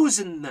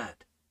chosen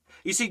that.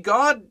 You see,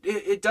 God,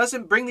 it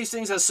doesn't bring these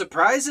things as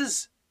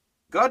surprises.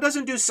 God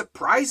doesn't do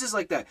surprises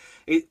like that.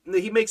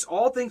 He makes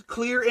all things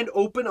clear and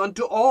open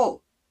unto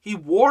all. He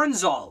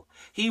warns all.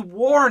 He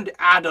warned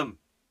Adam.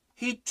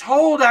 He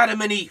told Adam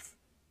and Eve,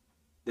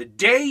 the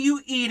day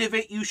you eat of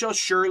it, you shall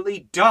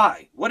surely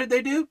die. What did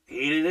they do?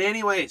 Ate it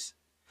anyways.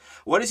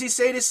 What does he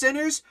say to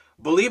sinners?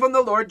 Believe on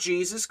the Lord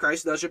Jesus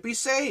Christ, thou shalt be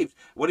saved.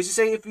 What does he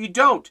say? If you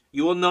don't,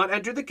 you will not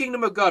enter the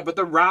kingdom of God, but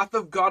the wrath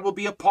of God will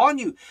be upon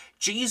you.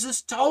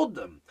 Jesus told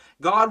them.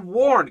 God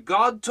warned.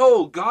 God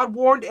told. God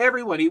warned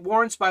everyone. He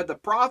warns by the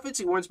prophets.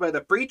 He warns by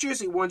the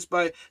preachers. He warns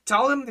by,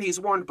 tell him,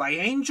 he's warned by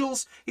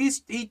angels.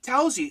 He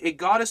tells you,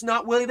 God is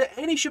not willing that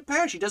any should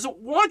perish. He doesn't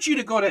want you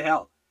to go to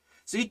hell.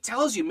 So he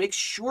tells you, make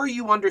sure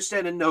you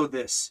understand and know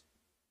this.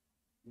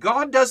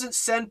 God doesn't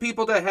send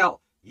people to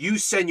hell. You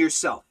send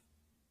yourself.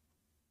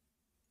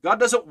 God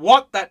doesn't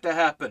want that to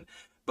happen.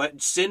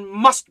 But sin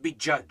must be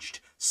judged.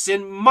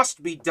 Sin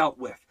must be dealt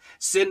with.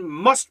 Sin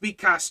must be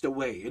cast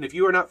away. And if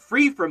you are not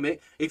free from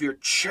it, if you're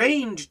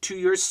chained to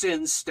your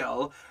sins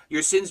still,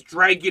 your sins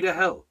drag you to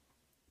hell.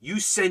 You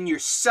sin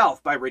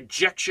yourself by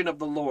rejection of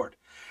the Lord.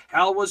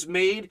 Hell was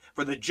made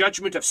for the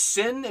judgment of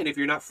sin, and if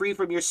you're not free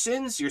from your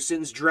sins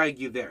drag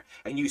you there,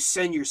 and you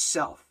sin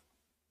yourself.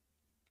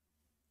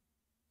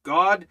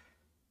 God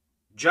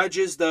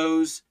judges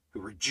those who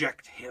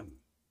reject him.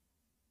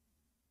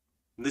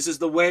 And this is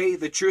the way,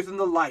 the truth, and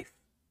the life.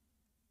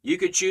 You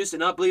could choose to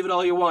not believe it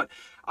all you want.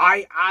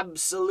 I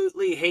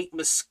absolutely hate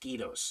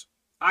mosquitoes.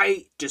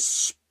 I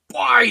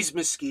despise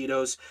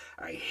mosquitoes.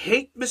 I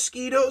hate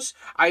mosquitoes.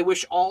 I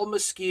wish all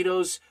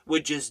mosquitoes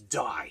would just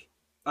die.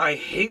 I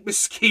hate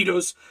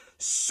mosquitoes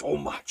so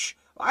much.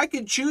 I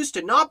can choose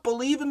to not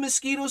believe in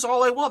mosquitoes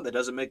all I want. That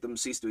doesn't make them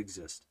cease to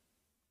exist.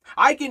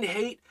 I can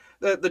hate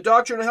the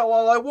doctrine of hell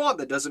all I want.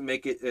 That doesn't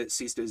make it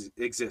cease to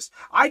exist.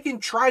 I can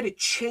try to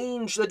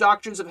change the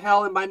doctrines of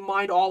hell in my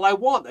mind all I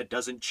want. That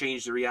doesn't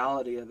change the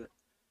reality of it.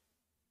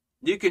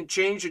 You can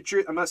change the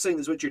truth. I'm not saying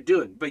this is what you're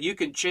doing, but you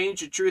can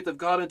change the truth of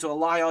God into a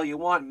lie all you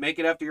want and make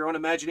it after your own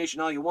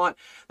imagination all you want.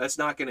 That's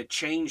not going to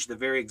change the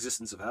very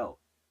existence of hell.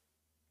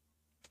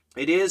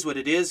 It is what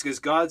it is because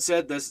God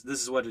said this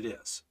is what it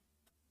is.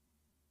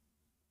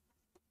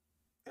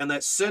 And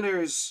that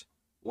sinners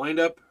wind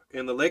up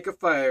in the lake of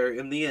fire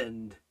in the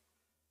end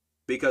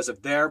because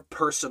of their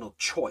personal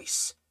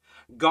choice.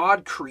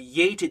 God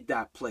created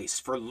that place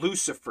for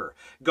Lucifer.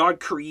 God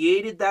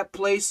created that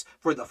place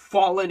for the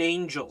fallen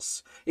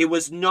angels. It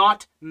was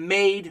not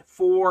made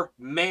for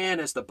man,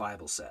 as the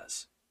Bible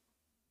says.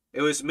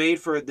 It was made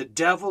for the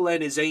devil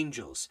and his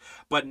angels.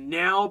 But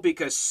now,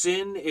 because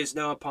sin is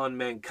now upon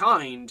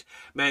mankind,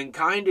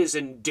 mankind is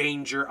in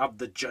danger of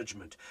the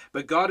judgment.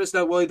 But God is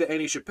not willing that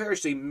any should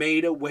perish. So he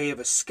made a way of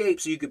escape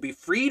so you could be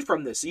freed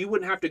from this. So you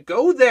wouldn't have to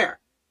go there.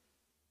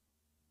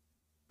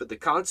 But the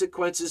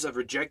consequences of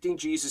rejecting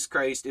Jesus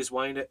Christ is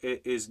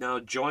now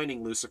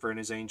joining Lucifer and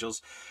his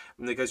angels,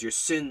 because your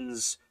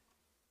sins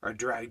are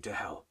dragged to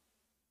hell.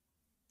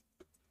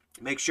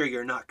 Make sure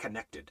you're not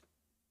connected.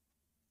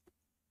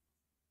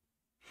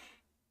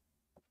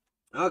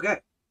 Okay.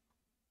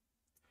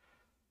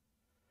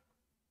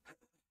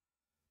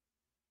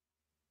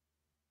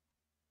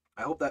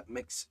 I hope that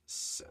makes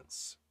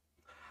sense.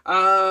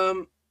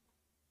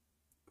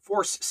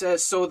 Force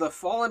says, so the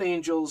fallen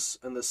angels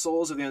and the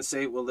souls of the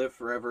unsaved will live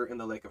forever in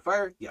the lake of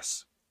fire?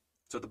 Yes.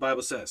 That's what the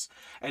Bible says.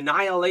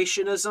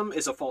 Annihilationism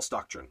is a false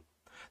doctrine.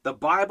 The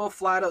Bible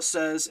flat out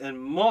says in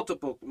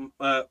multiple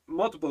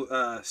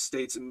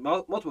states,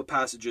 multiple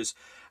passages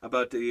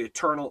about the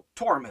eternal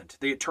torment,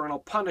 the eternal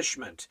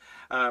punishment.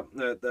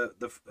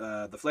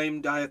 The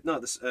flame dieth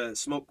not, the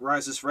smoke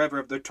rises forever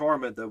of their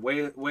torment, the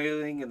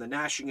wailing and the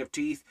gnashing of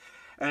teeth.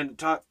 And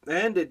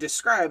it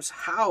describes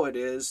how it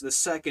is the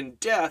second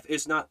death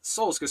is not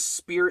souls, because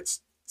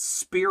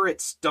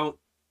spirits don't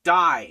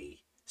die.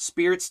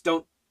 Spirits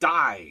don't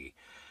die.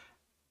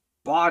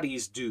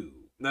 Bodies do.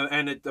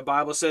 And the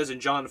Bible says in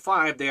John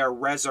 5, they are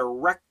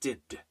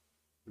resurrected.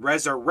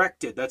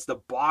 Resurrected. That's the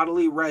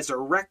bodily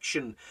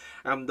resurrection.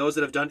 Those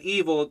that have done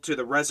evil to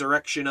the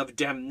resurrection of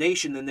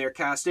damnation, then they're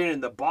cast in,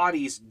 and the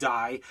bodies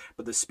die,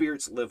 but the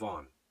spirits live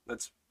on.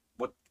 That's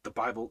what the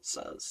Bible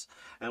says.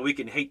 And we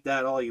can hate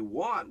that all you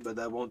want, but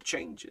that won't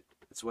change it.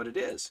 That's what it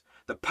is.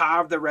 The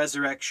power of the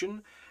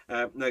resurrection,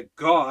 that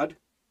God,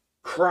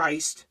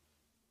 Christ,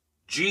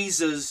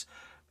 Jesus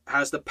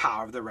has the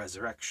power of the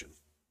resurrection.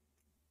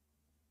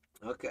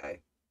 Okay.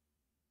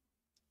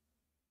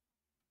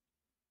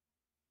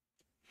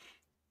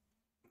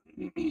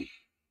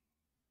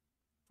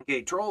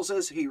 Okay, Troll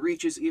says he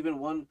reaches even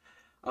one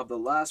of the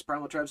last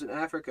primal tribes in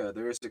Africa.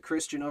 There is a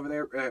Christian over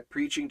there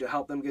preaching to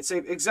help them get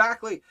saved.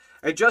 Exactly.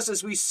 And just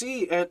as we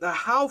see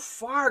how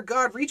far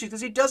God reaches,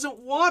 because he doesn't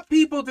want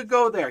people to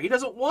go there. He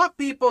doesn't want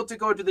people to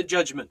go to the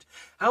judgment.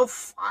 How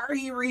far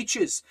he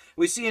reaches.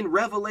 We see in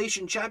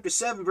Revelation chapter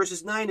 7,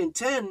 verses 9 and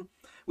 10,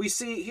 we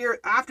see here,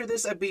 after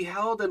this I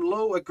beheld, and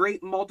lo, a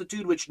great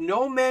multitude which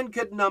no man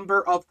could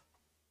number, of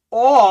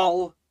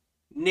all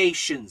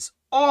nations,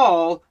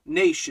 and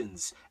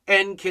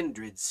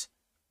kindreds,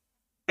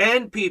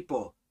 and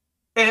people,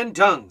 and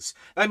tongues.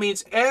 That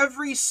means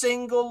every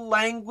single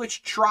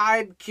language,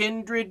 tribe,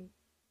 kindred,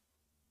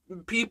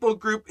 people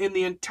group in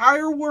the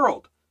entire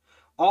world.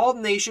 All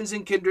nations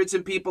and kindreds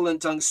and people and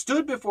tongues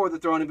stood before the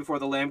throne and before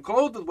the Lamb,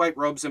 clothed with white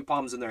robes and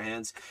palms in their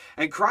hands,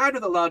 and cried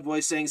with a loud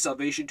voice, saying,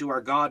 Salvation to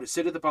our God, who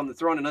sitteth upon the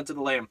throne, and unto the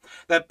Lamb.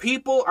 That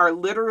people are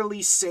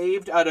literally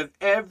saved out of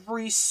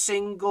every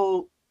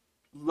single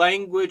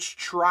language,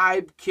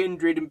 tribe,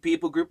 kindred, and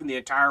people group in the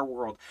entire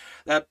world.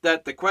 That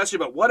the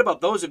question about what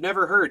about those who've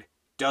never heard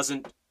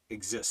doesn't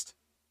exist.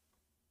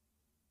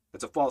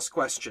 That's a false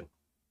question.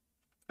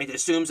 It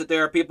assumes that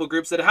there are people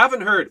groups that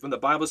haven't heard, when the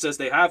Bible says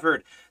they have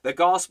heard. The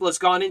gospel has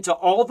gone into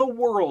all the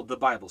world, the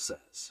Bible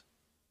says.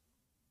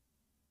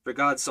 For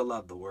God so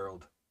loved the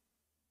world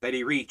that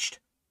he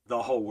reached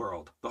the whole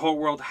world. The whole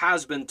world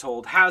has been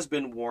told, has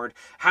been warned,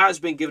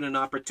 has been given an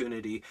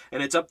opportunity,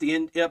 and it's up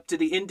to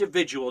the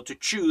individual to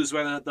choose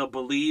whether or not they'll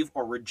believe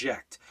or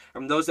reject.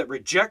 And those that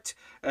reject,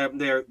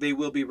 they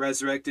will be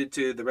resurrected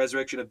to the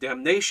resurrection of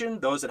damnation.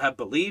 Those that have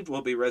believed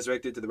will be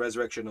resurrected to the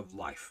resurrection of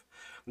life.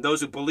 And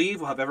those who believe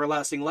will have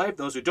everlasting life.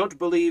 Those who don't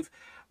believe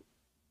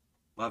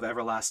will have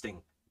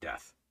everlasting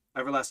death,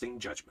 everlasting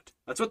judgment.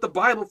 That's what the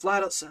Bible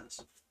flat out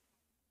says.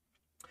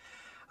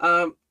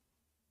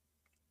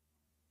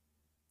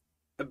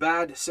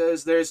 Abad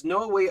says, there's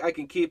no way I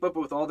can keep up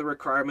with all the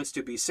requirements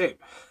to be saved.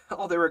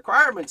 All the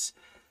requirements.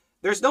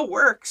 There's no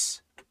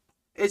works.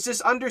 It's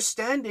just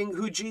understanding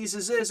who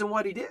Jesus is and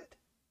what he did.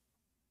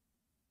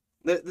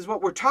 This is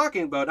what we're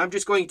talking about. I'm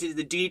just going to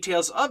the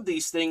details of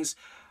these things.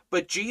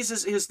 But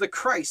Jesus is the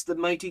Christ, the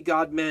mighty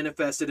God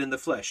manifested in the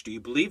flesh. Do you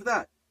believe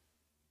that?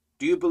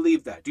 Do you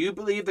believe that? Do you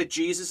believe that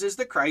Jesus is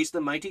the Christ,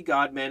 the mighty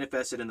God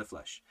manifested in the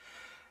flesh?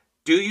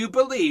 Do you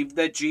believe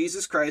that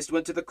Jesus Christ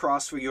went to the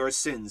cross for your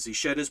sins? He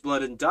shed his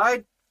blood and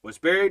died, was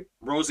buried,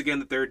 rose again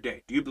the third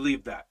day. Do you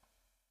believe that?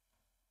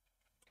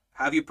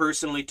 Have you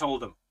personally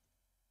told him?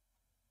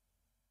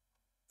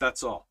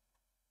 That's all.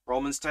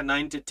 Romans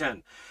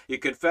 10:9-10. You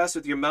confess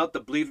with your mouth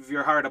the belief of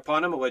your heart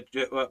upon him,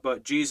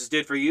 what Jesus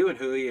did for you and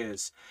who he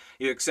is.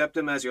 You accept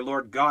him as your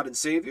Lord God and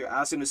Savior.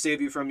 Ask him to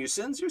save you from your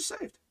sins. You're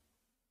saved.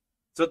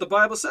 That's what the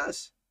Bible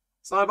says.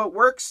 It's not about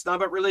works. It's not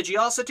about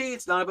religiosity.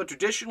 It's not about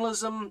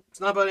traditionalism. It's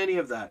not about any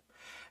of that.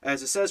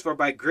 As it says, for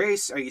by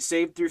grace are ye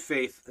saved through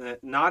faith,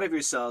 not of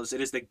yourselves. It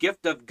is the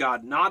gift of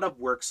God, not of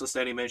works, lest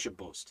any man should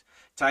boast.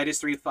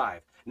 Titus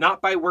 3:5.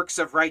 Not by works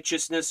of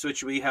righteousness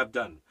which we have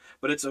done,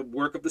 but it's a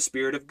work of the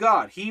Spirit of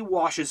God. He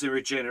washes and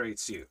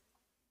regenerates you.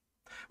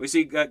 We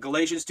see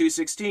Galatians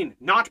 2:16.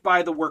 Not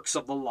by the works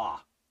of the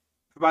law.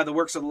 For by the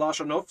works of the law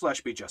shall no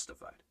flesh be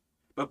justified,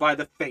 but by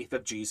the faith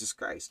of Jesus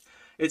Christ.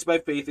 It's by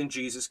faith in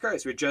Jesus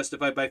Christ. We're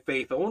justified by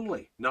faith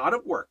only, not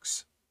of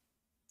works.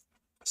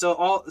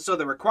 So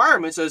the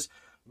requirement says,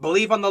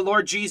 believe on the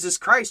Lord Jesus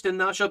Christ and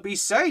thou shalt be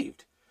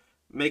saved.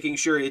 Making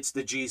sure it's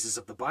the Jesus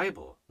of the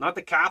Bible, not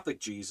the Catholic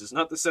Jesus,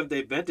 not the Seventh-day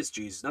Adventist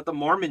Jesus, not the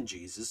Mormon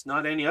Jesus,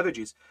 not any other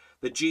Jesus.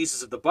 The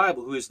Jesus of the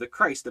Bible, who is the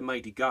Christ, the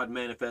mighty God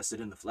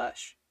manifested in the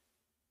flesh.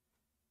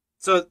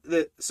 So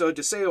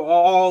to say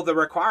all the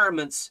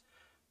requirements,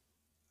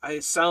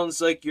 it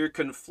sounds like you're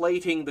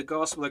conflating the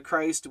gospel of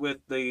Christ with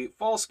the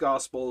false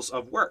gospels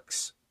of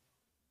works.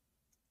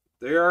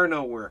 There are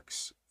no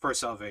works for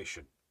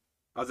salvation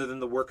other than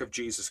the work of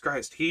Jesus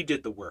Christ. He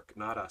did the work,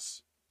 not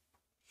us.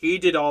 He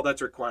did all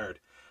that's required.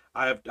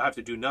 I have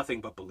to do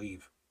nothing but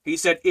believe. He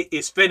said, it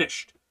is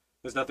finished.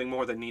 There's nothing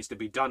more that needs to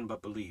be done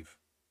but believe.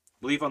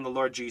 Believe on the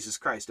Lord Jesus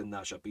Christ, and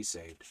thou shalt be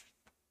saved.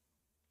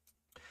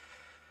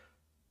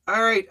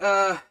 All right,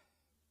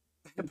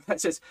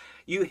 it says,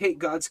 you hate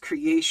God's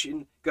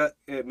creation.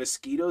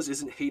 Mosquitoes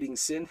isn't hating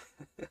sin.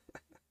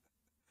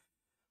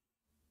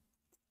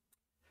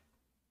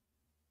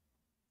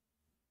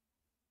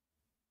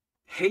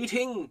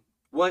 Hating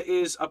what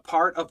is a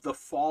part of the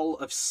fall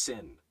of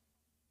sin.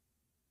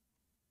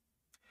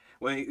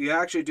 When you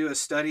actually do a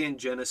study in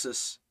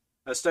Genesis,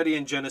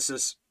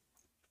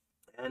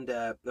 and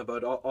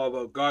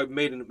about God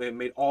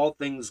made all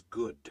things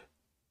good.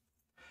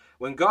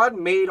 When God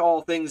made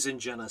all things in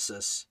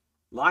Genesis,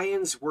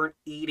 lions weren't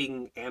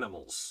eating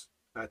animals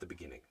at the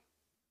beginning.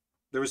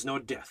 There was no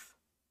death.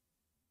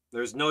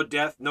 There's no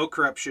death, no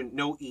corruption,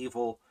 no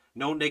evil,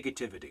 no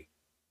negativity.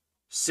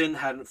 Sin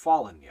hadn't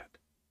fallen yet.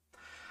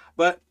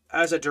 But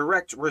as a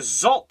direct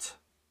result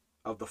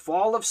of the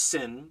fall of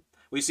sin,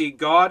 we see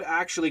God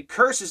actually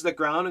curses the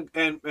ground,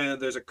 and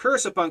there's a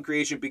curse upon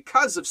creation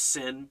because of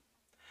sin.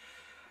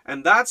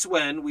 And that's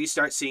when we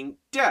start seeing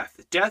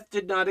death. Death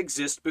did not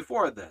exist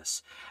before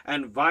this.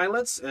 And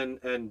violence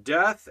and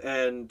death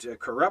and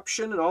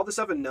corruption and all this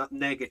stuff and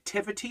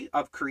negativity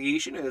of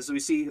creation, as we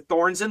see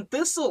thorns and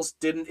thistles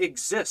didn't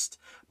exist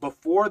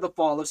before the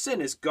fall of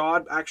sin, as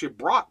God actually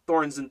brought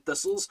thorns and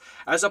thistles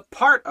as a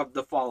part of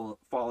the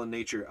fallen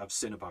nature of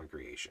sin upon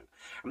creation.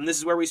 And this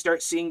is where we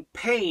start seeing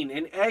pain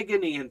and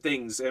agony and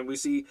things, and we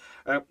see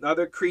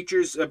other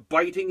creatures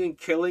biting and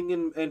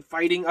killing and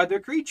fighting other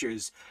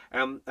creatures.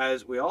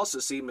 As we also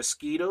see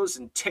mosquitoes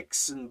and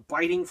ticks and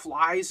biting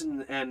flies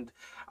and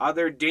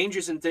other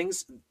dangers and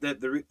things,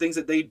 that the things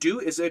that they do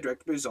is a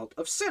direct result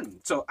of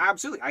sin. So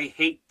absolutely, I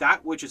hate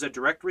that which is a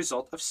direct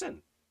result of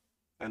sin.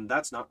 And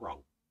that's not wrong.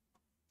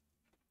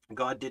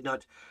 God did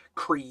not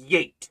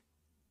create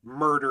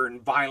murder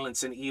and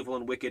violence and evil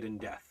and wicked and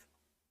death.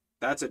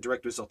 That's a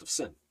direct result of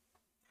sin.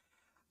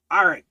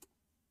 All right.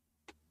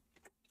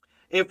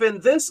 If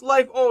in this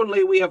life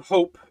only we have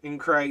hope in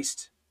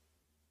Christ,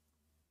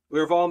 we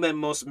are of all men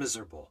most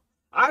miserable.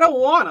 I don't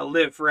want to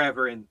live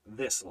forever in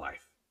this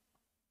life.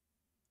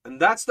 And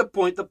that's the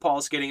point that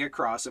Paul's getting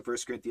across in 1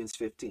 Corinthians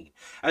 15.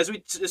 As we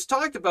just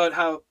talked about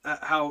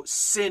how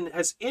sin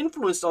has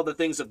influenced all the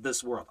things of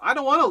this world. I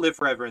don't want to live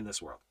forever in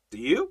this world. Do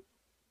you?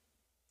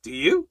 Do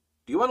you?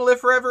 Do you want to live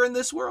forever in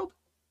this world?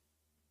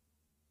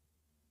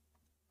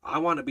 I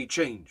want to be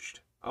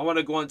changed. I want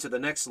to go on to the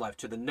next life,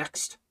 to the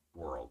next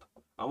world.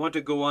 I want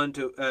to go on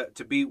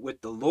to be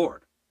with the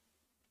Lord.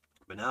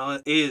 But now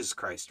is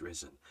Christ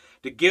risen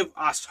to give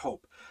us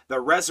hope. The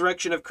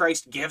resurrection of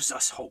Christ gives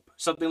us hope,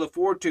 something to look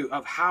forward to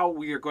of how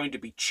we are going to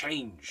be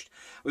changed.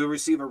 We will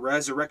receive a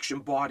resurrection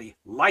body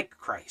like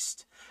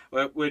Christ,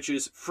 which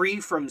is free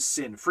from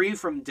sin, free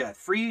from death,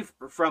 free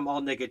from all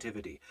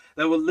negativity,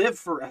 that will live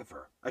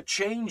forever. A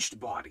changed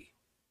body.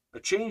 A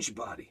changed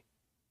body.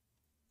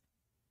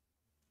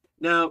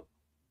 Now,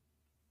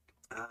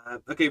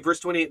 okay, verse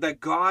 28, that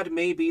God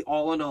may be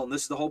all in all. And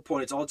this is the whole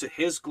point. It's all to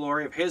his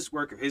glory, of his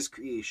work, of his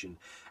creation.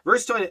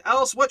 Verse 20,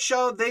 else what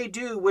shall they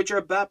do which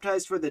are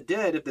baptized for the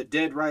dead, if the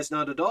dead rise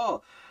not at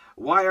all?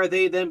 Why are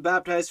they then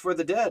baptized for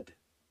the dead?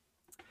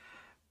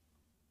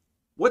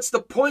 What's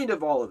the point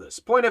of all of this?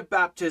 Point of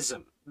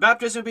baptism.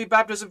 Baptism would be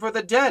baptism for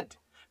the dead.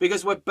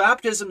 Because what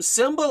baptism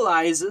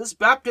symbolizes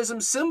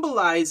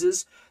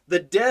the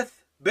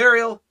death,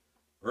 burial,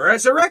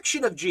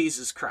 resurrection of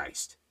Jesus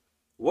Christ.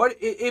 What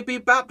it be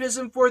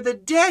baptism for the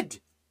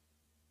dead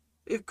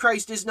if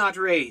Christ is not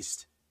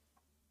raised.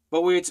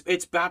 But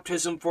it's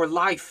baptism for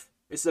life.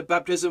 It's the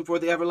baptism for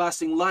the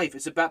everlasting life.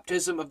 It's a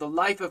baptism of the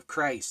life of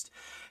Christ.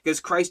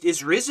 Because Christ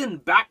is risen.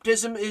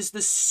 Baptism is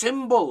the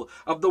symbol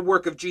of the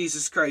work of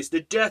Jesus Christ.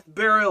 The death,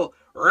 burial,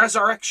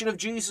 resurrection of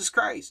Jesus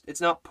Christ.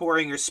 It's not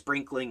pouring or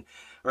sprinkling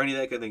or any of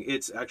that kind of thing.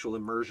 It's actual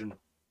immersion.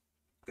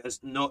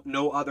 Because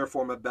no other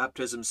form of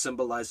baptism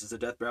symbolizes the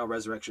death, burial,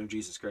 resurrection of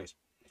Jesus Christ.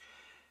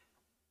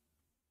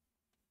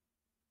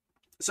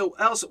 So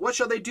else, what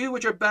shall they do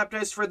which are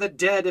baptized for the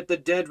dead, if the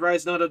dead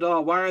rise not at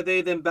all? Why are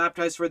they then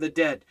baptized for the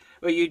dead?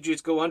 Well, you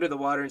just go under the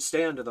water and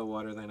stay under the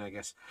water then, I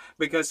guess.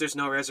 Because there's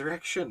no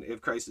resurrection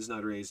if Christ is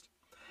not raised.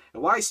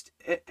 And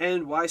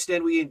why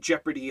stand we in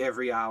jeopardy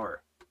every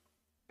hour?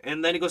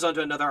 And then he goes on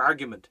to another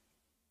argument.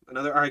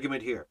 Another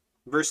argument here.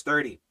 Verse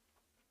 30.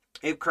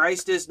 If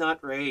Christ is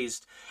not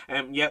raised,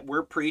 and yet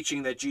we're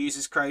preaching that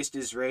Jesus Christ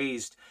is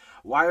raised,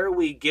 why are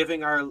we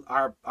giving our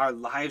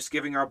lives,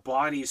 giving our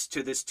bodies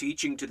to this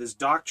teaching, to this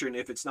doctrine,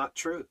 if it's not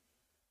true?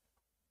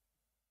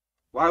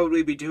 Why would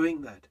we be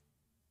doing that?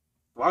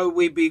 Why would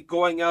we be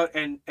going out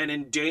and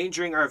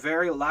endangering our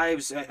very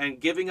lives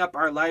and giving up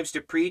our lives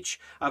to preach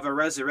of a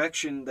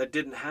resurrection that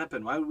didn't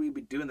happen? Why would we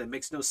be doing that? It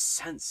makes no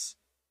sense.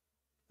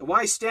 And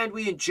why stand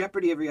we in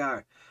jeopardy every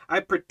hour? I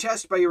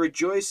protest by your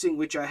rejoicing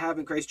which I have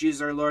in Christ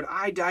Jesus our Lord.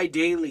 I die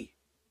daily.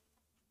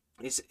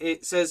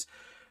 It says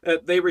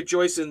they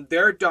rejoice in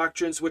their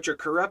doctrines which are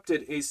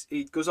corrupted.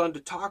 It goes on to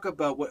talk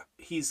about what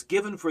he's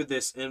given for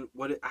this and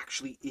what it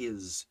actually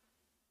is.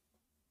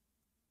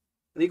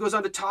 And he goes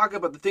on to talk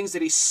about the things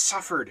that he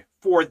suffered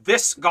for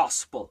this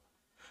gospel.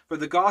 for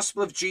the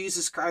gospel of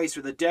Jesus Christ,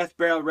 for the death,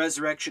 burial,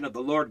 resurrection of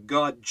the Lord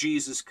God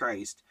Jesus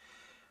Christ.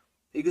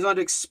 He goes on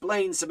to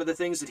explain some of the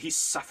things that he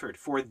suffered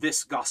for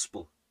this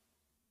gospel.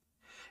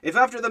 If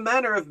after the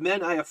manner of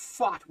men I have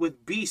fought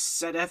with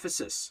beasts at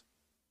Ephesus.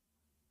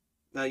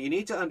 Now you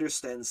need to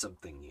understand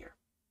something here.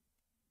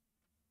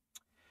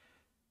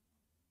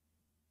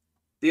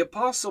 The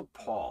Apostle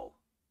Paul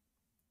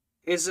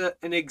is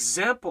an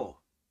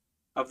example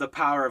of the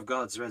power of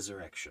God's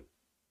resurrection.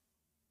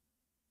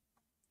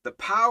 The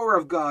power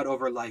of God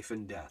over life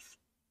and death.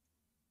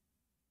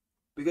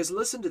 Because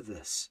listen to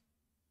this.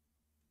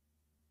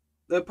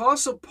 The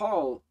Apostle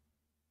Paul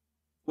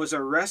was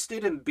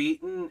arrested and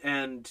beaten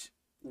and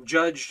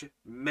judged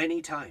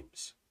many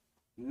times.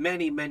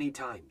 Many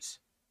times.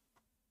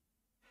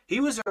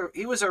 He was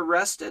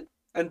arrested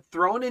and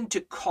thrown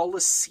into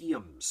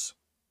colosseums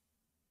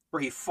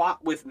where he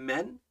fought with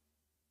men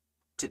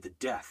to the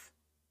death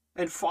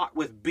and fought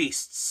with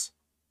beasts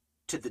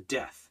to the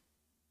death.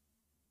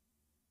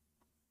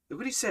 Look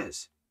what he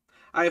says.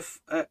 I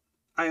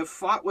have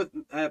fought with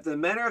the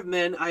manner of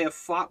men, I have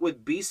fought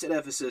with beasts at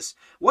Ephesus.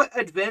 What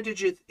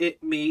advantageth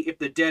it me if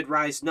the dead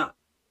rise not?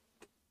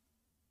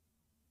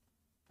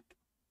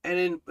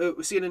 And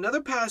in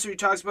another passage he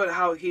talks about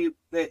how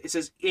it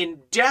says, in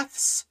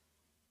deaths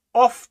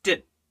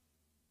often.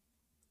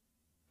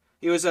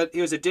 He was a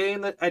day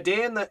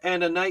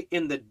and a night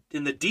in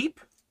the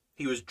deep.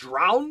 He was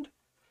drowned.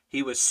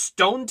 He was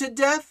stoned to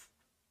death.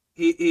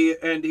 He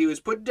was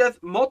put to death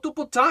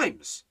multiple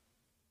times.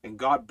 And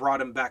God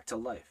brought him back to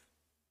life.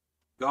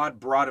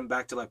 God brought him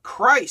back to life.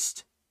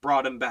 Christ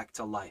brought him back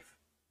to life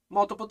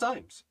multiple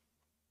times.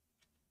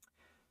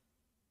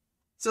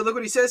 So look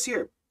what he says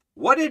here.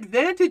 What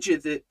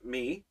advantageth it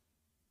me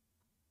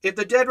if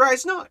the dead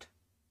rise not?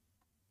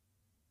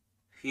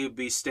 He would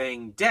be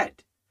staying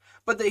dead.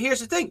 But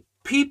here's the thing.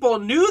 People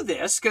knew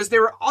this because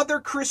there were other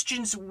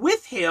Christians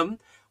with him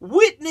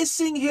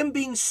witnessing him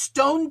being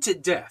stoned to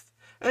death.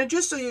 And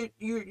just so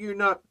you're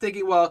not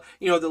thinking, well,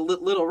 the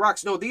little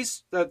rocks. No,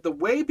 the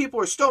way people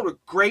are stoned were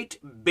great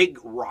big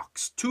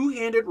rocks,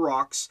 two-handed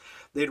rocks.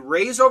 They'd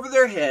raise over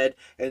their head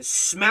and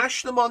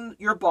smash them on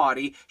your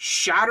body,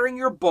 shattering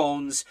your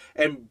bones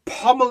and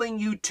pummeling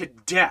you to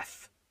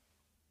death.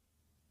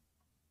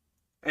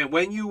 And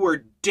when you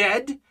were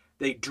dead,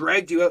 they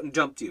dragged you out and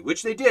dumped you,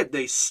 which they did.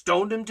 They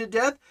stoned him to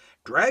death,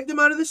 dragged him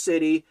out of the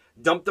city,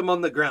 dumped him on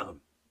the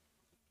ground.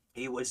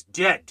 He was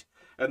dead.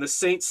 And the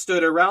saints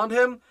stood around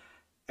him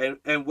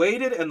and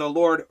waited, and the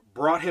Lord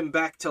brought him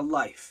back to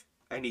life.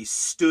 And he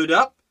stood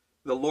up.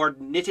 The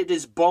Lord knitted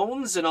his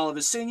bones and all of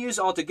his sinews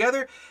all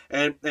together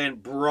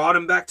and brought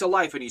him back to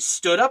life. And he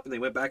stood up, and they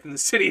went back in the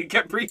city and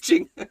kept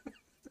preaching.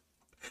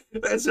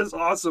 That's just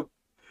awesome.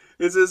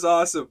 This is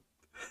awesome.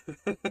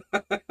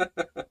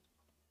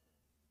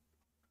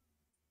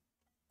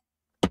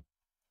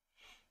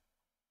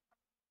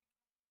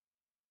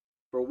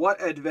 For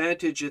what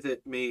advantageth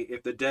it me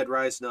if the dead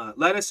rise not?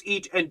 Let us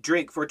eat and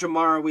drink, for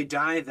tomorrow we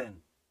die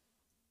then.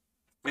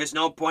 There's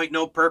no point,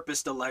 no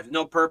purpose to life,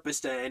 no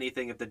purpose to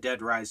anything if the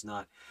dead rise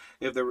not,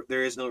 if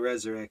there is no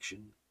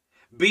resurrection.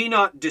 Be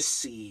not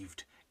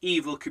deceived.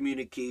 Evil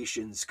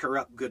communications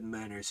corrupt good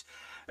manners.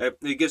 It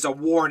gives a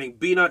warning.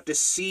 Be not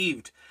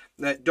deceived.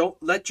 Don't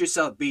let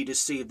yourself be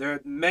deceived. There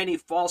are many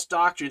false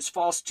doctrines,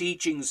 false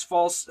teachings,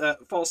 false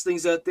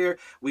things out there.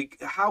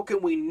 How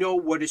can we know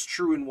what is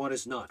true and what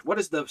is not? What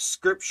does the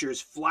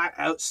scriptures flat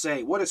out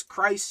say? What has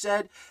Christ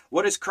said?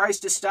 What has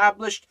Christ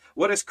established?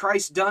 What has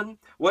Christ done?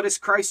 What has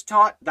Christ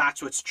taught?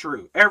 That's what's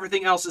true.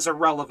 Everything else is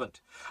irrelevant.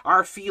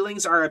 Our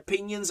feelings, our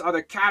opinions,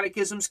 other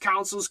catechisms,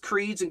 councils,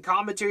 creeds, and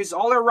commentaries,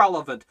 all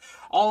irrelevant.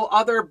 All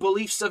other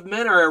beliefs of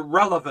men are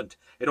irrelevant.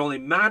 It only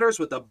matters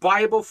what the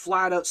Bible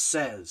flat out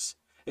says.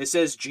 It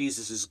says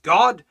Jesus is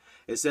God.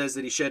 It says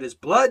that he shed his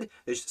blood.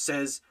 It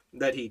says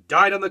that he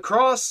died on the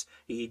cross.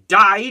 He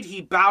died.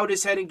 He bowed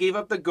his head and gave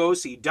up the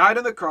ghost. He died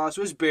on the cross,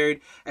 was buried,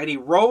 and he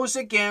rose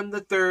again the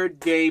third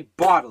day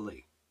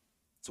bodily.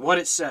 It's what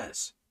it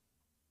says.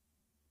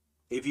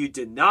 If you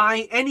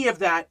deny any of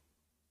that,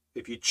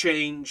 if you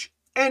change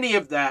any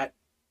of that,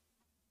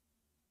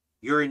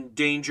 you're in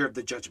danger of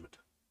the judgment.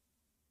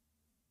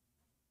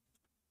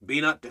 Be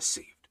not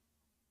deceived.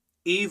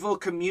 Evil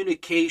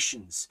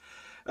communications.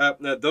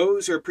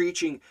 Those who are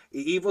preaching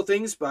evil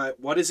things, but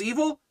what is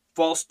evil?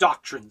 False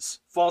doctrines,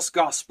 false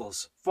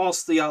gospels,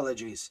 false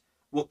theologies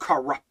will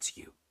corrupt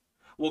you,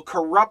 will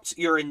corrupt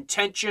your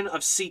intention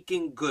of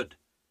seeking good.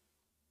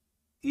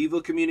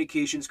 Evil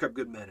communications corrupt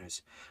good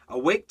manners.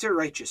 Awake to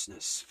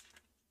righteousness.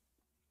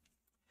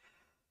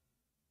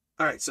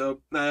 All right,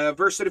 so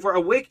verse 34,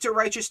 awake to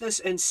righteousness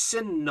and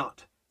sin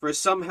not. For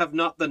some have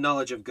not the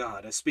knowledge of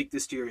God. I speak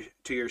this to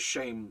your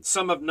shame.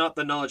 Some have not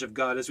the knowledge of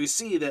God. As we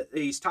see that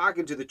he's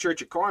talking to the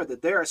church of Corinth,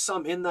 that there are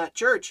some in that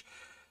church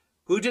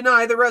who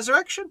deny the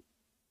resurrection.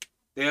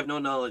 They have no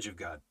knowledge of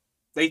God.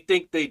 They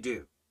think they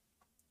do.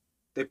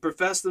 They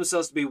profess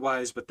themselves to be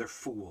wise, but they're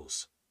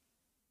fools.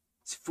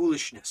 It's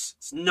foolishness.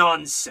 It's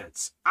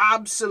nonsense.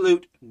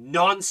 Absolute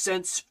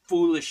nonsense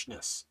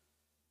foolishness.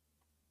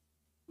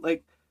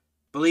 Like,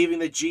 believing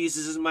that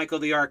Jesus is Michael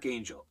the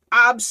Archangel.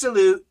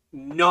 Absolute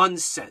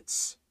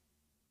nonsense.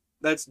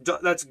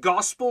 That's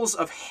gospels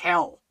of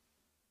hell.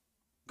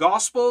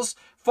 Gospels,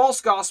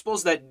 false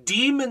gospels that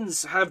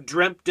demons have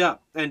dreamt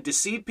up and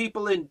deceived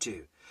people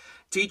into.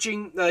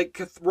 Teaching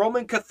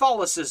Roman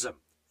Catholicism.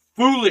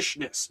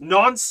 Foolishness.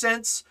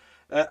 Nonsense.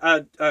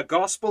 A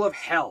gospel of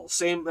hell.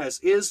 Same as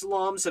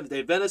Islam,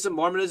 Seventh-day Adventism,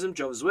 Mormonism,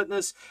 Jehovah's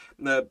Witness,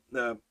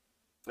 Buddhism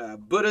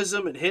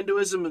and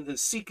Hinduism and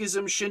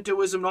Sikhism,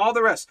 Shintoism, and all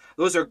the rest.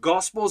 Those are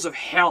gospels of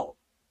hell.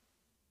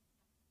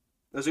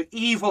 Those are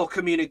evil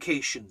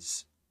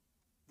communications.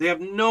 They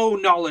have no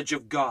knowledge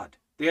of God.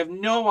 They have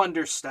no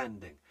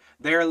understanding.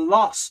 They are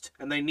lost,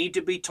 and they need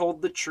to be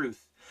told the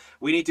truth.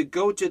 We need to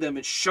go to them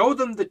and show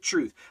them the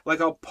truth. Like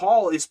how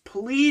Paul is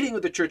pleading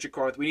with the church of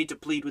Corinth, we need to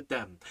plead with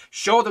them.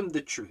 Show them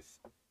the truth.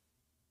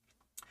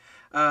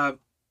 Okay,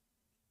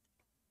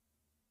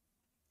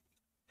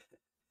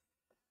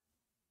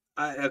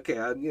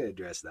 I'm going to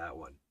address that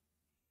one.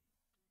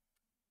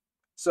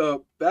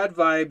 So, Bad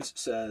Vibes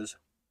says,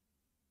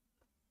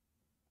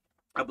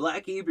 a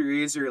black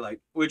Hebrew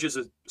Israelite, which is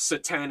a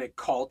satanic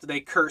cult,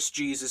 they curse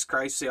Jesus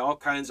Christ, say all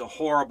kinds of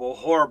horrible,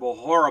 horrible,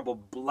 horrible,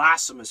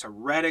 blasphemous,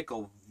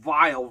 heretical,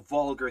 vile,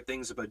 vulgar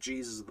things about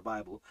Jesus of the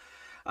Bible.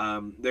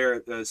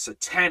 They're a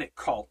satanic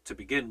cult to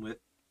begin with.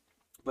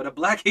 But a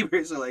black Hebrew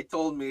Israelite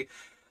told me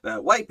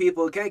that white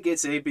people can't get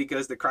saved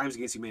because the crimes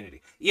against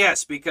humanity.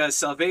 Yes, because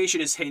salvation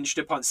is hinged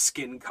upon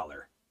skin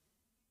color.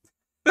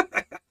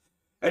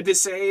 And to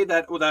say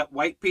that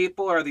white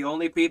people are the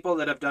only people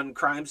that have done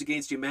crimes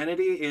against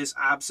humanity is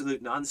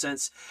absolute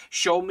nonsense.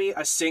 Show me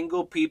a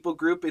single people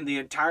group in the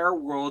entire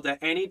world at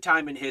any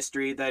time in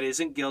history that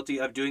isn't guilty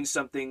of doing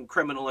something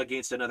criminal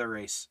against another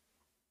race.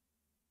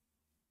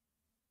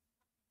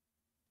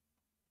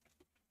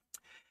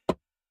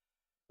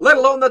 Let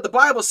alone that the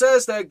Bible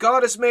says that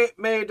God has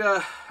made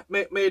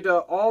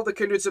all the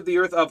kindreds of the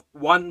earth of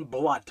one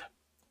blood.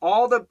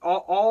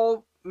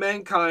 All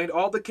mankind,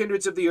 all the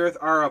kindreds of the earth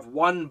are of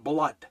one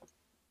blood.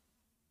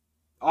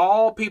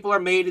 All people are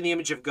made in the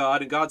image of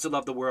God, and God so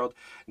loved the world,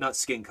 not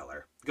skin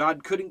color.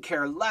 God couldn't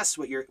care less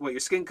what your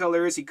skin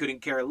color is. He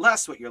couldn't care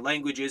less what your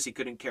language is. He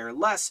couldn't care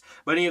less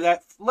about any of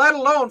that. Let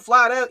alone,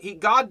 flat out,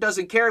 God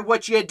doesn't care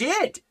what you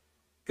did,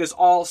 because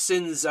all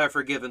sins are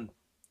forgiven.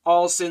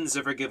 All sins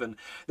are forgiven.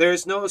 There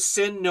is no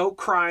sin, no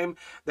crime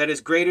that is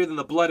greater than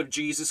the blood of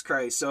Jesus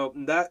Christ. So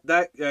that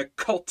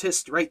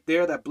cultist right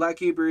there, that black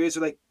Hebrew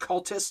Israelite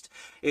cultist,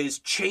 is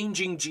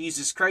changing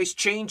Jesus Christ,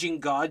 changing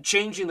God,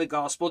 changing the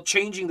gospel,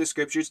 changing the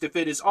scriptures to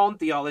fit his own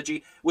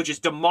theology, which is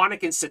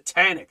demonic and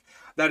satanic.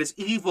 That is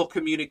evil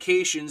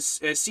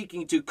communications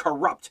seeking to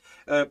corrupt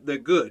the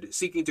good,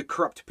 seeking to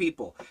corrupt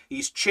people.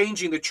 He's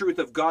changing the truth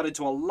of God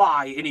into a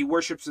lie, and he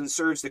worships and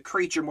serves the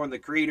creature more than the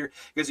creator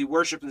because he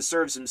worships and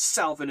serves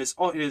himself and his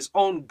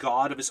own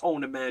God of his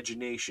own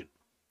imagination.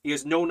 He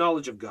has no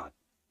knowledge of God.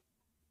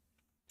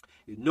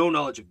 He has no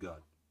knowledge of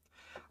God.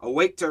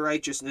 Awake to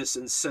righteousness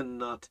and sin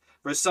not,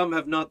 for some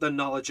have not the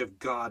knowledge of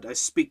God. I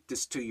speak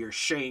this to your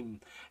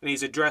shame. And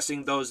he's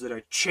addressing those that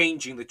are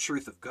changing the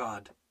truth of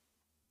God,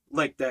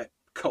 like that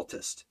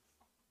cultist.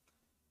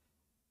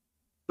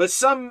 But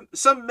some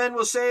men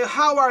will say,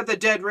 how are the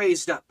dead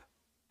raised up?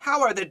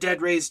 How are the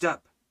dead raised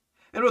up?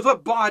 And with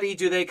what body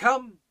do they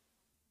come?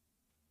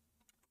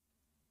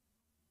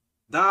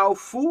 Thou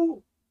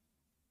fool,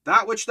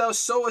 that which thou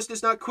sowest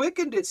is not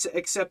quickened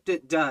except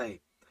it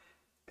die.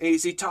 And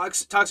he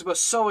talks about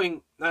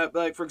sowing,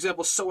 like for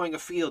example, sowing a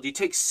field. You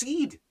take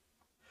seed.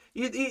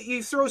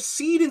 You throw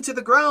seed into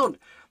the ground.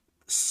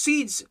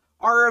 Seeds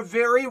are a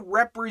very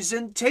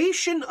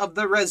representation of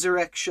the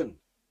resurrection,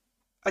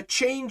 a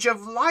change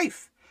of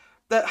life.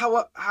 That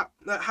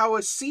how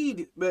a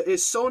seed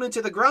is sown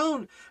into the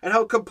ground and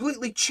how it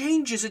completely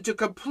changes into a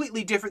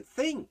completely different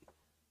thing.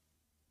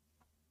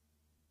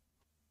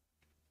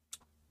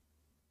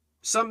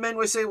 Some men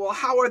would say, well,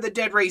 how are the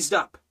dead raised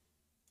up?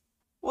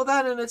 Well,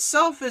 that in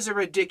itself is a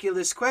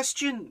ridiculous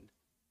question.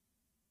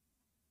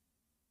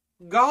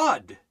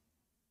 God.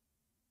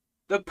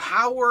 The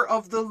power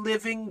of the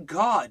living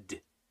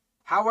God.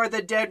 How are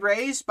the dead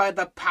raised? By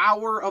the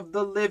power of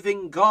the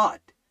living God.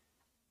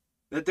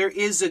 That there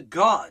is a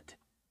God.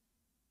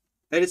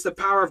 That it's the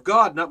power of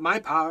God, not my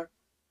power.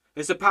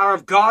 It's the power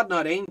of God,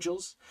 not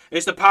angels.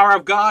 It's the power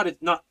of God,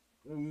 it's not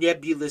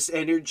nebulous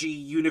energy,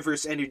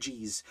 universe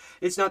energies.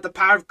 It's not the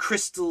power of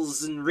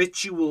crystals and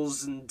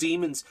rituals and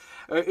demons.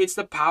 It's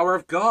the power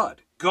of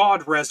God.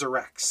 God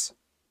resurrects.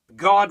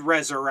 God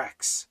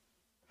resurrects.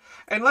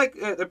 And like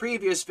the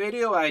previous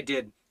video I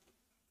did,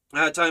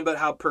 talking about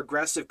how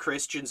progressive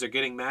Christians are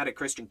getting mad at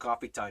Christian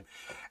Coffee Time.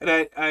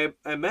 And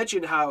I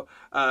mentioned how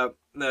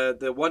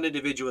the one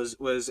individual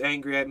was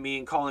angry at me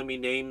and calling me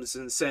names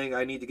and saying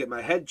I need to get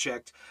my head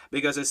checked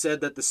because I said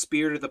that the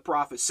spirit of the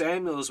prophet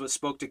Samuel is what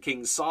spoke to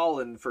King Saul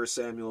in 1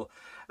 Samuel.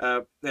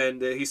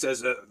 And he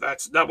says,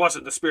 that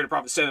wasn't the spirit of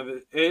prophet Samuel.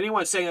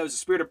 Anyone saying that was the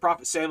spirit of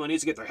prophet Samuel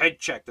needs to get their head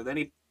checked. And then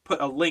he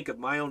put a link of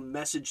my own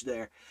message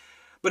there.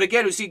 But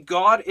again, we see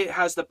God, it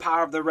has the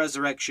power of the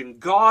resurrection.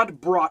 God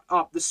brought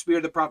up the spirit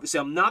of the prophet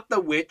Samuel, not the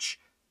witch,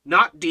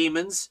 not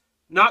demons,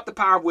 not the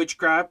power of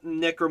witchcraft,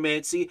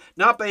 necromancy,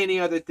 not by any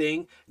other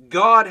thing.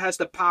 God has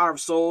the power of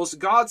souls.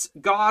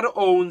 God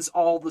owns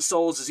all the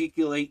souls,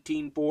 Ezekiel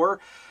 18:4,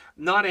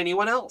 not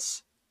anyone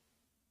else.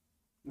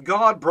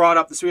 God brought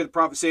up the spirit of the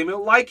prophet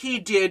Samuel like he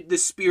did the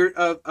spirit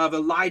of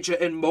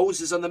Elijah and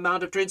Moses on the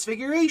Mount of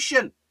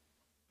Transfiguration.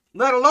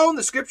 Let alone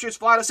the scriptures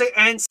flat out say,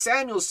 and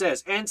Samuel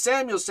says, and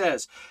Samuel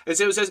says. And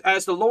so it says,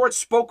 as the Lord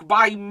spoke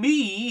by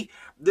me,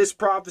 this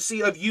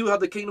prophecy of you, how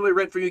the kingdom will be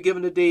rent for you,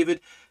 given to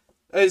David.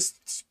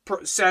 As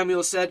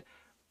Samuel said,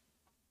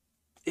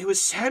 it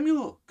was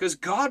Samuel, because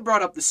God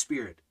brought up the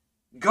Spirit.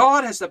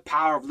 God has the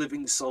power of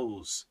living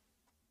souls.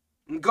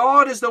 And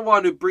God is the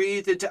one who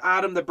breathed into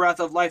Adam the breath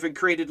of life and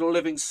created a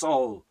living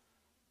soul.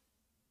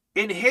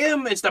 In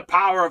him is the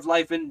power of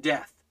life and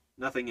death,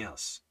 nothing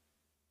else.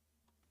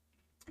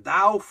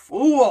 Thou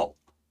fool!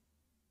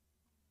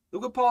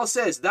 Look what Paul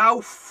says, thou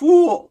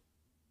fool!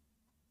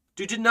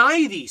 To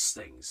deny these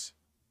things,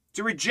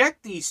 to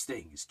reject these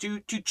things, to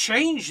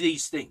change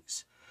these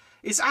things,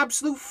 is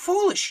absolute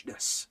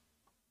foolishness.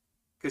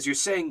 Because you're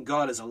saying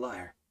God is a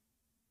liar.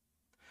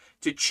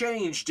 To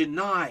change,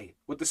 deny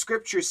what the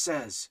scripture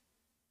says,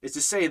 is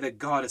to say that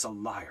God is a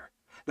liar,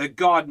 that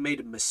God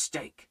made a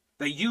mistake,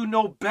 that you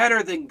know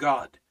better than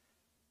God.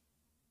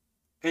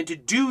 And to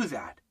do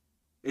that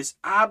is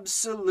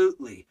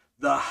absolutely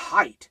the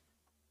height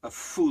of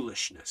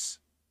foolishness.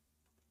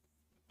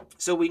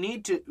 So we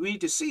need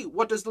to see,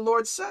 what does the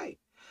Lord say?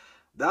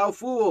 Thou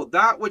fool,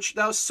 that which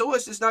thou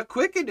sowest is not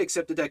quickened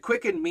except to die.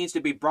 Quickened means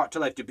to be brought to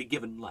life, to be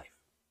given life.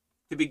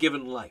 To be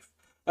given life.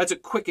 That's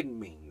what quickened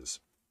means.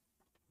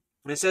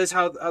 And it says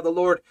how the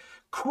Lord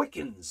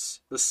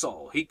quickens the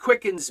soul. He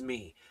quickens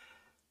me.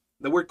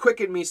 The word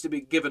quicken means to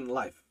be given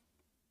life.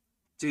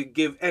 To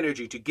give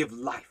energy, to give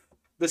life.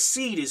 The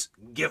seed is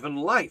given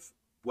life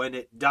when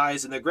it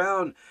dies in the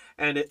ground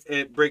and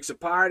it breaks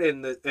apart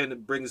and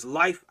it brings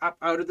life up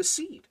out of the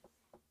seed.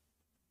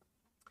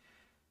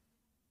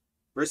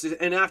 Verses,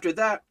 and after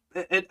that,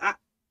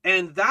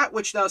 and that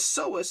which thou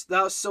sowest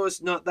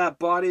not that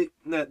body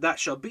that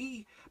shall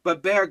be,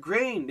 but bear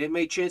grain. It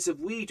may chance of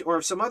wheat or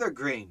of some other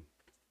grain.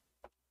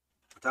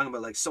 I'm talking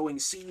about like sowing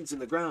seeds in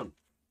the ground.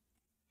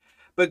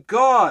 But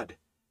God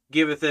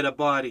giveth it a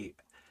body.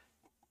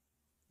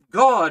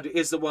 God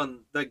is the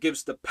one that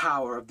gives the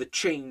power of the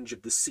change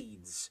of the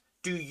seeds.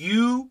 Do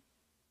you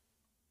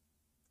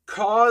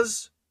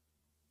cause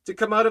to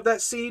come out of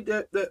that seed,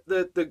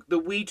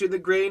 the wheat or the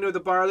grain or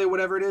the barley,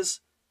 whatever it is?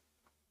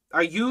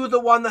 Are you the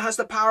one that has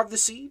the power of the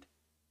seed?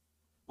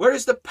 Where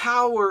is the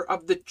power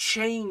of the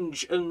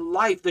change in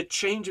life, the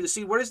change of the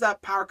seed? Where does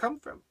that power come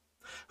from?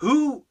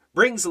 Who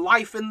brings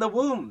life in the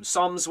womb?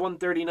 Psalms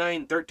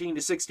 139,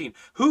 13-16.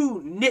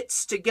 Who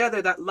knits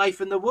together that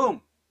life in the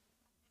womb?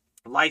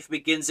 Life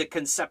begins at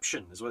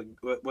conception, is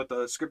what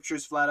the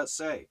scriptures flat out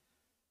say.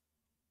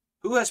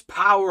 Who has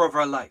power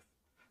over life?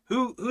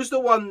 Who's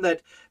the one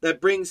that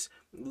brings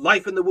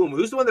life in the womb?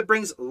 Who's the one that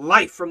brings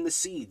life from the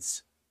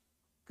seeds?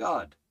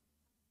 God.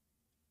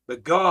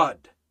 But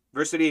God,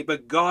 verse 38,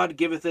 but God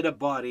giveth it a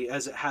body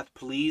as it hath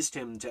pleased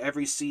him, to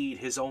every seed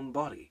his own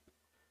body.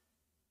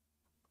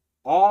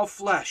 All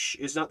flesh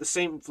is not the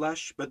same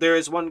flesh, but there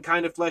is one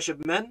kind of flesh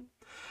of men,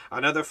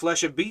 another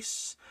flesh of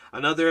beasts,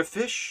 another of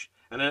fish,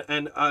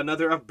 and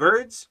another of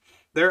birds.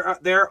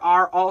 There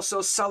are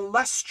also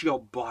celestial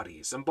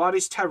bodies and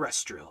bodies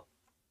terrestrial,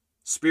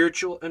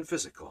 spiritual and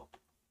physical.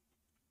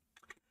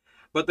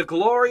 But the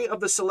glory of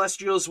the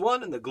celestial is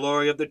one, and the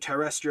glory of the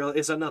terrestrial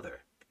is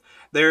another.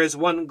 There is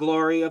one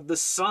glory of the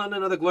sun,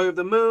 another glory of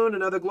the moon,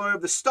 another glory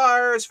of the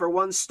stars, for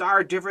one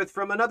star differeth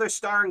from another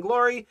star in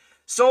glory.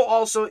 So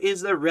also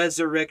is the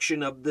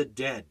resurrection of the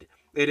dead.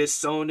 It is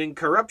sown in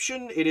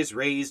corruption, it is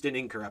raised in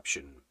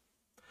incorruption.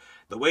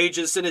 The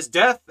wages of sin is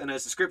death, and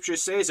as the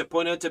scriptures say, is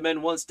appointed unto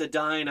men once to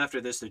die, and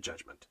after this the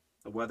judgment,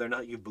 of whether or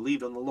not you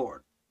believed on the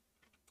Lord.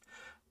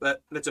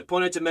 But it's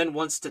appointed to men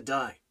once to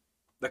die.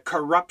 The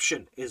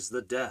corruption is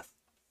the death.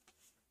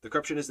 The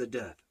corruption is the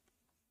death.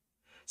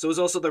 So is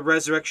also the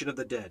resurrection of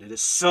the dead. It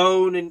is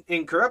sown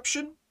in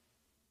corruption.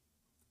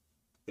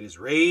 It is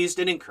raised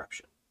in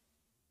incorruption.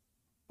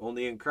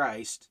 Only in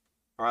Christ,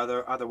 or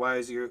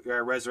otherwise you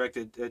are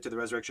resurrected to the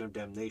resurrection of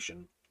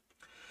damnation.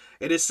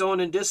 It is sown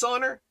in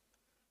dishonor.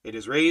 It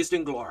is raised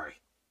in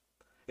glory.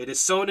 It is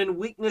sown in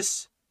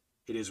weakness.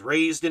 It is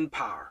raised in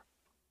power.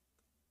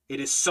 It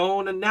is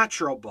sown a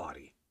natural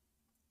body.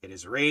 It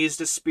is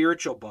raised a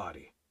spiritual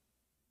body.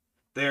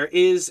 There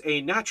is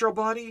a natural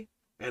body,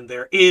 and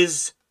there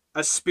is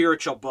a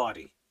spiritual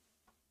body.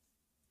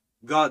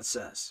 God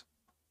says.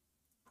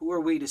 Who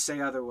are we to say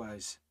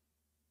otherwise?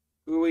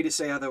 Who are we to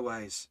say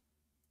otherwise?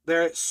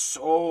 There are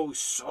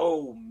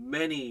so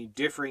many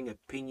differing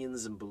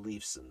opinions and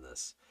beliefs in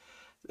this.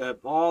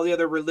 All the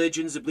other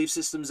religions, the belief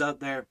systems out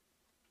there,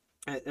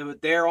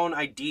 with their own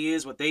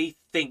ideas, what they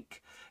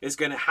think is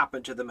going to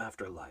happen to them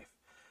after life.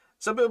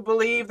 Some people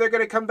believe they're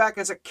going to come back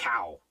as a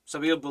cow.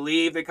 Some people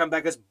believe they come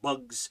back as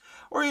bugs.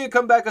 Or you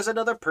come back as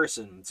another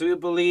person. Some people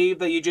believe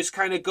that you just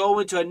kind of go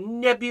into a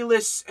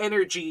nebulous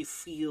energy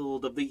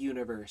field of the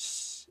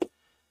universe.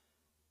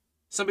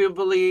 Some people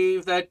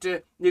believe that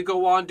you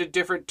go on to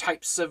different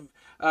types of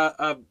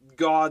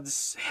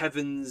God's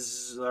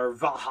heavens or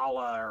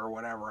Valhalla or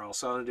whatever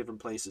else, on different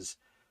places.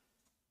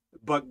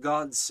 But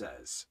God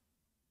says,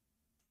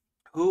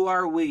 who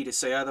are we to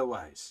say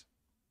otherwise?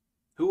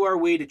 Who are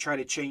we to try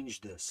to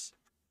change this?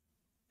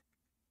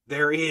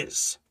 There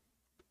is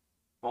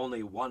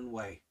only one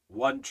way,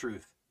 one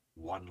truth,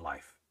 one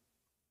life.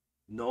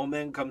 No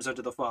man comes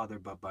unto the Father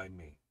but by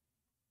me.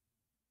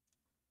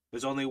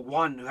 There's only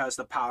one who has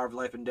the power of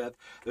life and death.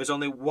 There's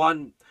only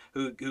one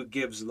who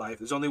gives life.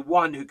 There's only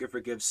one who can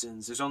forgive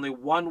sins. There's only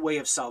one way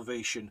of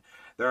salvation.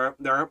 There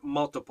aren't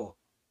multiple.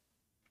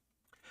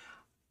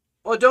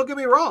 Well, don't get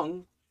me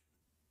wrong.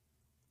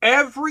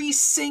 Every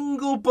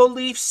single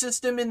belief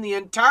system in the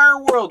entire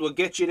world will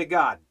get you to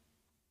God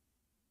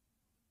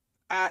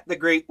at the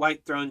great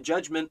white throne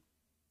judgment.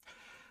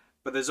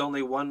 But there's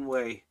only one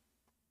way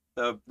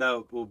that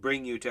will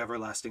bring you to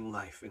everlasting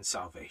life and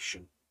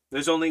salvation.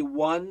 There's only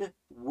one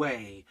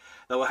way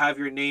that will have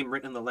your name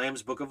written in the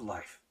Lamb's Book of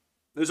Life.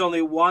 There's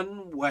only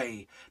one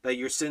way that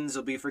your sins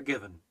will be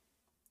forgiven.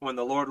 When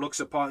the Lord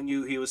looks upon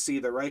you, he will see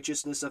the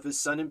righteousness of his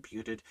Son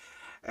imputed,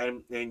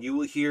 and you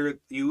will hear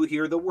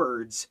the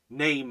words,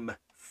 name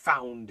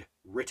found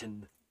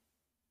written.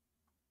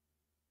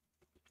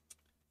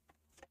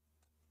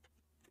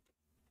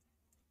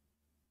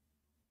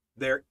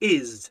 There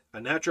is a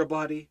natural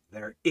body,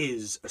 there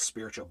is a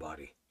spiritual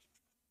body.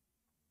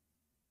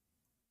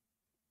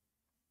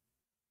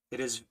 It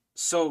is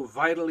so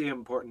vitally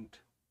important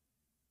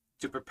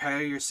to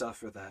prepare yourself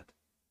for that,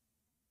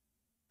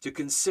 to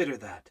consider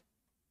that.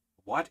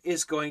 What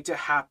is going to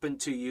happen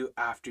to you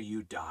after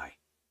you die?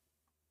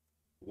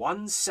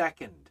 1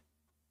 second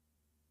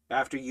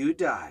after you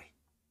die,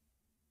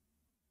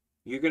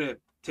 you're going to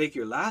take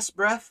your last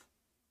breath,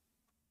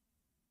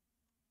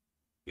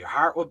 your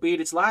heart will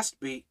beat its last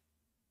beat,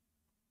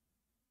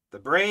 the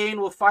brain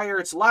will fire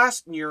its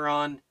last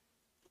neuron.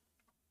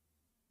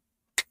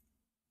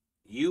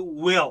 You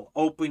will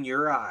open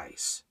your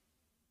eyes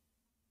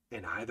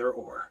in either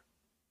or.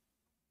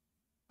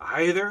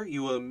 Either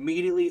you will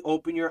immediately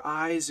open your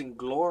eyes in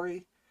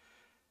glory,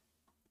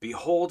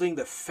 beholding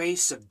the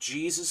face of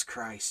Jesus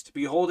Christ,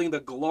 beholding the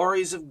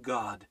glories of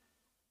God,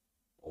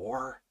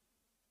 or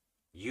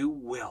you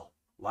will,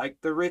 like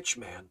the rich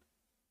man,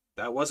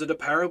 that wasn't a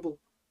parable,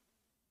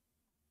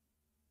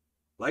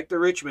 like the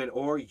rich man,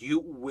 or you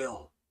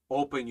will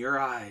open your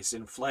eyes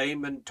in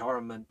flame and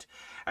torment,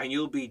 and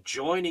you'll be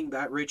joining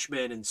that rich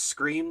man in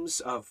screams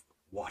of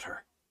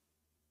water.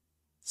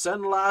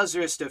 Send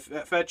Lazarus to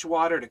fetch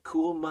water to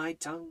cool my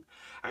tongue,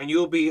 and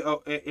you'll be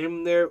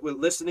in there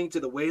listening to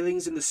the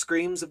wailings and the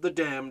screams of the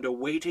damned,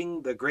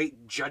 awaiting the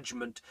great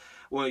judgment,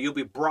 where you'll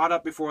be brought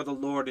up before the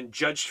Lord and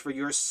judged for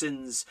your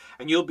sins,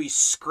 and you'll be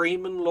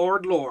screaming,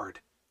 Lord, Lord.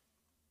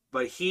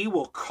 But he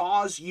will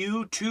cause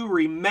you to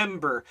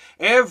remember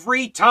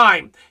every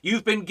time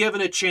you've been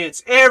given a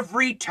chance,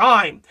 every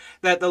time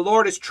that the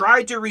Lord has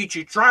tried to reach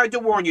you, tried to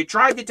warn you,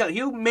 tried to tell you.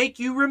 He'll make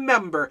you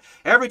remember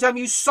every time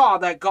you saw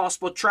that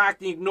gospel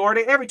tract and you ignored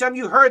it, every time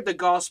you heard the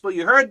gospel,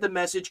 you heard the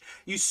message,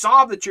 you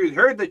saw the truth,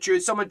 heard the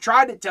truth, someone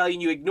tried to tell you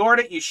and you ignored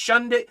it, you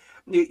shunned it,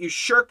 you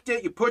shirked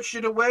it, you pushed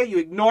it away, you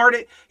ignored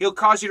it. He'll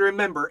cause you to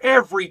remember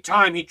every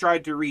time he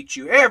tried to reach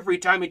you, every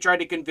time he tried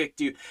to convict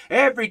you,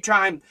 every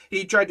time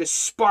he tried to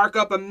spark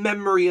up a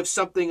memory of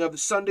something, of a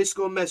Sunday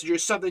school message or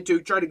something to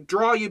try to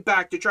draw you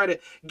back, to try to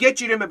get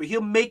you to remember.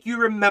 He'll make you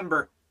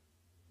remember.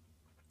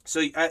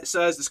 So as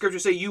the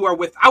scriptures say, you are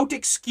without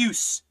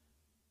excuse.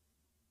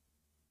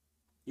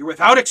 You're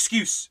without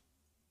excuse.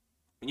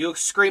 And you'll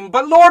scream,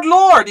 but Lord,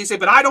 Lord. You say,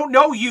 but I don't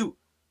know you.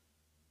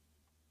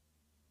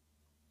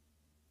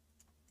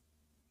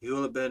 You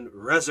will have been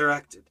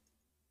resurrected.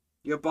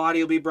 Your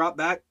body will be brought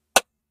back.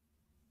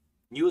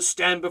 You will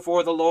stand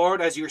before the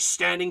Lord as you're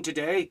standing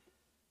today.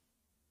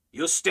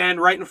 You'll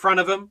stand right in front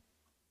of him.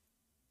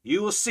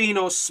 You will see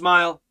no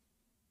smile.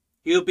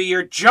 He'll be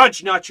your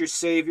judge, not your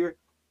savior.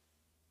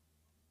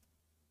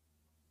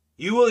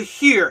 You will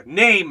hear,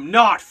 name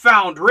not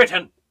found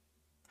written.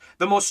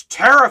 The most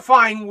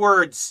terrifying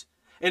words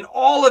in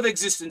all of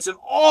existence, of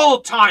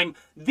all time.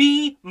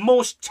 The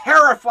most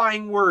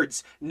terrifying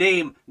words,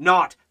 name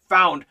not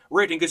found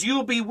written, because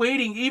you'll be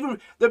waiting, even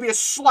there'll be a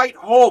slight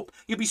hope.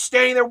 You'll be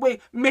standing there waiting,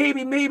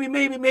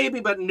 maybe,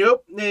 but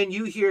nope. Then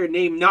you hear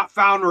name not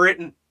found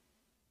written.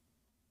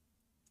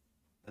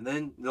 And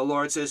then the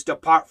Lord says,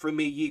 depart from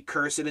me, ye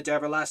cursed, into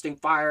everlasting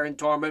fire and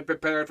torment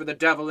prepared for the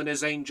devil and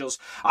his angels.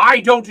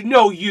 I don't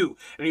know you.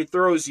 And he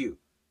throws you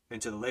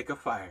into the lake of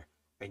fire,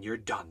 and you're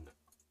done.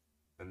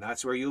 And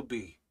that's where you'll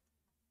be.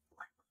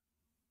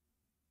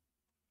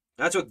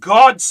 That's what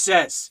God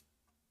says.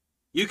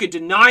 You can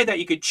deny that,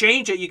 you can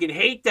change it, you can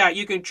hate that,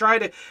 you can try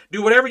to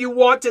do whatever you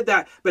want to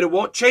that, but it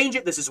won't change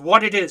it. This is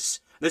what it is.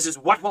 This is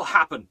what will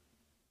happen.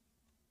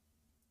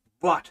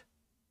 But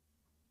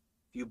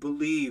if you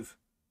believe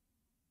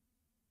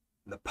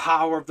The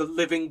power of the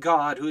living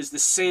God, who is the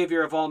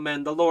Savior of all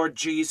men, the Lord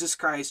Jesus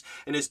Christ,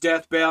 in his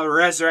death, burial,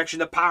 resurrection,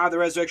 the power of the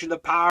resurrection, the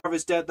power of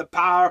his death, the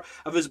power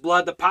of his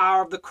blood, the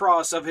power of the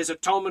cross, of his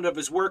atonement, of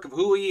his work, of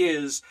who he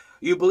is.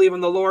 You believe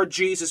in the Lord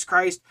Jesus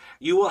Christ,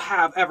 you will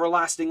have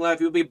everlasting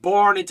life. You'll be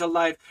born into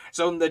life.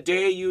 So in the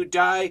day you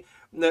die,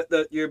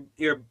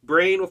 your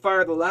brain will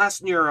fire the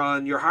last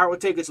neuron, your heart will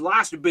take its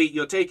last beat,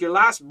 you'll take your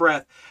last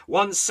breath.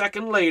 1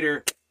 second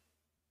later,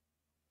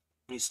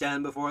 you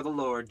stand before the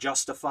Lord,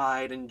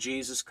 justified in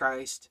Jesus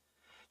Christ,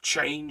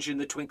 changed in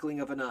the twinkling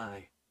of an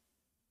eye.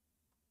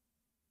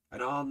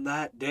 And on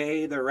that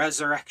day, the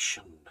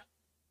resurrection,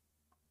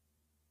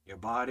 your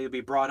body will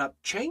be brought up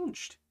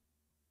changed.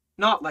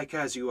 Not like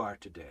as you are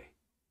today.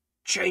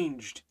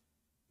 Changed.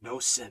 No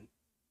sin.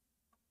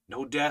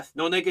 No death.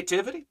 No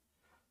negativity.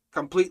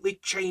 Completely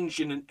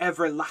changed in an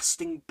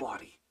everlasting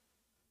body.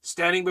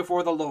 Standing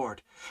before the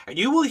Lord. And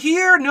you will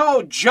hear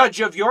no judge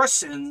of your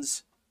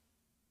sins.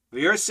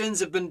 Your sins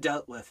have been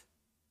dealt with.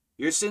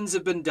 Your sins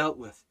have been dealt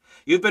with.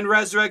 You've been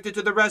resurrected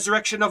to the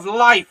resurrection of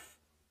life.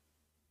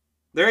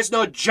 There is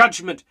no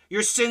judgment.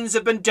 Your sins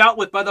have been dealt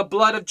with by the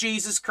blood of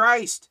Jesus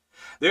Christ.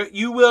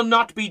 You will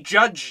not be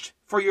judged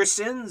for your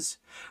sins.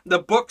 The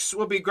books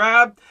will be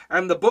grabbed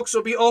and the books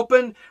will be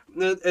opened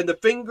and the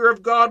finger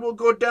of God will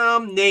go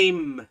down.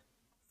 Name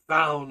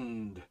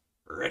found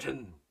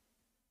written.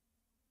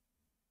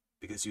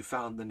 Because you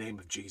found the name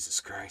of Jesus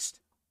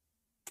Christ.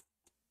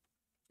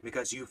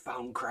 Because you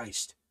found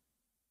Christ.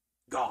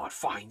 God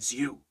finds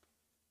you.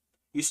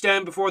 You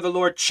stand before the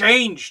Lord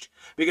changed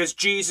because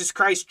Jesus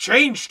Christ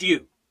changed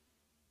you.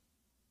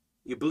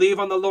 You believe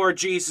on the Lord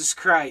Jesus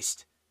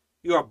Christ.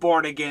 You are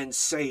born again,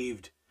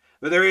 saved.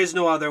 But there is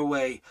no other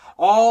way.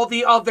 All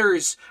the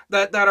others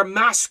that are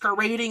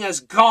masquerading as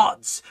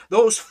gods,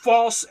 those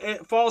false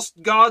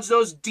gods,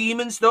 those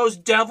demons, those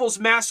devils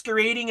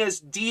masquerading as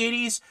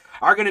deities,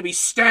 are going to be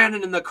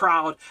standing in the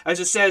crowd. As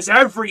it says,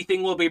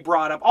 everything will be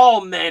brought up.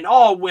 All men,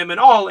 all women,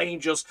 all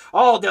angels,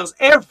 all devils,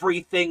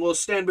 everything will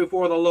stand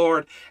before the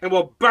Lord and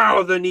will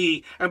bow the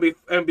knee and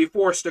be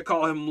forced to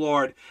call him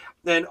Lord.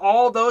 Then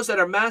all those that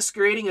are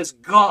masquerading as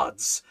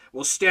gods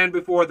will stand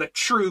before the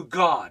true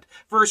God.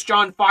 1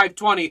 John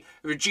 5:20,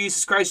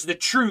 Jesus Christ is the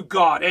true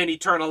God and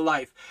eternal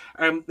life.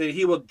 And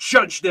he will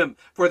judge them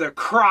for their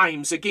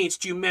crimes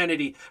against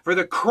humanity, for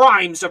the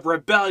crimes of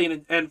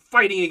rebellion and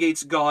fighting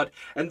against God,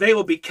 and they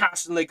will be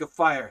cast in the lake of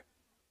fire.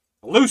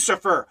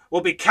 Lucifer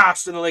will be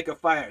cast in the lake of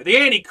fire. The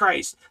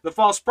Antichrist, the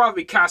false prophet,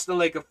 will be cast in the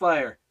lake of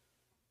fire.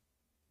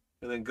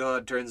 And then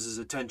God turns his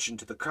attention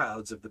to the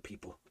crowds of the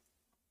people.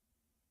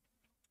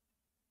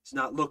 He's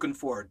not looking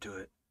forward to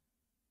it.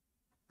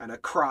 And a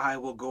cry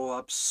will go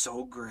up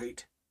so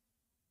great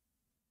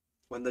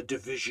when the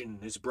division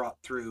is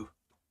brought through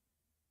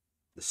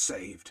the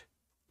saved,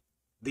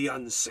 the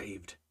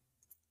unsaved,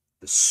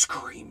 the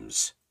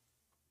screams.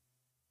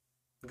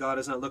 God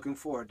is not looking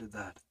forward to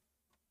that.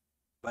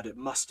 But it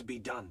must be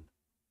done.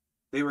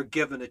 They were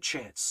given a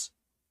chance.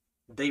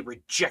 They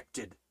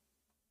rejected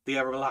the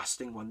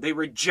everlasting one. They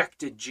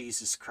rejected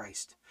Jesus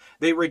Christ.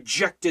 They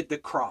rejected the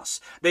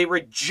cross. They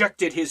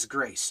rejected his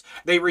grace.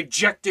 They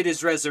rejected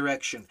his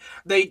resurrection.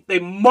 They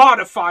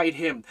modified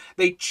him.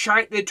 They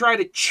tried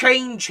to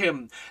change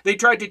him. They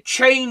tried to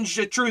change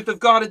the truth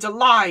of God into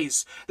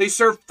lies. They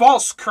served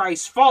false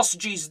Christ, false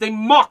Jesus. They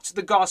mocked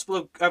the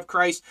gospel of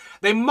Christ.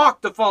 They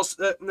mocked the false.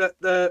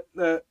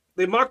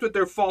 They mocked with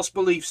their false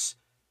beliefs.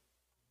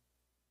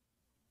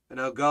 And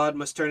now God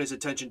must turn his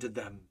attention to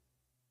them.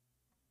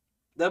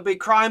 They'll be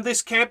crying,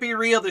 this can't be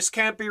real, this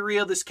can't be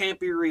real, this can't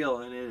be real.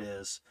 And it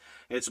is.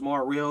 It's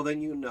more real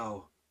than you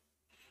know.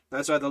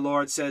 That's why the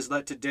Lord says,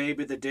 let today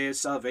be the day of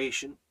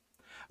salvation.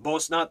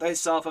 Boast not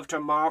thyself of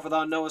tomorrow, for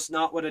thou knowest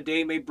not what a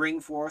day may bring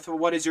forth. For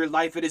what is your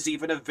life? It is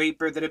even a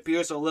vapor that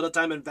appears a little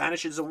time and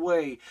vanishes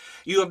away.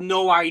 You have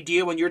no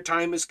idea when your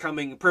time is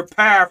coming.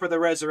 Prepare for the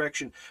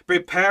resurrection.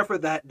 Prepare for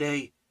that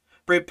day.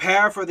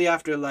 Prepare for the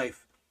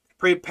afterlife.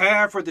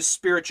 Prepare for the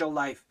spiritual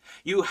life.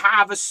 You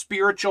have a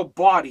spiritual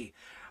body.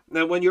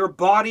 And when your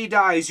body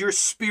dies, your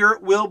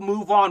spirit will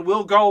move on,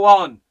 will go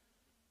on.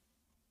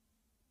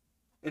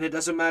 And it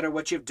doesn't matter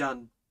what you've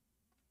done.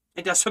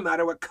 It doesn't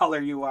matter what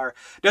color you are.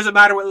 It doesn't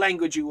matter what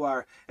language you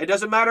are. It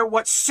doesn't matter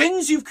what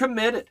sins you've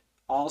committed.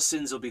 All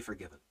sins will be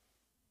forgiven.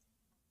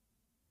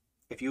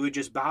 If you would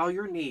just bow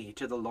your knee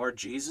to the Lord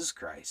Jesus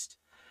Christ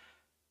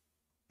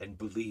and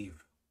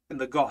believe in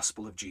the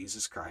gospel of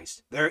Jesus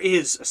Christ. There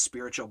is a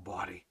spiritual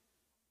body.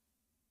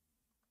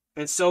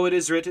 And so it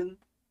is written,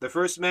 the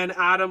first man,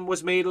 Adam,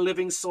 was made a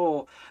living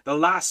soul. The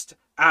last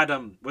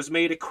Adam was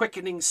made a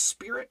quickening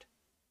spirit.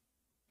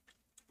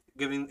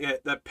 Giving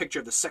that picture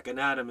of the second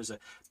Adam is a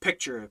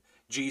picture of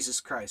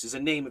Jesus Christ, is a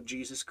name of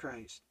Jesus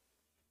Christ.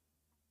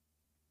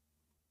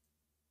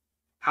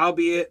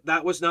 Howbeit,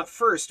 that was not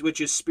first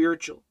which is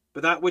spiritual,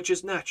 but that which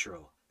is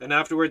natural, and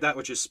afterward that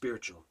which is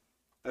spiritual.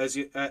 As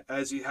you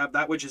have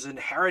that which is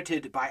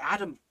inherited by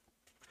Adam,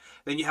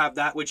 then you have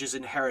that which is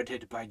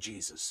inherited by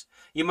Jesus.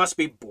 You must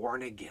be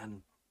born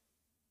again.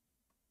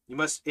 You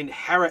must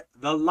inherit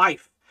the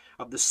life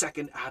of the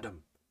second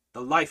Adam.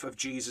 the life of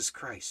Jesus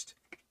Christ.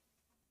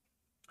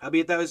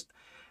 Howbeit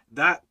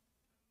that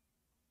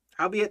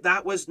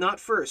was not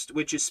first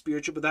which is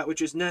spiritual, but that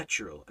which is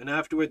natural, and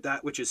afterward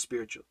that which is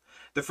spiritual.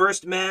 The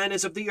first man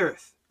is of the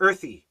earth,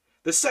 earthy.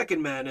 The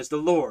second man is the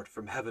Lord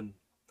from heaven.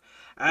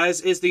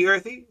 As is the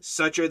earthy,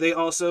 such are they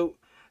also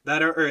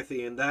that are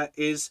earthy, and that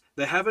is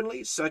the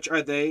heavenly, such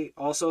are they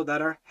also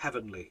that are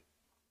heavenly.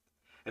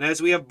 And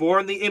as we have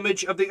borne the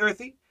image of the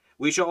earthy,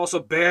 we shall also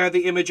bear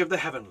the image of the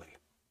heavenly.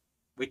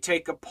 We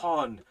take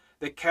upon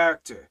the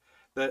character,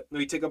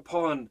 we take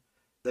upon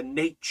the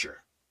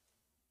nature.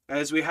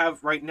 As we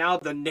have right now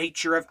the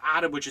nature of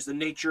Adam, which is the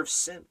nature of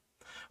sin.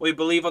 We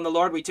believe on the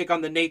Lord, we take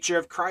on the nature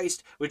of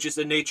Christ, which is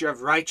the nature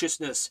of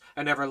righteousness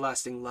and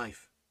everlasting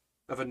life,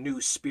 of a new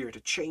spirit,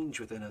 a change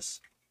within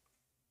us.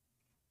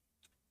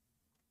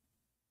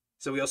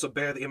 So we also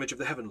bear the image of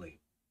the heavenly.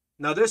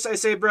 Now this I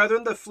say,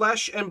 brethren, the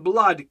flesh and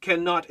blood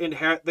cannot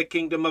inherit the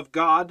kingdom of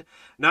God,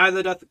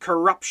 neither doth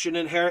corruption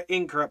inherit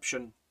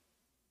incorruption.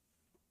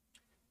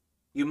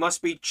 You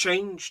must be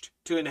changed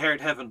to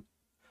inherit heaven.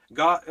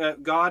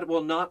 God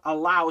will not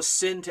allow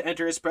sin to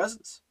enter his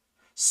presence.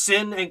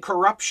 Sin and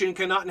corruption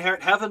cannot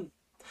inherit heaven.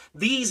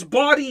 These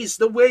bodies,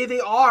 the way they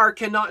are,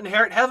 cannot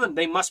inherit heaven.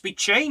 They must be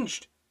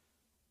changed.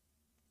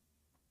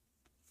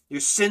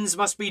 Your sins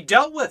must be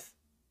dealt with.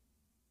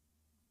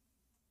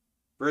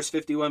 Verse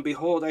 51,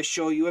 behold, I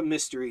show you a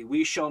mystery.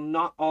 We shall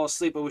not all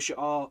sleep, but we shall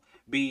all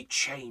be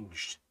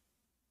changed.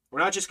 We're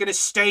not just going to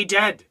stay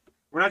dead.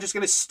 We're not just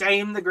going to stay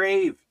in the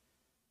grave.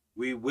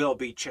 We will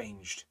be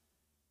changed.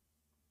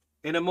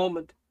 In a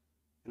moment,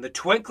 in the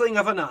twinkling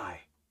of an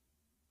eye,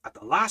 at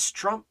the last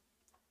trump,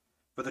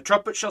 for the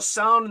trumpet shall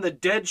sound, and the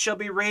dead shall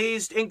be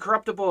raised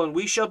incorruptible, and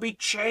we shall be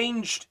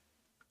changed.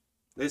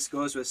 This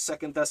goes with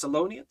 2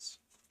 Thessalonians.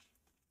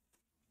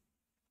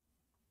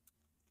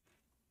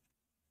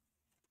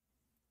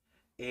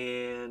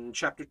 In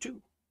chapter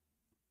 2.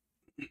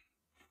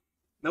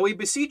 Now we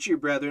beseech you,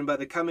 brethren, by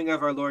the coming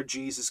of our Lord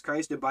Jesus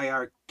Christ, and by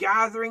our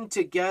gathering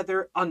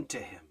together unto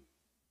him.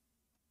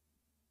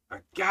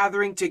 Our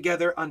gathering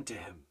together unto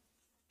him.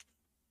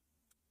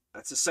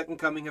 That's the second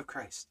coming of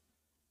Christ.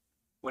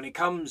 When he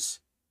comes,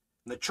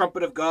 and the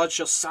trumpet of God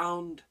shall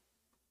sound,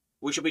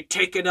 we shall be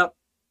taken up,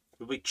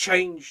 we'll be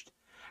changed.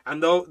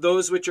 And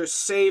those which are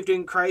saved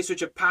in Christ,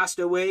 which have passed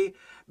away,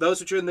 those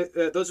which are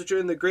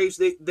in the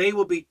graves, they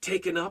will be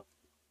taken up.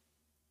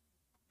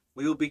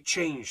 We will be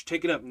changed,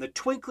 taken up in the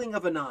twinkling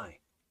of an eye,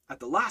 at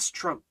the last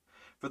trump.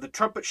 For the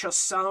trumpet shall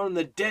sound, and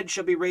the dead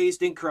shall be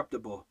raised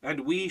incorruptible,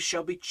 and we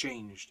shall be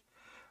changed.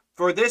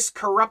 For this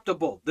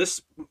corruptible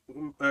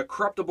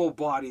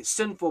body,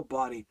 sinful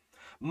body,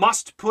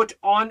 must put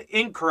on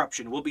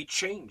incorruption, will be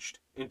changed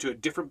into a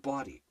different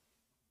body.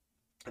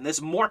 And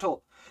this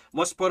mortal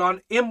must put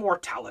on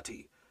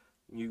immortality.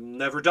 You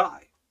never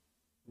die.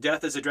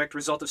 Death is a direct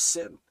result of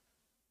sin.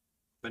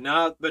 But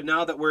now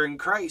that we're in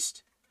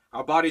Christ,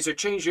 our bodies are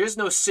changed. There is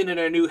no sin in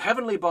our new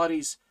heavenly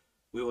bodies.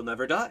 We will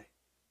never die.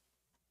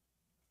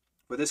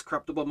 For this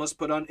corruptible must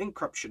put on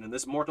incorruption, and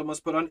this mortal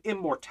must put on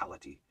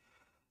immortality.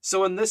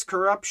 Verse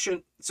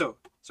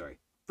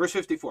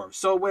 54.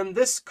 So when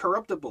this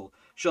corruptible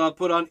shall have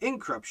put on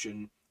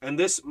incorruption, and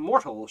this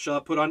mortal shall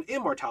have put on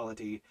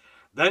immortality,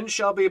 then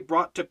shall be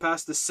brought to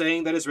pass the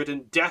saying that is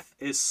written, death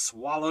is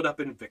swallowed up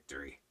in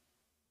victory.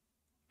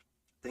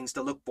 Things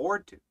to look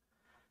forward to.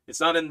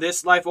 It's not in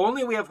this life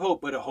only we have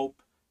hope, but a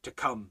hope to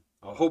come,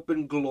 a hope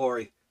in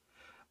glory.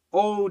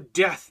 O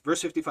death,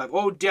 verse 55,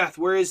 O death,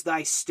 where is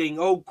thy sting?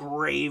 O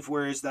grave,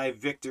 where is thy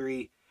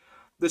victory?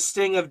 The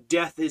sting of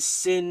death is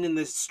sin, and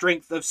the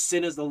strength of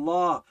sin is the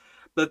law.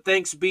 But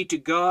thanks be to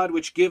God,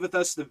 which giveth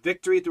us the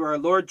victory through our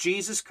Lord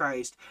Jesus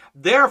Christ.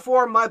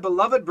 Therefore, my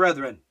beloved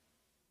brethren,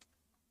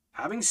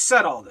 having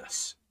said all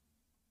this,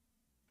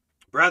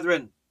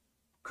 brethren,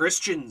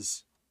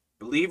 Christians,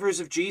 believers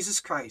of Jesus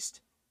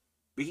Christ,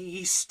 be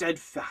ye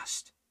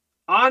steadfast,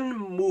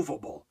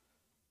 unmovable,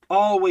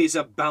 always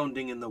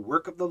abounding in the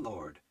work of the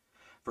Lord,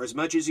 for as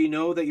much as ye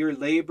know that your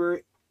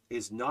labor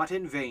is not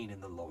in vain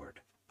in the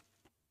Lord.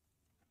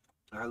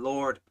 Our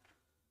Lord,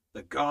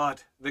 the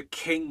God, the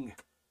King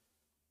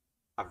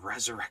of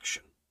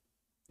resurrection,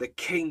 the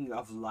King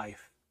of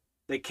life,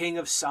 the King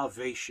of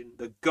salvation,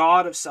 the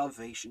God of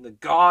salvation, the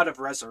God of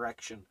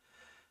resurrection.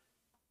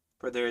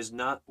 For there is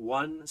not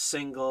one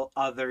single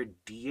other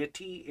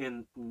deity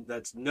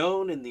that's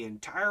known in the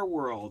entire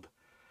world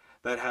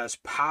that has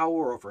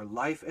power over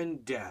life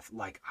and death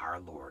like our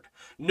Lord.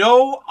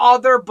 No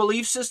other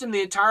belief system in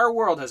the entire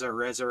world has a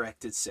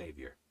resurrected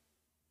Savior.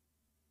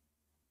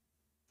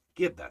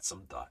 Give that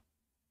some thought.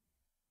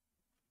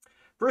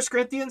 1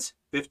 Corinthians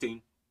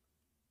 15.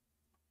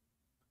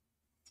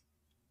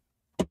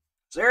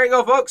 So there you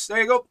go, folks. There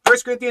you go. 1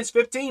 Corinthians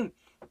 15.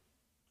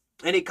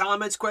 Any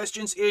comments,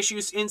 questions,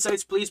 issues,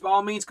 insights, please, by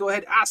all means, go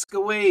ahead, ask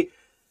away.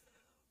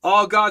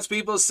 All God's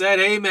people said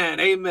amen,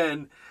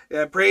 amen.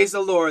 Praise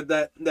the Lord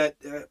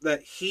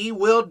that he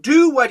will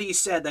do what he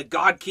said, that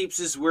God keeps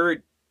his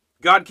word.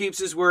 God keeps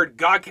his word.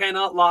 God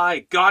cannot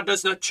lie. God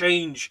does not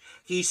change.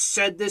 He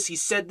said this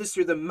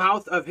through the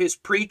mouth of his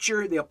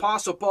preacher, the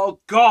Apostle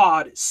Paul.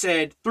 God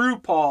said through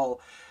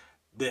Paul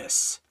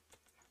this.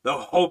 The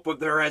hope of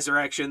the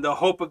resurrection, the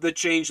hope of the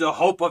change, the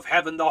hope of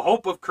heaven, the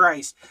hope of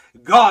Christ.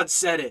 God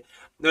said it.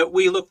 That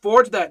we look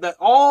forward to that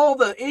all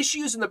the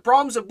issues and the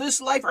problems of this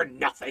life are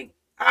nothing.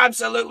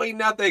 Absolutely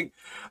nothing.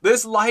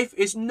 This life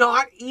is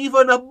not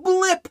even a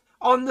blip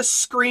on the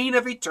screen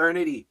of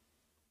eternity.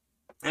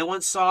 I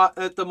once saw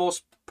the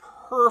most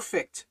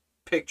perfect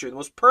picture, the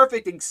most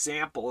perfect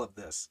example of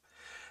this,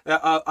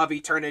 of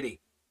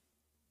eternity.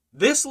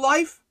 This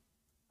life,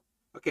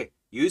 okay,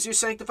 use your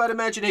sanctified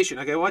imagination.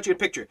 Okay, I want you to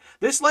picture.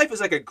 This life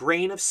is like a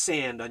grain of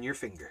sand on your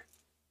finger.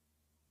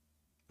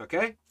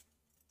 Okay?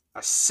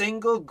 A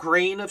single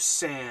grain of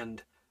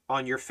sand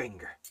on your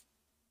finger.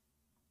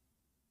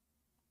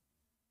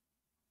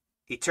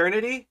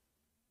 Eternity,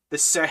 the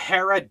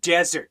Sahara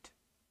Desert.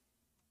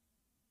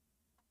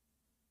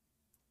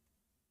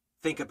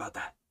 Think about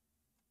that.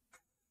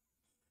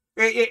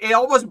 It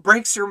almost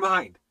breaks your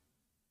mind.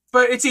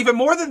 But it's even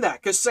more than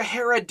that, because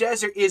Sahara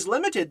Desert is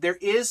limited. There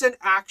is an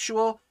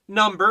actual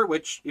number,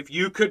 which, if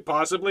you could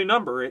possibly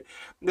number it,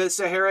 the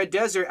Sahara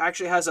Desert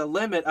actually has a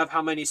limit of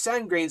how many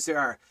sand grains there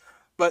are.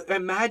 But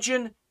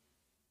imagine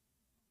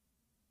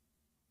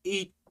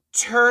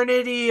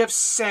eternity of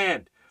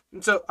sand.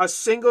 And so a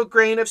single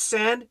grain of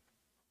sand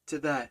to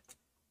that.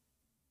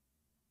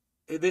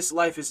 This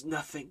life is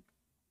nothing.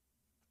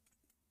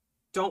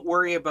 Don't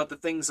worry about the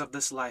things of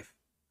this life.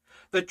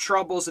 The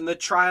troubles and the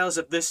trials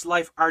of this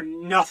life are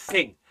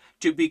nothing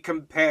to be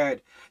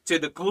compared to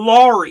the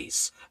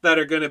glories that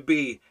are going to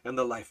be in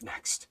the life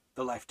next,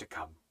 the life to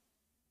come.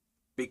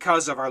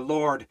 Because of our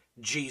Lord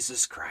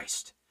Jesus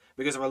Christ.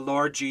 Because of our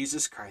Lord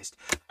Jesus Christ.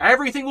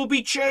 Everything will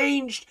be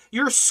changed.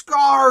 Your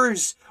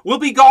scars will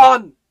be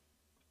gone.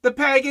 The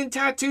pagan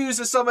tattoos,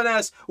 as someone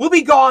asked, will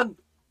be gone.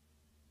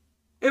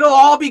 It'll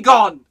all be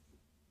gone.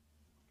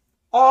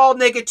 All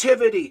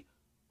negativity.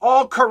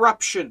 All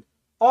corruption,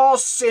 all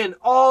sin,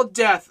 all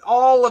death,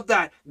 all of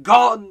that,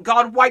 gone.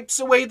 God wipes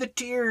away the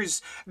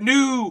tears.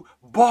 New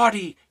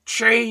body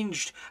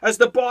changed. As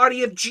the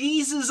body of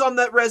Jesus on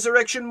that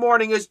resurrection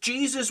morning, as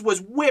Jesus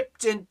was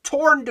whipped and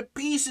torn to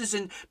pieces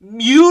and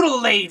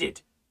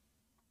mutilated.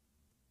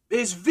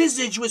 His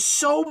visage was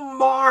so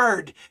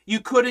marred, you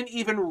couldn't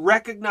even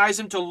recognize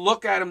him to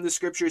look at him, the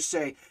scriptures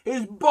say.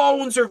 His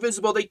bones are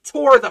visible. They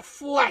tore the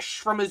flesh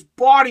from his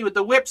body with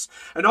the whips,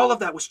 and all of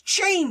that was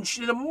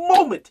changed in a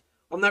moment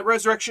on that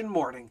resurrection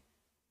morning.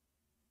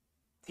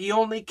 He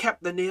only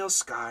kept the nail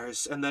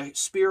scars and the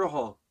spear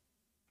hole.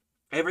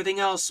 Everything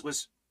else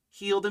was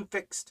healed and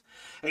fixed,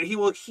 and he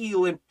will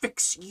heal and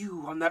fix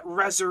you on that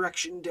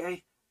resurrection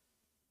day.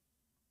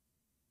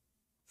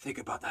 Think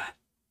about that.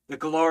 The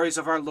glories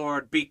of our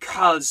Lord,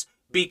 because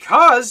you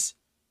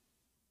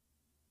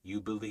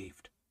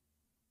believed.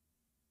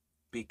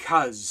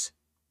 Because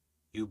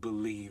you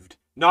believed.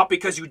 Not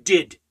because you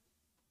did.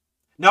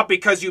 Not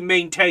because you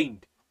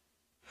maintained.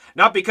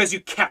 Not because you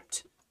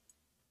kept.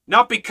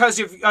 Not because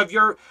of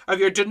your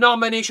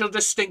denominational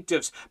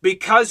distinctives.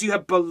 Because you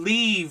have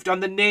believed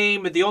on the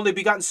name of the only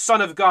begotten Son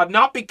of God.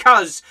 Not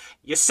because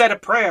you said a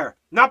prayer.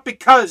 Not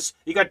because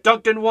you got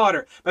dunked in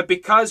water. But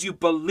because you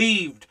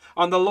believed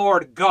on the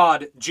Lord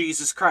God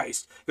Jesus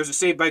Christ. Because we're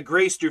saved by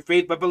grace through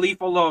faith, by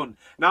belief alone.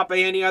 Not by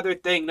any other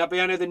thing, not by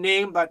any other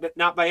name, but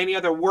not by any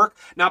other work,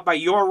 not by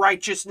your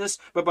righteousness,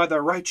 but by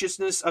the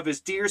righteousness of his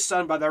dear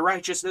Son, by the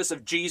righteousness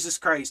of Jesus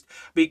Christ.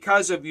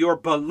 Because of your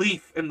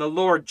belief in the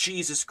Lord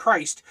Jesus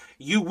Christ,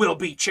 you will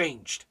be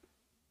changed.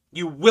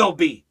 You will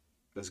be,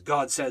 because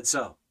God said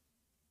so.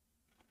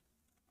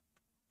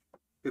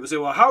 People say,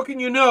 well, how can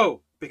you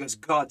know? Because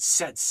God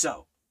said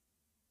so.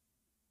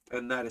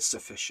 And that is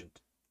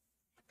sufficient.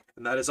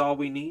 And that is all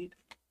we need.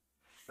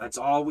 That's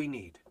all we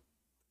need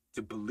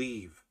to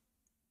believe.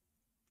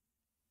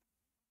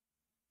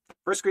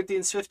 1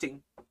 Corinthians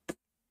 15.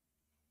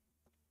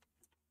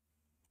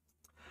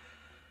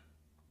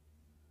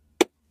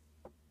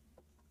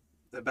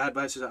 The bad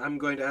guy says, I'm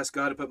going to ask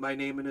God to put my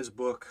name in his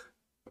book.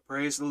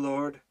 Praise the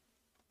Lord.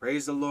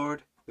 Praise the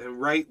Lord. Then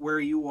right where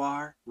you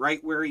are,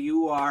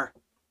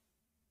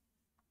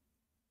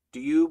 do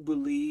you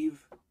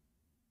believe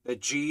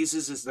that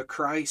Jesus is the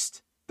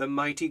Christ, the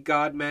mighty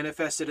God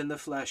manifested in the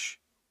flesh?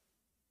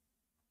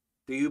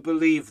 Do you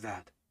believe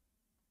that?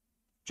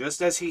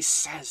 Just as he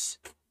says,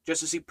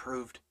 just as he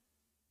proved,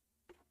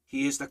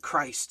 he is the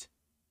Christ.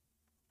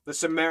 The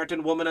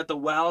Samaritan woman at the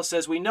well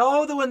says, we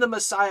know that when the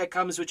Messiah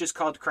comes, which is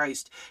called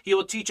Christ, he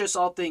will teach us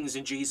all things.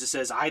 And Jesus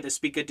says, I that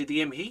speak unto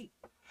thee am he.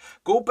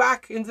 Go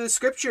back into the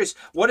scriptures.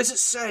 What does it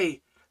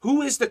say?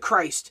 Who is the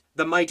Christ?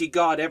 The mighty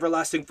God,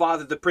 everlasting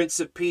Father, the Prince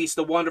of Peace,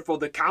 the wonderful,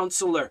 the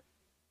Counselor.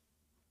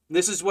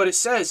 This is what it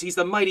says. He's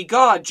the mighty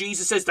God.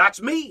 Jesus says,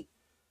 that's me.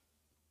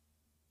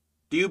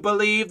 Do you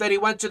believe that he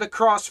went to the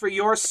cross for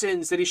your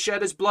sins, that he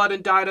shed his blood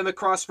and died on the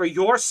cross for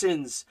your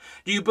sins?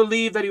 Do you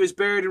believe that he was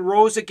buried and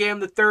rose again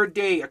the third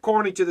day,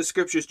 according to the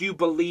scriptures? Do you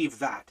believe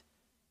that?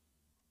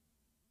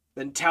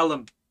 Then tell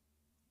him,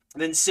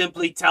 then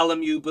simply tell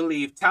him you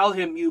believe. Tell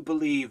him you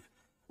believe.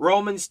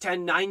 Romans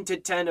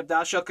 10:9-10, if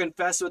thou shalt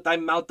confess with thy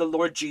mouth the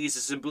Lord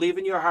Jesus, and believe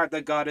in your heart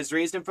that God has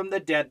raised him from the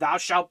dead, thou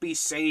shalt be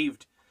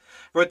saved.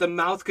 For with the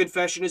mouth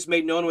confession is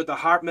made known, with the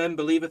heart man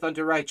believeth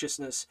unto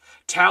righteousness.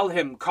 Tell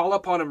him, call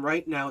upon him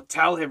right now.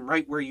 Tell him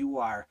right where you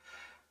are.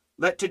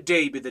 Let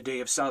today be the day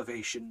of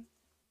salvation.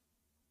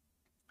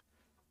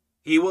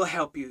 He will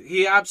help you.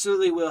 He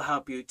absolutely will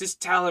help you. Just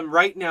tell him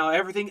right now.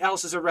 Everything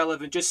else is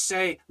irrelevant. Just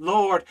say,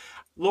 Lord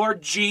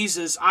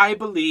Jesus, I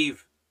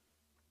believe.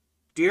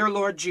 Dear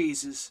Lord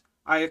Jesus,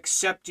 I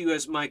accept you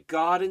as my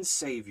God and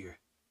Savior.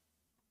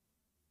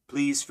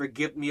 Please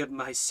forgive me of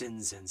my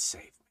sins and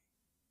save me.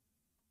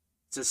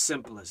 It's as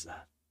simple as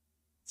that.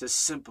 It's as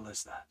simple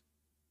as that.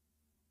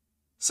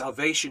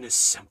 Salvation is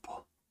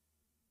simple.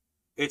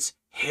 It's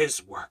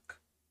his work.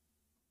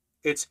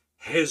 It's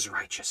his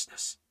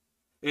righteousness.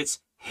 It's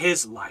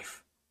his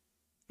life.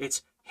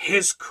 It's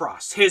his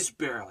cross, his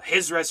burial,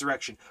 his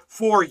resurrection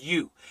for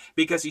you,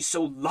 because he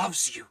so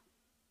loves you.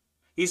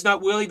 He's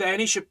not willing that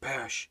any should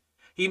perish.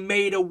 He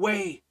made a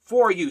way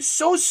for you.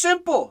 So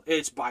simple.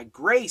 It's by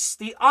grace,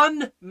 the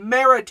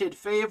unmerited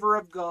favor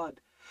of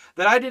God.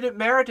 That I didn't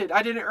merit it.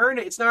 I didn't earn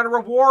it. It's not a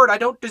reward. I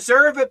don't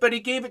deserve it, but he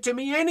gave it to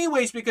me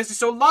anyways because he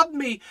so loved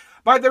me.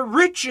 By the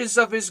riches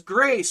of his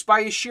grace,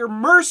 by his sheer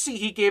mercy,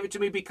 he gave it to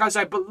me because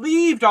I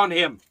believed on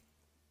him.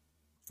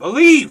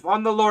 Believe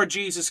on the Lord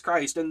Jesus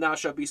Christ, and thou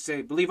shalt be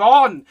saved. Believe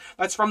on.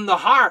 That's from the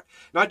heart.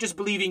 Not just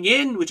believing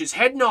in, which is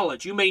head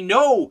knowledge. You may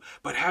know,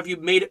 but have you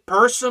made it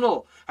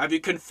personal? Have you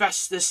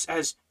confessed this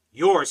as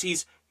yours?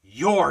 He's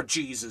your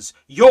Jesus,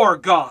 your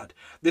God.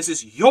 This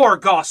is your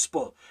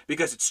gospel,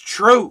 because it's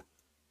true.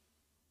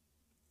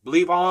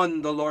 Believe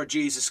on the Lord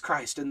Jesus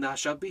Christ, and thou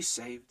shalt be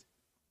saved.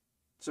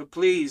 So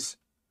please,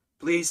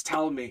 please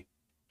tell me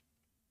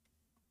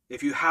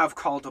if you have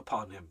called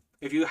upon him,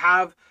 if you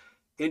have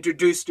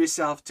introduced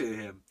yourself to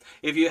him,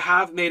 if you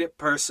have made it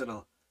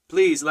personal,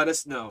 please let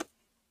us know.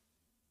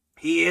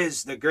 He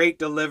is the great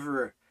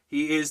deliverer.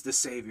 He is the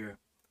Savior.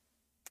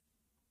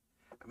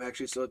 I'm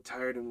actually so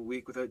tired and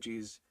weak without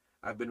Jesus.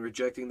 I've been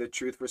rejecting the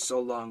truth for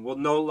so long. Well,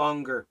 no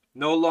longer.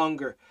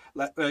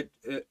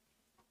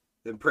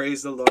 Then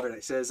praise the Lord.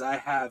 It says, I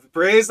have.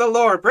 Praise the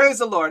Lord. Praise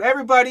the Lord.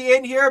 Everybody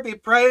in here, be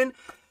praying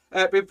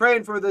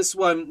for this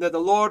one, that the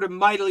Lord would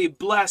mightily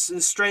bless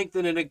and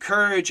strengthen and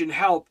encourage and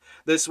help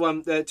this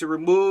one to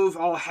remove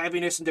all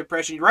heaviness and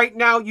depression. Right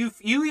now, you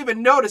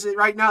even notice it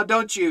right now,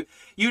 don't you?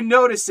 You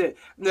notice it,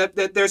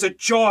 that there's a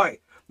joy.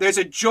 There's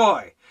a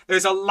joy.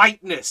 There's a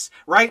lightness.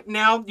 Right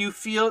now, you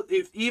feel,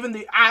 if even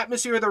the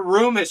atmosphere of the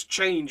room has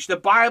changed. The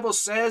Bible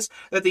says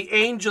that the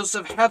angels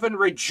of heaven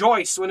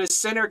rejoice when a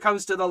sinner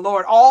comes to the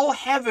Lord. All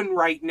heaven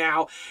right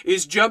now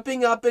is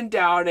jumping up and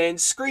down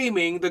and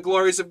screaming the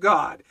glories of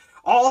God.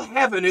 All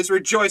heaven is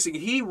rejoicing.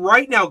 He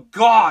right now,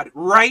 God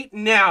right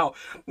now,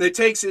 that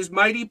takes his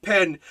mighty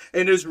pen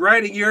and is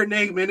writing your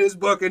name in his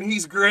book, and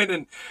he's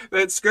grinning.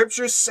 That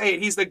scriptures say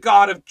it. He's the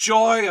God of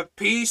joy, of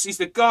peace. He's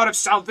the God of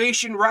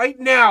salvation right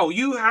now.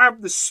 You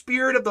have the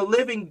Spirit of the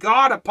living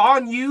God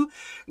upon you.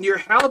 And you're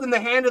held in the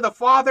hand of the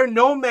Father.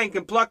 No man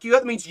can pluck you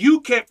out. That means you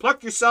can't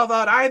pluck yourself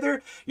out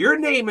either. Your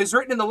name is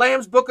written in the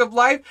Lamb's book of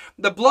life.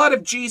 The blood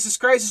of Jesus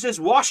Christ has just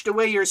washed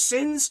away your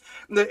sins.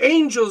 The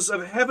angels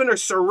of heaven are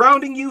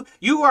surrounding you.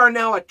 You are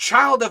now a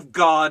child of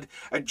God,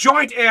 a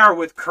joint heir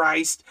with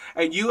Christ,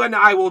 and you and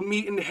I will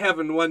meet in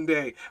heaven one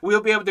day. We'll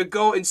be able to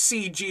go and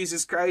see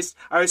Jesus Christ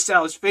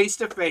ourselves face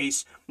to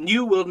face.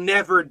 You will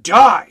never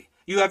die.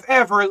 You have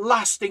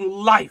everlasting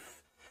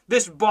life.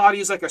 This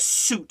body is like a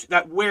suit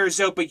that wears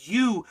out, but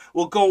you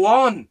will go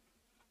on.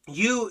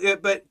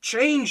 But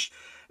change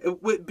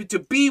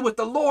to be with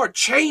the Lord.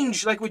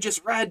 Change like we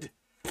just read.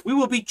 We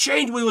will be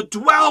changed. We will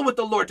dwell with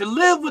the Lord, to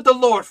live with the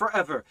Lord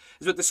forever,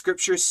 is what the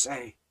scriptures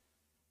say.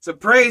 So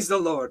praise the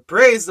Lord.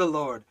 Praise the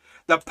Lord.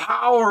 The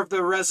power of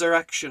the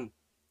resurrection.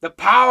 The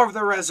power of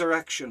the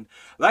resurrection.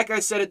 Like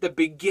I said at the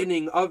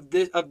beginning of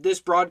this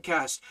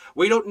broadcast,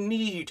 we don't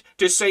need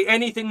to say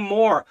anything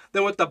more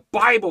than what the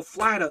Bible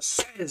flat out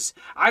says.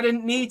 I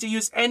didn't need to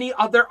use any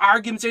other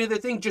arguments, any other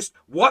thing, just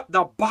what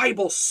the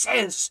Bible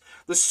says.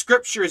 The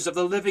scriptures of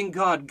the living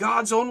God,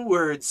 God's own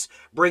words,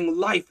 bring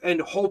life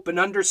and hope and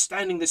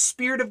understanding. The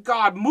Spirit of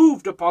God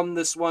moved upon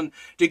this one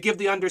to give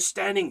the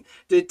understanding,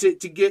 to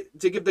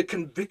give the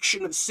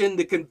conviction of sin,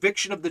 the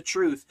conviction of the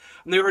truth.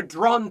 And they were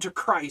drawn to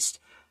Christ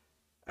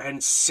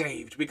and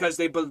saved because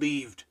they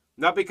believed.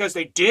 Not because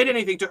they did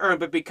anything to earn,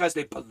 but because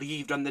they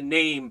believed on the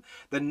name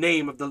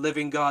of the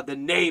living God, the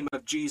name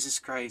of Jesus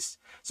Christ.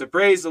 So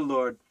praise the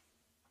Lord.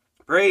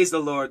 Praise the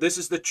Lord. This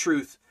is the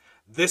truth.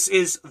 This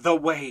is the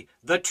way,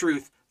 the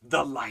truth,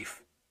 the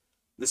life.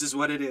 This is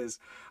what it is.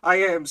 I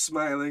am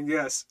smiling,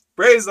 yes.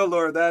 Praise the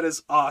Lord. That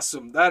is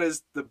awesome. That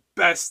is the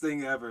best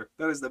thing ever.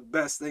 That is the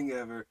best thing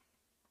ever.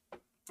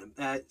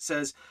 It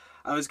says,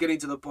 I was getting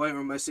to the point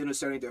where my sin was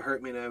starting to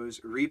hurt me and I was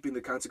reaping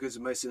the consequences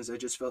of my sins. I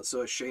just felt so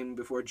ashamed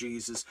before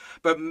Jesus.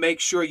 But make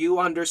sure you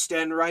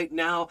understand right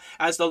now,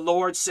 as the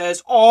Lord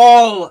says,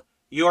 all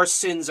your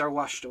sins are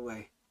washed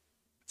away.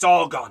 It's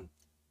all gone.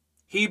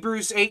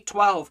 Hebrews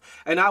 8:12,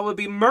 and I will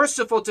be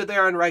merciful to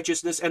their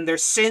unrighteousness, and their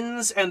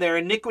sins and their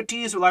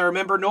iniquities will I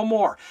remember no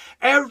more.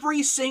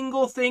 Every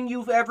single thing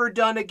you've ever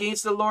done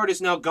against the Lord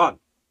is now gone.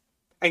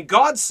 And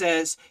God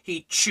says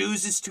he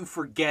chooses to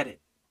forget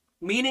it.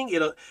 Meaning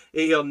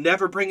he'll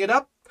never bring it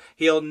up.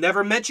 He'll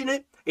never mention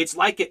it. It's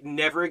like it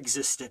never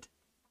existed.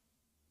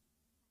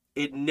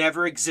 It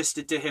never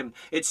existed to him.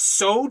 It's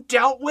so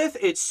dealt with.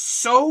 It's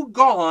so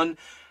gone.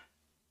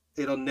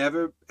 It'll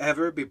never,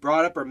 ever be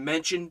brought up or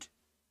mentioned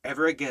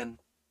ever again.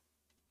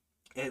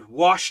 And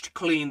washed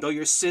clean. Though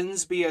your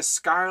sins be as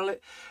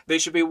scarlet, they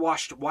should be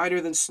washed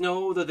whiter than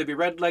snow. Though they be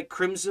red like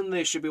crimson,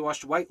 they should be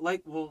washed white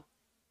like wool.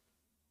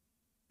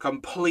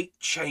 Complete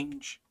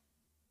change.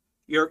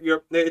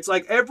 It's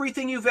like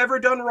everything you've ever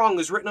done wrong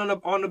is written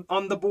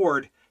on the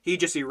board. He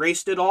just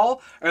erased it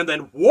all and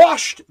then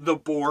washed the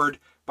board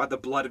by the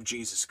blood of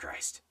Jesus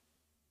Christ.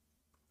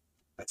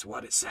 That's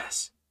what it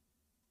says.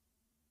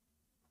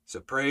 So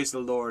praise the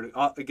Lord.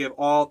 Give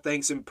all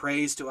thanks and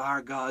praise to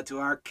our God, to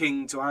our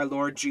King, to our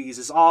Lord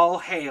Jesus. All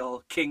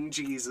hail King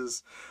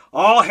Jesus.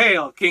 All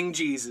hail King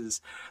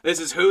Jesus. This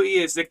is who he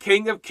is, the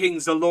King of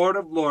kings, the Lord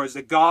of lords,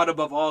 the God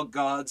above all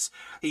gods.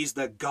 He's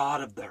the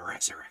God of the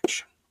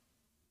resurrection.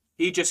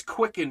 He just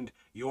quickened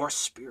your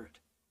spirit.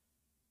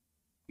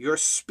 Your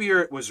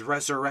spirit was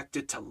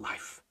resurrected to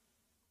life.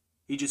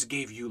 He just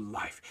gave you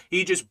life.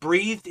 He just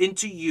breathed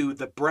into you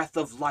the breath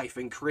of life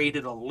and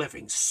created a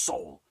living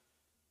soul.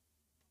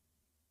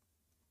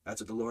 That's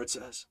what the Lord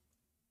says.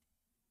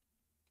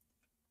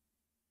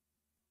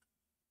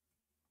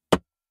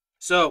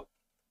 So,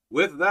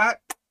 with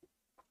that,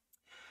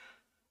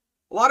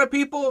 a lot of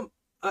people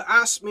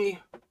ask me,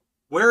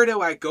 where do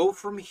I go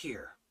from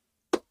here?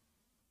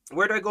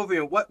 Where do I go from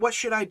here? What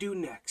should I do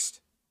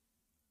next?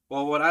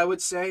 Well, what I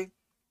would say,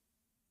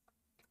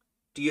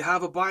 do you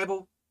have a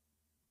Bible?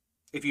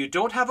 If you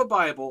don't have a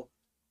Bible,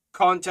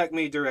 contact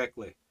me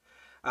directly.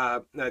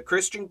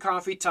 Christian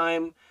Coffee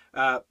Time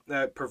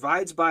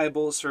provides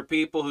Bibles for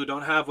people who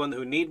don't have one,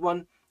 who need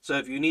one. So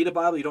if you need a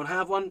Bible, you don't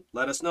have one,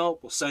 let us know.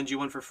 We'll send you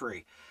one for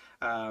free.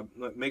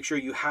 Make sure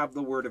you have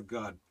the Word of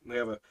God. We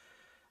have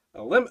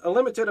a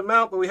limited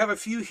amount, but we have a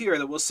few here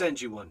that will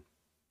send you one.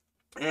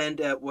 And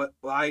where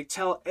I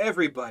tell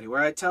everybody,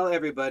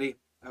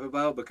 I have a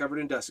Bible but covered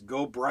in dust,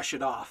 go brush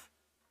it off.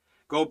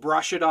 Go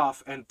brush it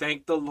off and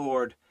thank the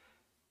Lord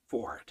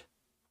for it.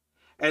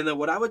 And then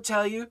what I would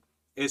tell you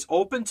is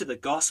open to the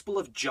Gospel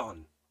of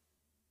John.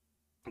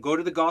 Go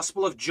to the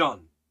Gospel of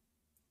John.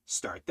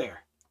 Start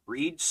there.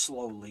 Read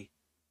slowly.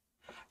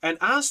 And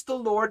ask the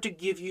Lord to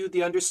give you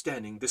the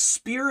understanding. The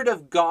Spirit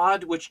of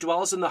God which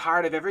dwells in the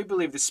heart of every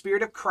believer. The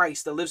Spirit of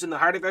Christ that lives in the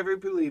heart of every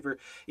believer.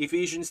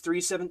 Ephesians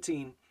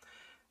 3:17.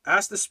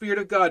 Ask the Spirit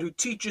of God who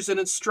teaches and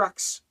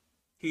instructs.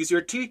 He's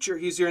your teacher.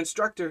 He's your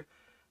instructor.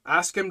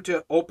 Ask him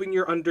to open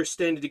your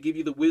understanding, to give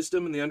you the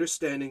wisdom and the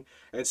understanding,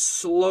 and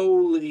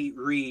slowly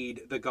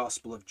read the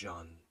Gospel of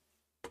John.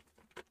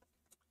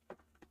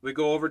 We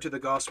go over to the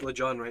Gospel of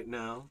John right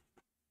now.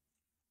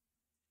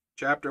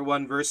 Chapter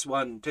 1, verse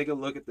 1. Take a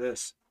look at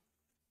this.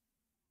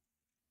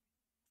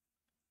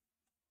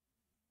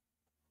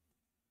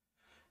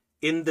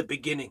 In the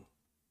beginning.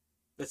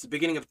 That's the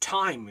beginning of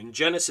time. In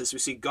Genesis, we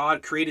see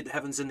God created the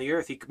heavens and the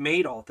earth. He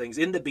made all things.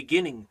 In the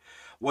beginning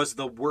was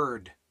the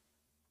Word.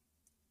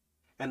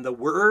 And the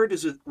Word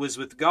was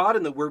with God,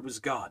 and the Word was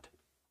God.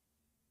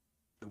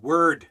 The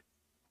Word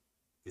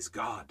is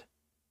God.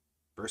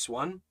 Verse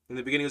 1, in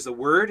the beginning was the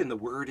Word, and the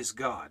Word is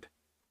God.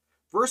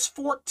 Verse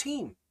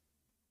 14,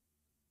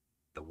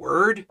 the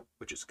Word,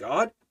 which is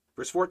God.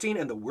 Verse 14,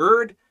 and the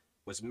Word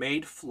was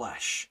made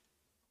flesh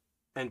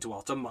and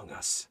dwelt among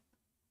us.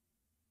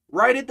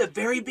 Right at the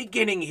very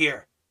beginning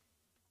here.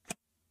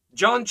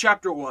 John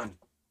chapter 1,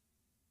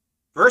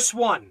 verse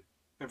 1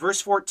 and verse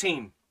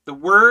 14, the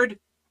Word,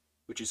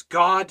 which is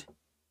God,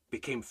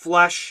 became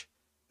flesh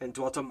and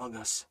dwelt among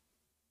us.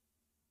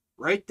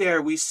 Right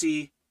there we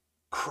see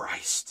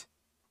Christ.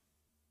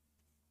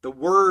 The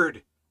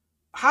Word.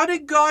 How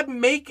did God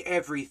make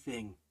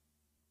everything?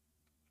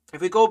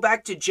 If we go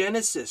back to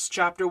Genesis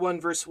chapter 1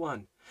 verse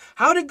 1.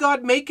 How did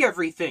God make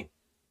everything?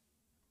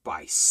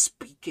 By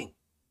speaking.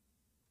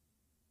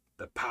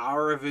 The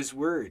power of his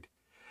Word.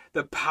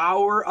 The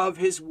power of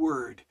his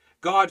Word.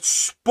 God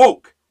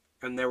spoke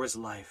and there was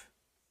life.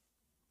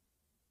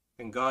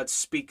 And God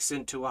speaks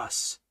into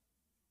us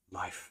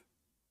life.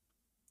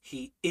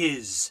 He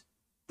is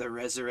the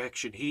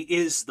resurrection. He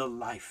is the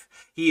life.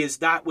 He is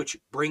that which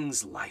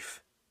brings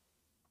life.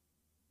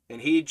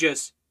 And he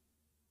just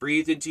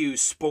breathed into you,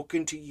 spoke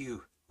into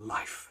you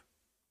life.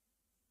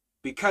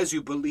 Because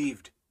you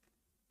believed.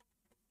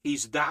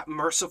 He's that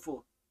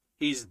merciful.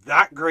 He's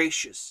that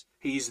gracious.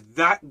 He's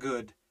that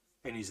good.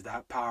 And he's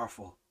that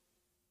powerful.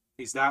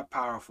 He's that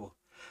powerful.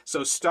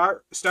 So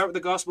start with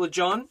the Gospel of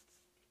John.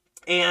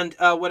 And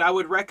what I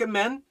would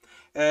recommend,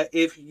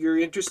 if you're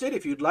interested,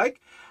 if you'd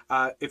like,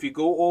 if you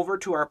go over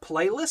to our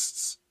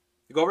playlists,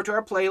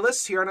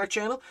 here on our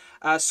channel,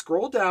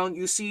 scroll down,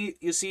 you see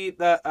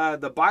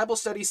the Bible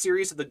study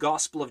series of the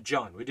Gospel of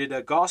John. We did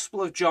a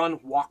Gospel of John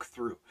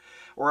walkthrough,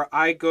 where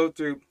I go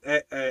through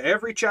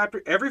every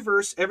chapter, every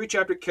verse, every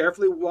chapter,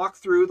 carefully walk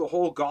through the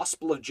whole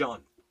Gospel of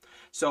John.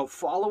 So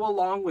follow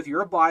along with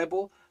your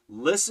Bible.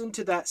 Listen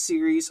to that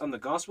series on the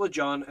Gospel of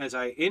John as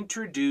I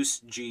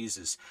introduce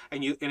Jesus.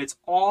 And it's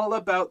all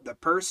about the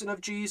person of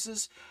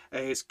Jesus,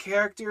 his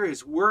character,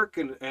 his work,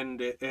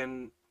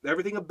 and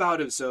everything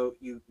about him. So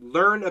you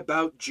learn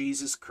about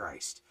Jesus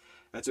Christ.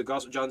 That's what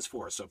Gospel of John's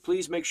for. So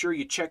please make sure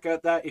you check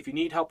out that. If you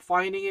need help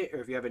finding it, or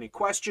if you have any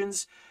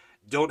questions,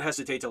 don't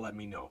hesitate to let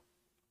me know.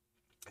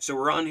 So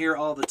we're on here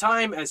all the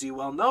time, as you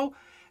well know.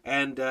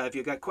 And if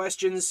you've got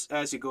questions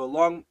as you go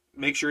along,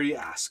 make sure you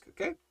ask,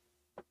 okay?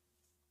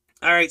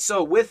 All right,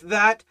 so with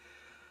that,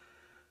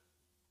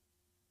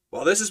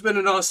 well, this has been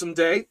an awesome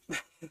day.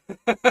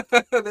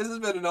 This has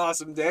been an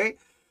awesome day.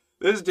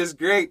 This is just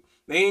great.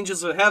 The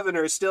angels of heaven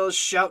are still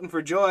shouting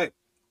for joy.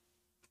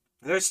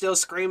 They're still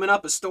screaming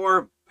up a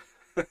storm.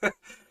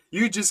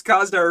 You just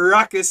caused a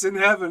ruckus in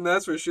heaven,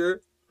 that's for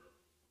sure.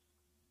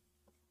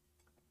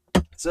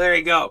 So there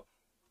you go.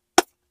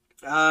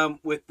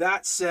 With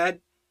that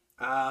said,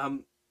 I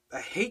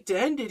hate to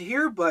end it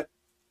here, but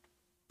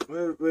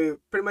we're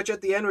pretty much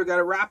at the end. We've got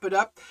to wrap it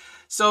up.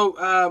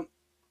 So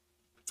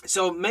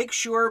make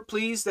sure,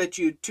 please, that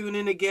you tune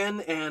in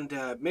again,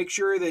 and make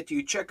sure that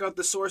you check out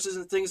the sources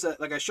and things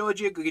that, like I showed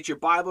you. Go get your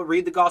Bible,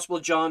 read the Gospel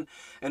of John,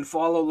 and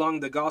follow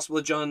along the Gospel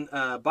of John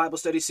Bible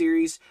study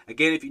series.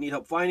 Again, if you need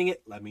help finding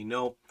it, let me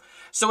know.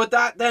 So with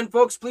that, then,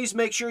 folks, please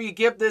make sure you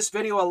give this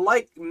video a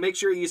like. Make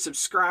sure you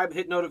subscribe,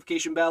 hit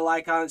notification bell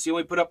icon so you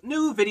only put up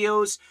new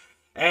videos,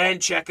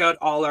 and check out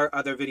all our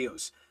other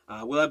videos.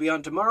 Will I be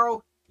on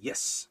tomorrow?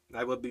 Yes,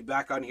 I will be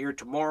back on here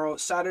tomorrow,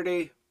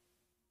 Saturday.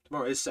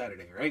 Tomorrow is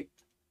Saturday, right?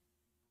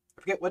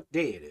 I forget what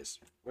day it is.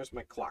 Where's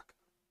my clock?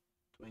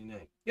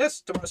 29.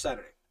 Yes, tomorrow's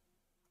Saturday.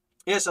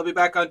 Yes, I'll be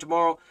back on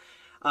tomorrow.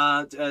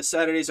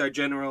 Saturday's our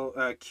general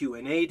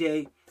Q&A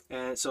day.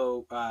 And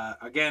so,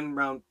 again,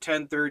 around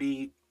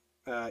 10:30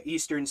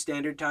 Eastern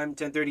Standard Time,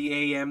 10:30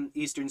 a.m.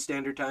 Eastern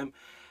Standard Time.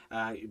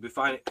 You'll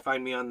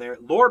find me on there,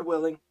 Lord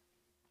willing.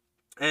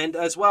 And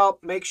as well,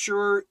 make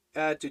sure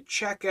to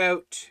check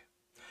out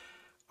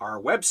our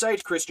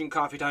website,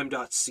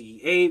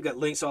 christiancoffeetime.ca. We've got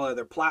links to all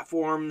other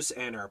platforms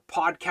and our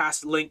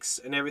podcast links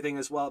and everything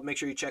as well. Make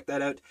sure you check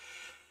that out.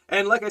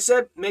 And like I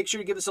said, make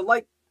sure you give us a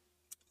like,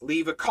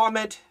 leave a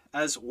comment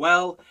as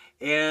well,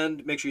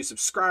 and make sure you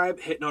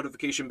subscribe, hit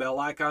notification bell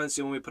icon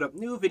so when we put up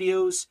new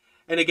videos.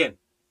 And again,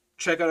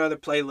 check out other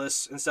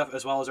playlists and stuff,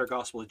 as well as our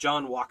Gospel of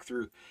John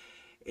walkthrough.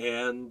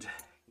 And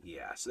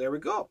yeah, so there we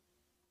go.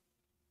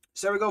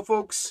 So there we go,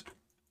 folks.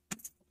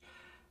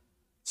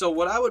 So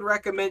what I would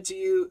recommend to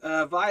you,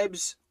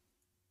 vibes,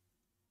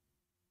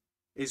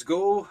 is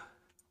go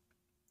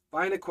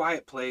find a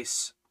quiet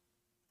place,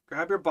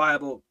 grab your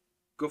Bible,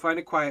 go find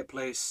a quiet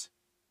place,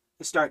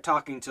 and start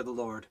talking to the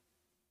Lord.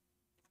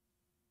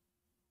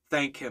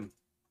 Thank Him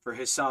for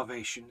His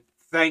salvation.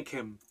 Thank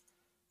Him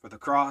for the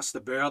cross,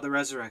 the burial, the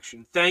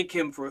resurrection. Thank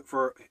Him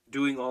for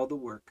doing all the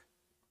work.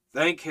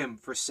 Thank Him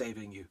for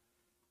saving you.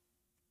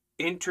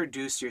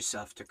 Introduce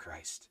yourself to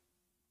Christ.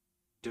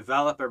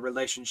 Develop a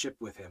relationship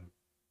with Him.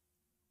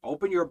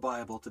 Open your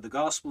Bible to the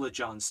Gospel of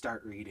John,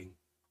 start reading,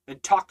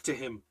 and talk to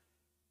Him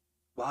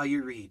while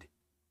you read.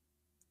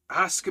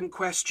 Ask Him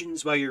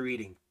questions while you're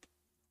reading.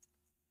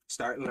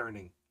 Start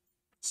learning.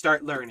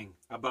 Start learning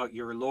about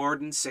your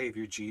Lord and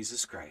Savior,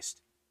 Jesus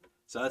Christ.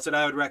 So that's what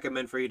I would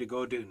recommend for you to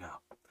go do now.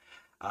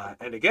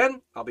 And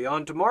again, I'll be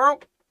on tomorrow,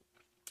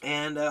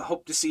 and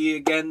hope to see you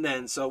again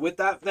then. So with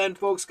that then,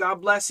 folks,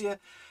 God bless you.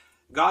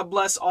 God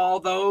bless all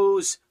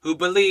those who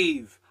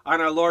believe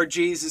on our Lord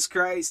Jesus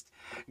Christ.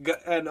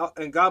 And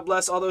God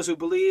bless all those who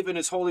believe in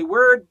His holy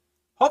word.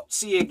 Hope to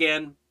see you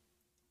again.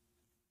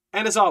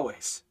 And as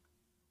always,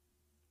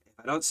 if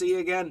I don't see you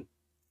again,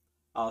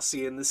 I'll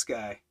see you in the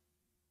sky.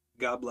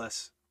 God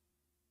bless.